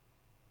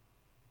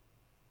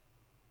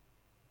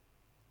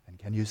 And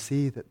can you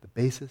see that the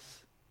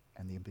basis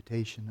and the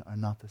imputation are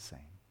not the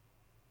same?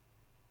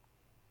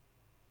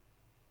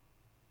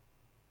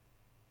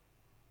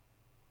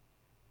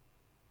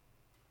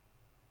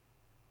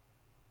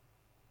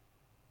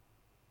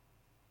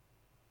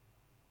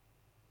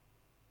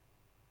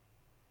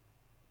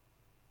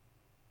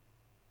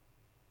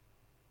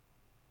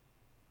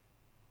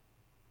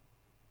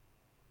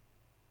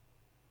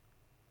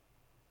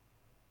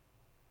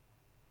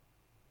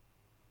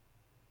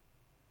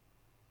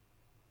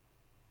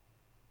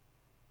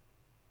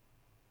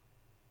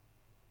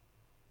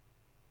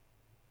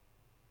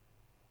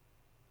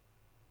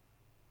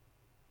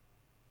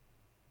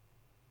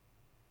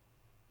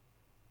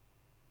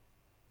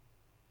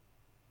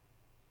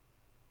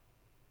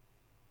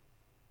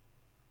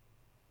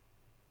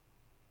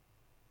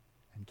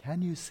 And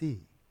can you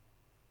see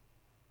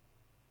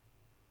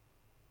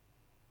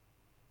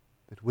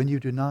that when you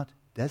do not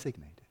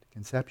designate it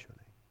conceptually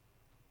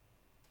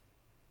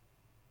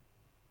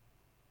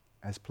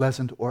as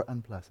pleasant or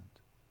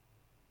unpleasant,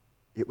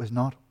 it was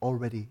not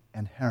already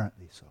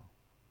inherently so?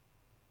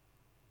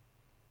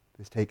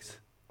 This takes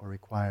or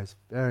requires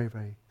very,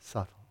 very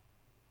subtle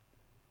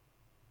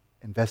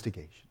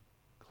investigation,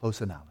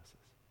 close analysis,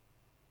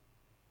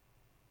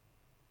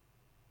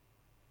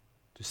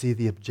 to see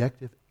the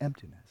objective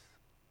emptiness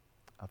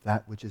of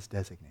that which is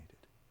designated.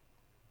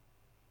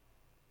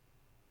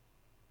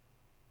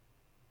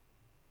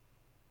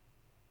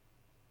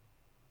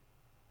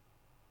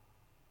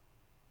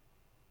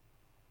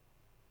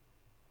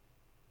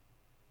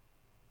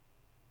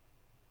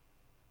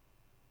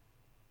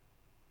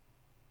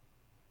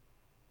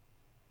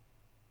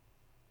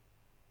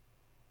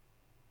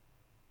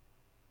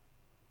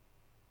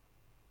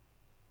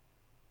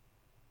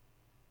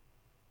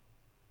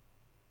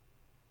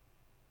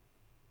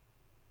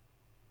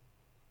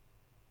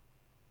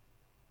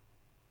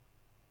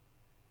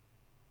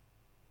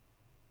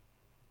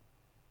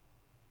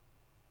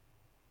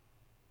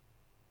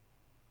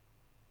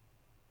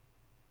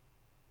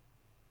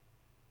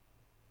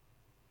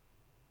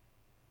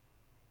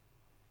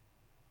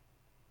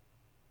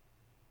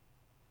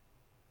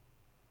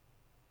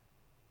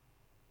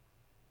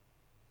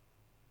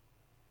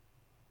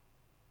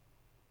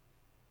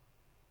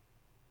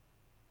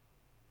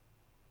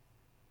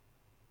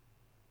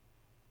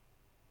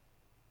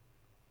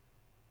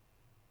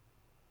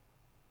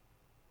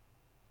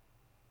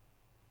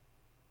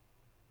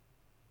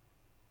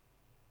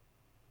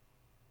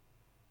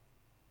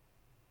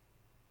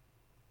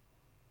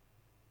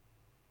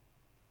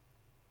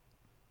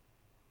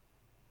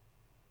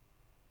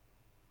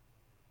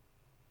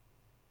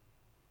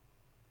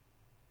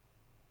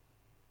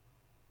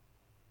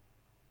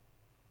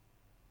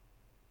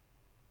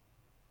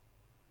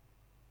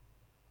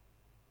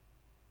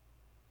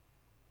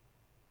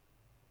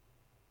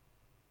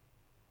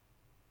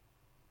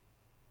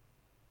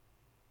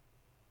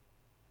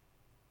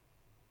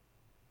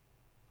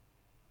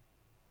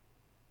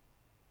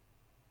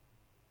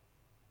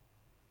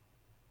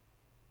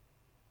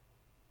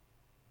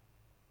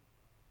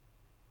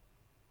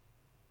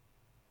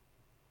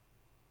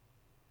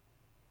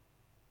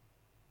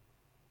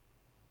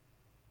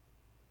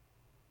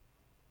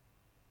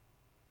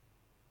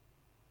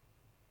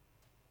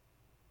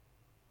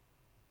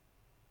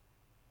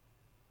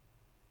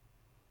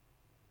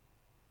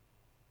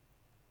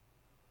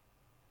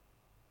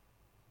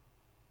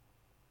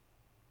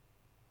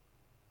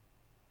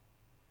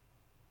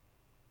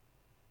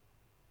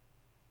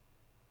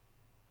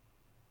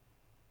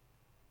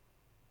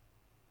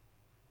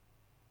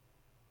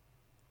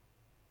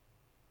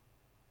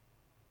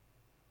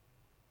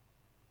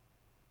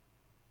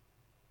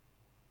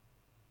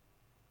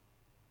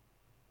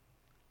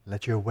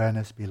 Let your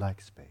awareness be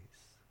like space.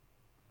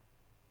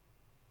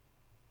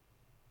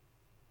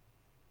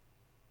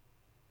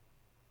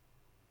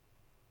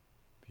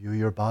 View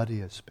your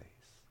body as space.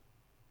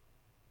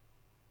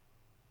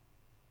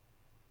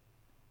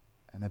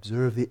 And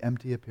observe the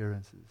empty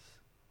appearances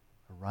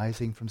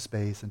arising from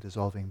space and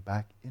dissolving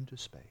back into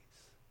space.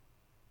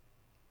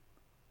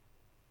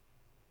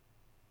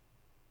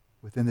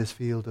 Within this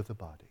field of the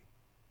body.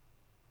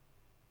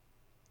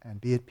 And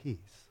be at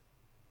peace,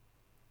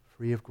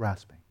 free of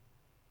grasping,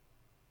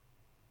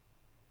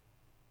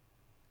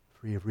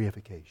 free of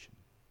reification.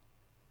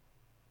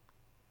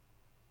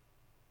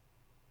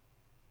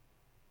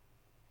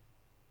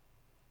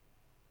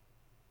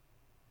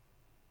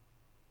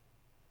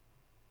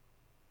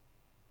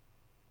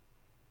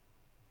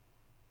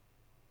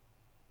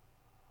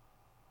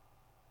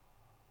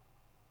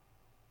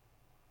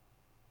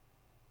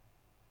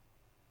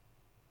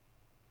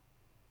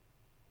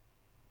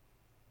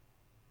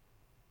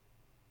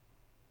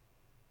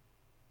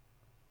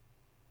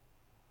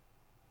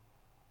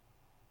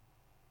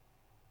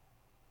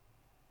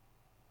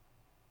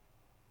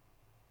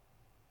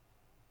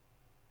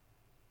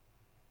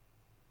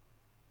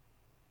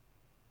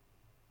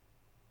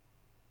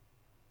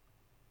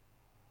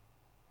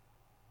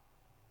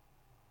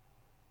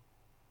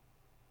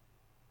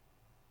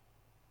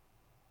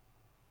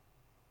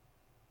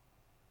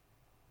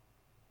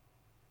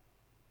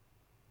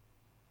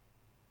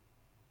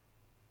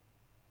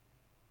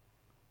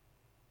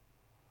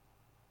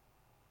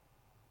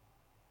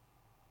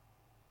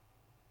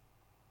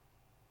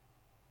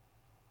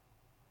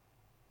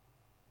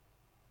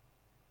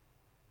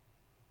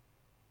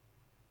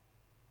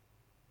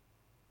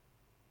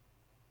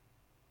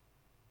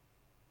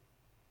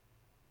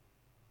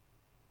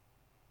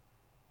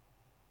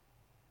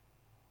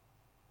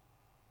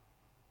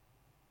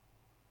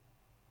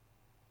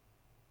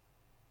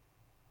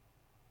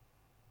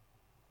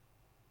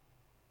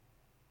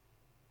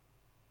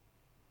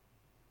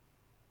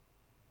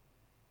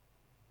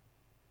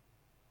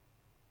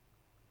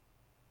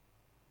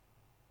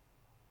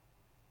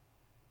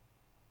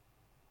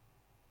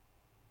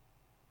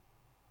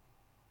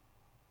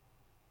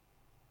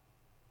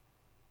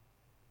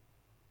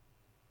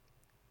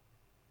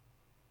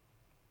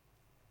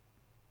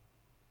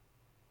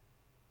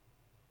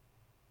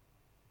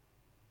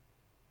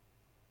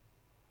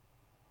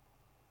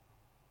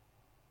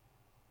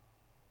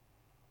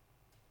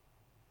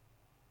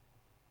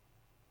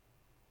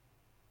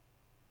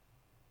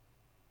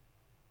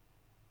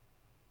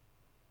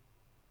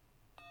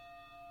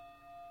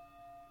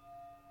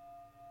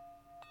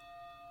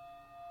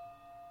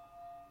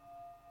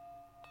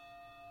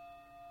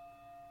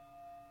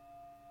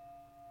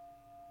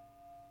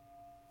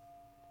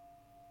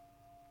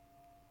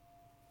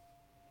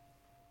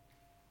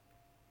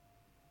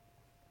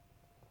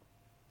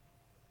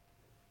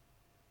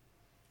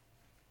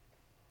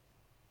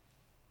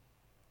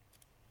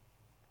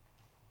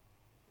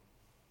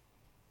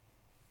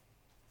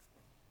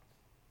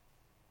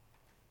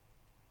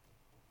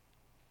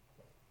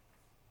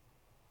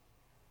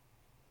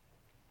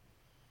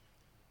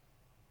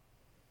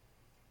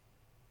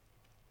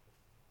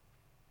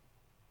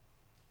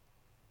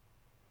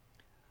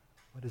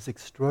 What is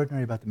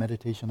extraordinary about the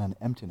meditation on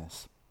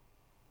emptiness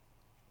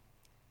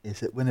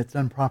is that when it's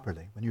done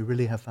properly, when you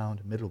really have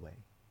found a middle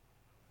way,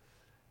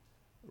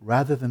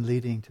 rather than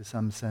leading to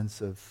some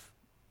sense of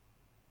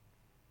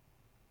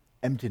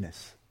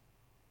emptiness,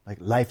 like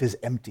life is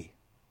empty,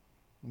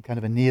 some kind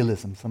of a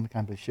nihilism, some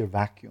kind of a sheer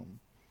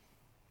vacuum,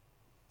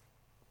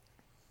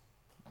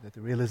 that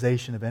the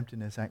realization of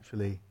emptiness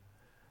actually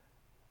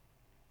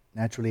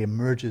naturally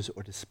emerges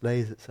or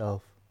displays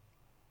itself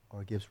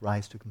or gives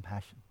rise to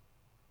compassion.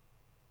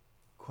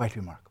 Quite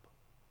remarkable.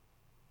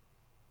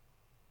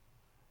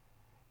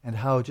 And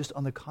how, just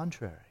on the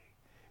contrary,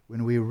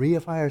 when we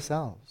reify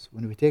ourselves,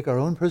 when we take our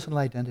own personal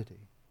identity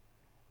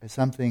as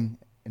something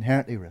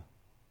inherently real,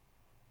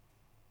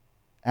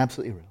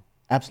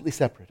 absolutely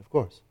separate, of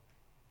course,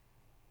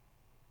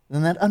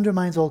 then that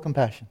undermines all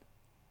compassion,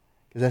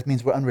 because that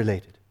means we're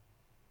unrelated.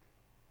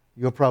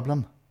 Your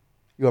problem,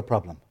 your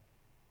problem.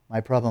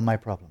 My problem, my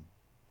problem.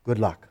 Good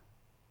luck.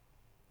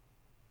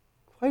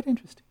 Quite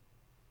interesting.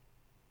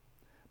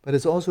 But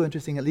it's also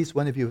interesting, at least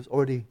one of you has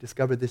already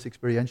discovered this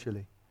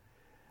experientially,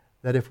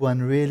 that if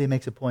one really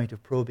makes a point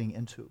of probing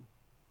into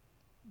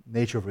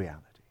nature of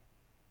reality,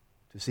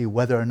 to see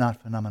whether or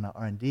not phenomena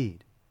are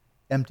indeed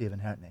empty of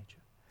inherent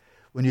nature,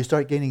 when you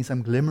start gaining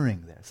some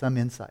glimmering there, some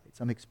insight,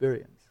 some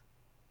experience,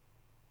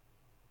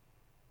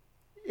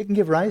 it can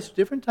give rise to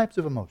different types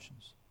of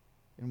emotions.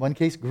 In one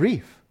case,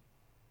 grief,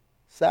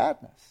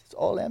 sadness, it's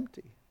all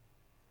empty.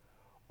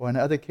 Or in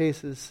other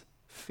cases,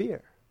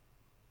 fear.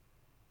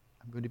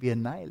 I'm going to be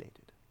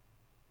annihilated.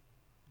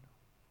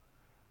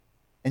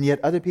 And yet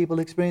other people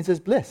experience as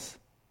bliss.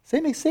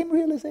 Same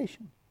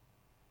realization.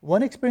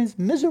 One experience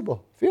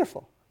miserable,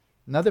 fearful.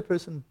 Another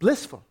person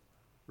blissful,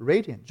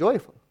 radiant,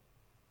 joyful.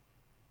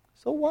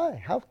 So why?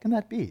 How can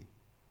that be?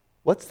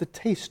 What's the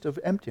taste of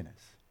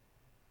emptiness?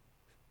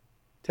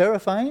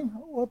 Terrifying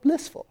or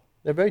blissful?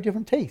 They're very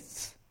different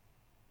tastes.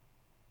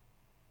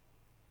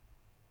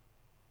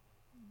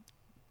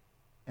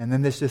 And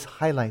then this just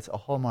highlights a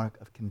hallmark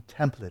of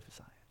contemplative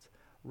science,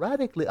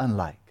 radically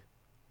unlike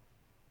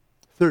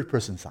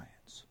third-person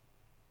science.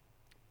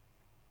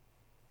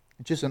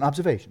 It's just an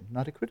observation,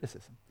 not a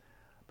criticism.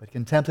 But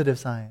contemplative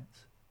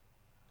science,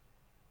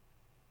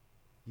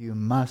 you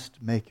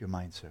must make your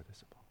mind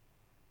serviceable.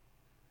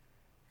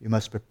 You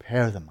must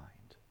prepare the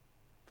mind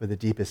for the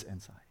deepest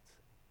insights.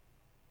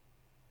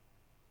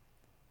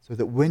 So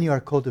that when you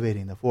are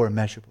cultivating the four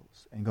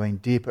immeasurables and going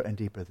deeper and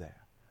deeper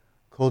there,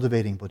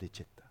 cultivating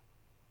bodhicitta,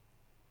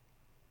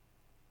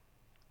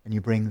 and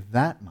you bring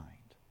that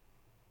mind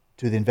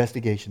to the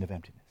investigation of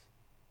emptiness,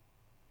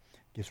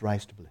 gives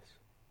rise to bliss.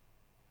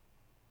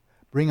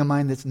 Bring a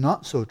mind that's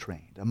not so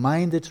trained, a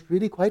mind that's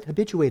really quite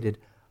habituated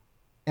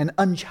and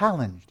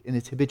unchallenged in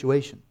its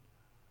habituation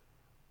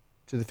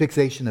to the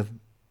fixation of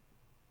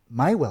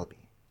my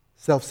well-being,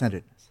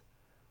 self-centeredness,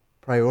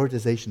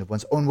 prioritization of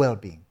one's own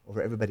well-being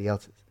over everybody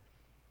else's.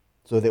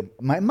 So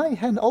that my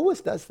hand always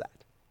does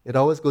that. It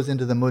always goes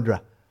into the mudra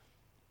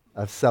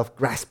of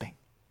self-grasping.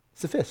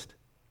 It's a fist.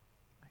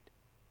 Right?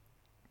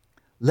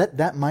 Let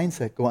that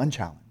mindset go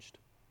unchallenged.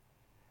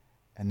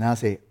 And now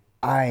say,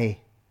 I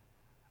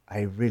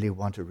really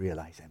want to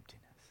realize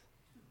emptiness.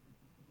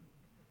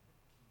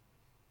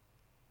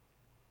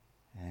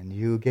 And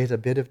you get a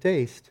bit of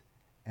taste,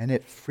 and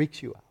it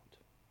freaks you out.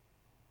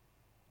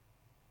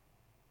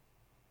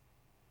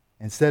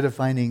 Instead of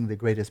finding the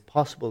greatest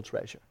possible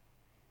treasure,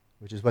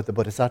 which is what the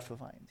Bodhisattva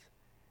finds,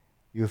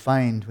 you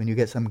find when you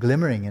get some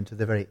glimmering into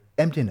the very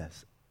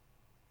emptiness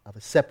of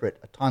a separate,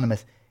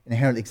 autonomous,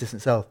 inherently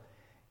existent self,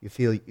 you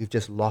feel you've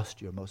just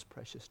lost your most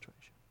precious treasure.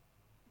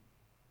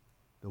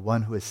 The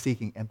one who is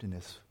seeking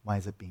emptiness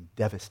winds up being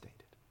devastated.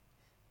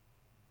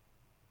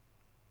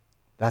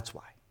 That's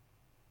why.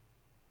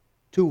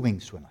 2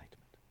 wings to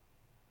enlightenment.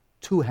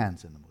 2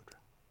 hands in the mudra.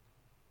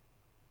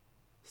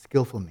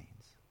 Skillful means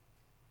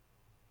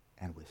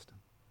and wisdom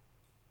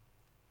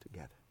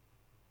together.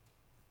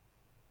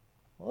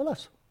 Hola.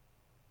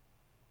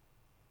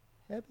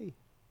 Heavy.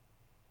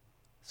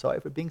 Sorry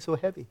for being so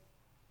heavy.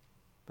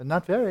 But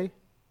not very.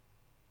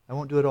 I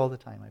won't do it all the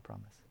time, I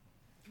promise.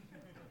 Okay.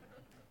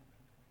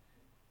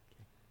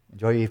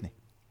 Enjoy your evening.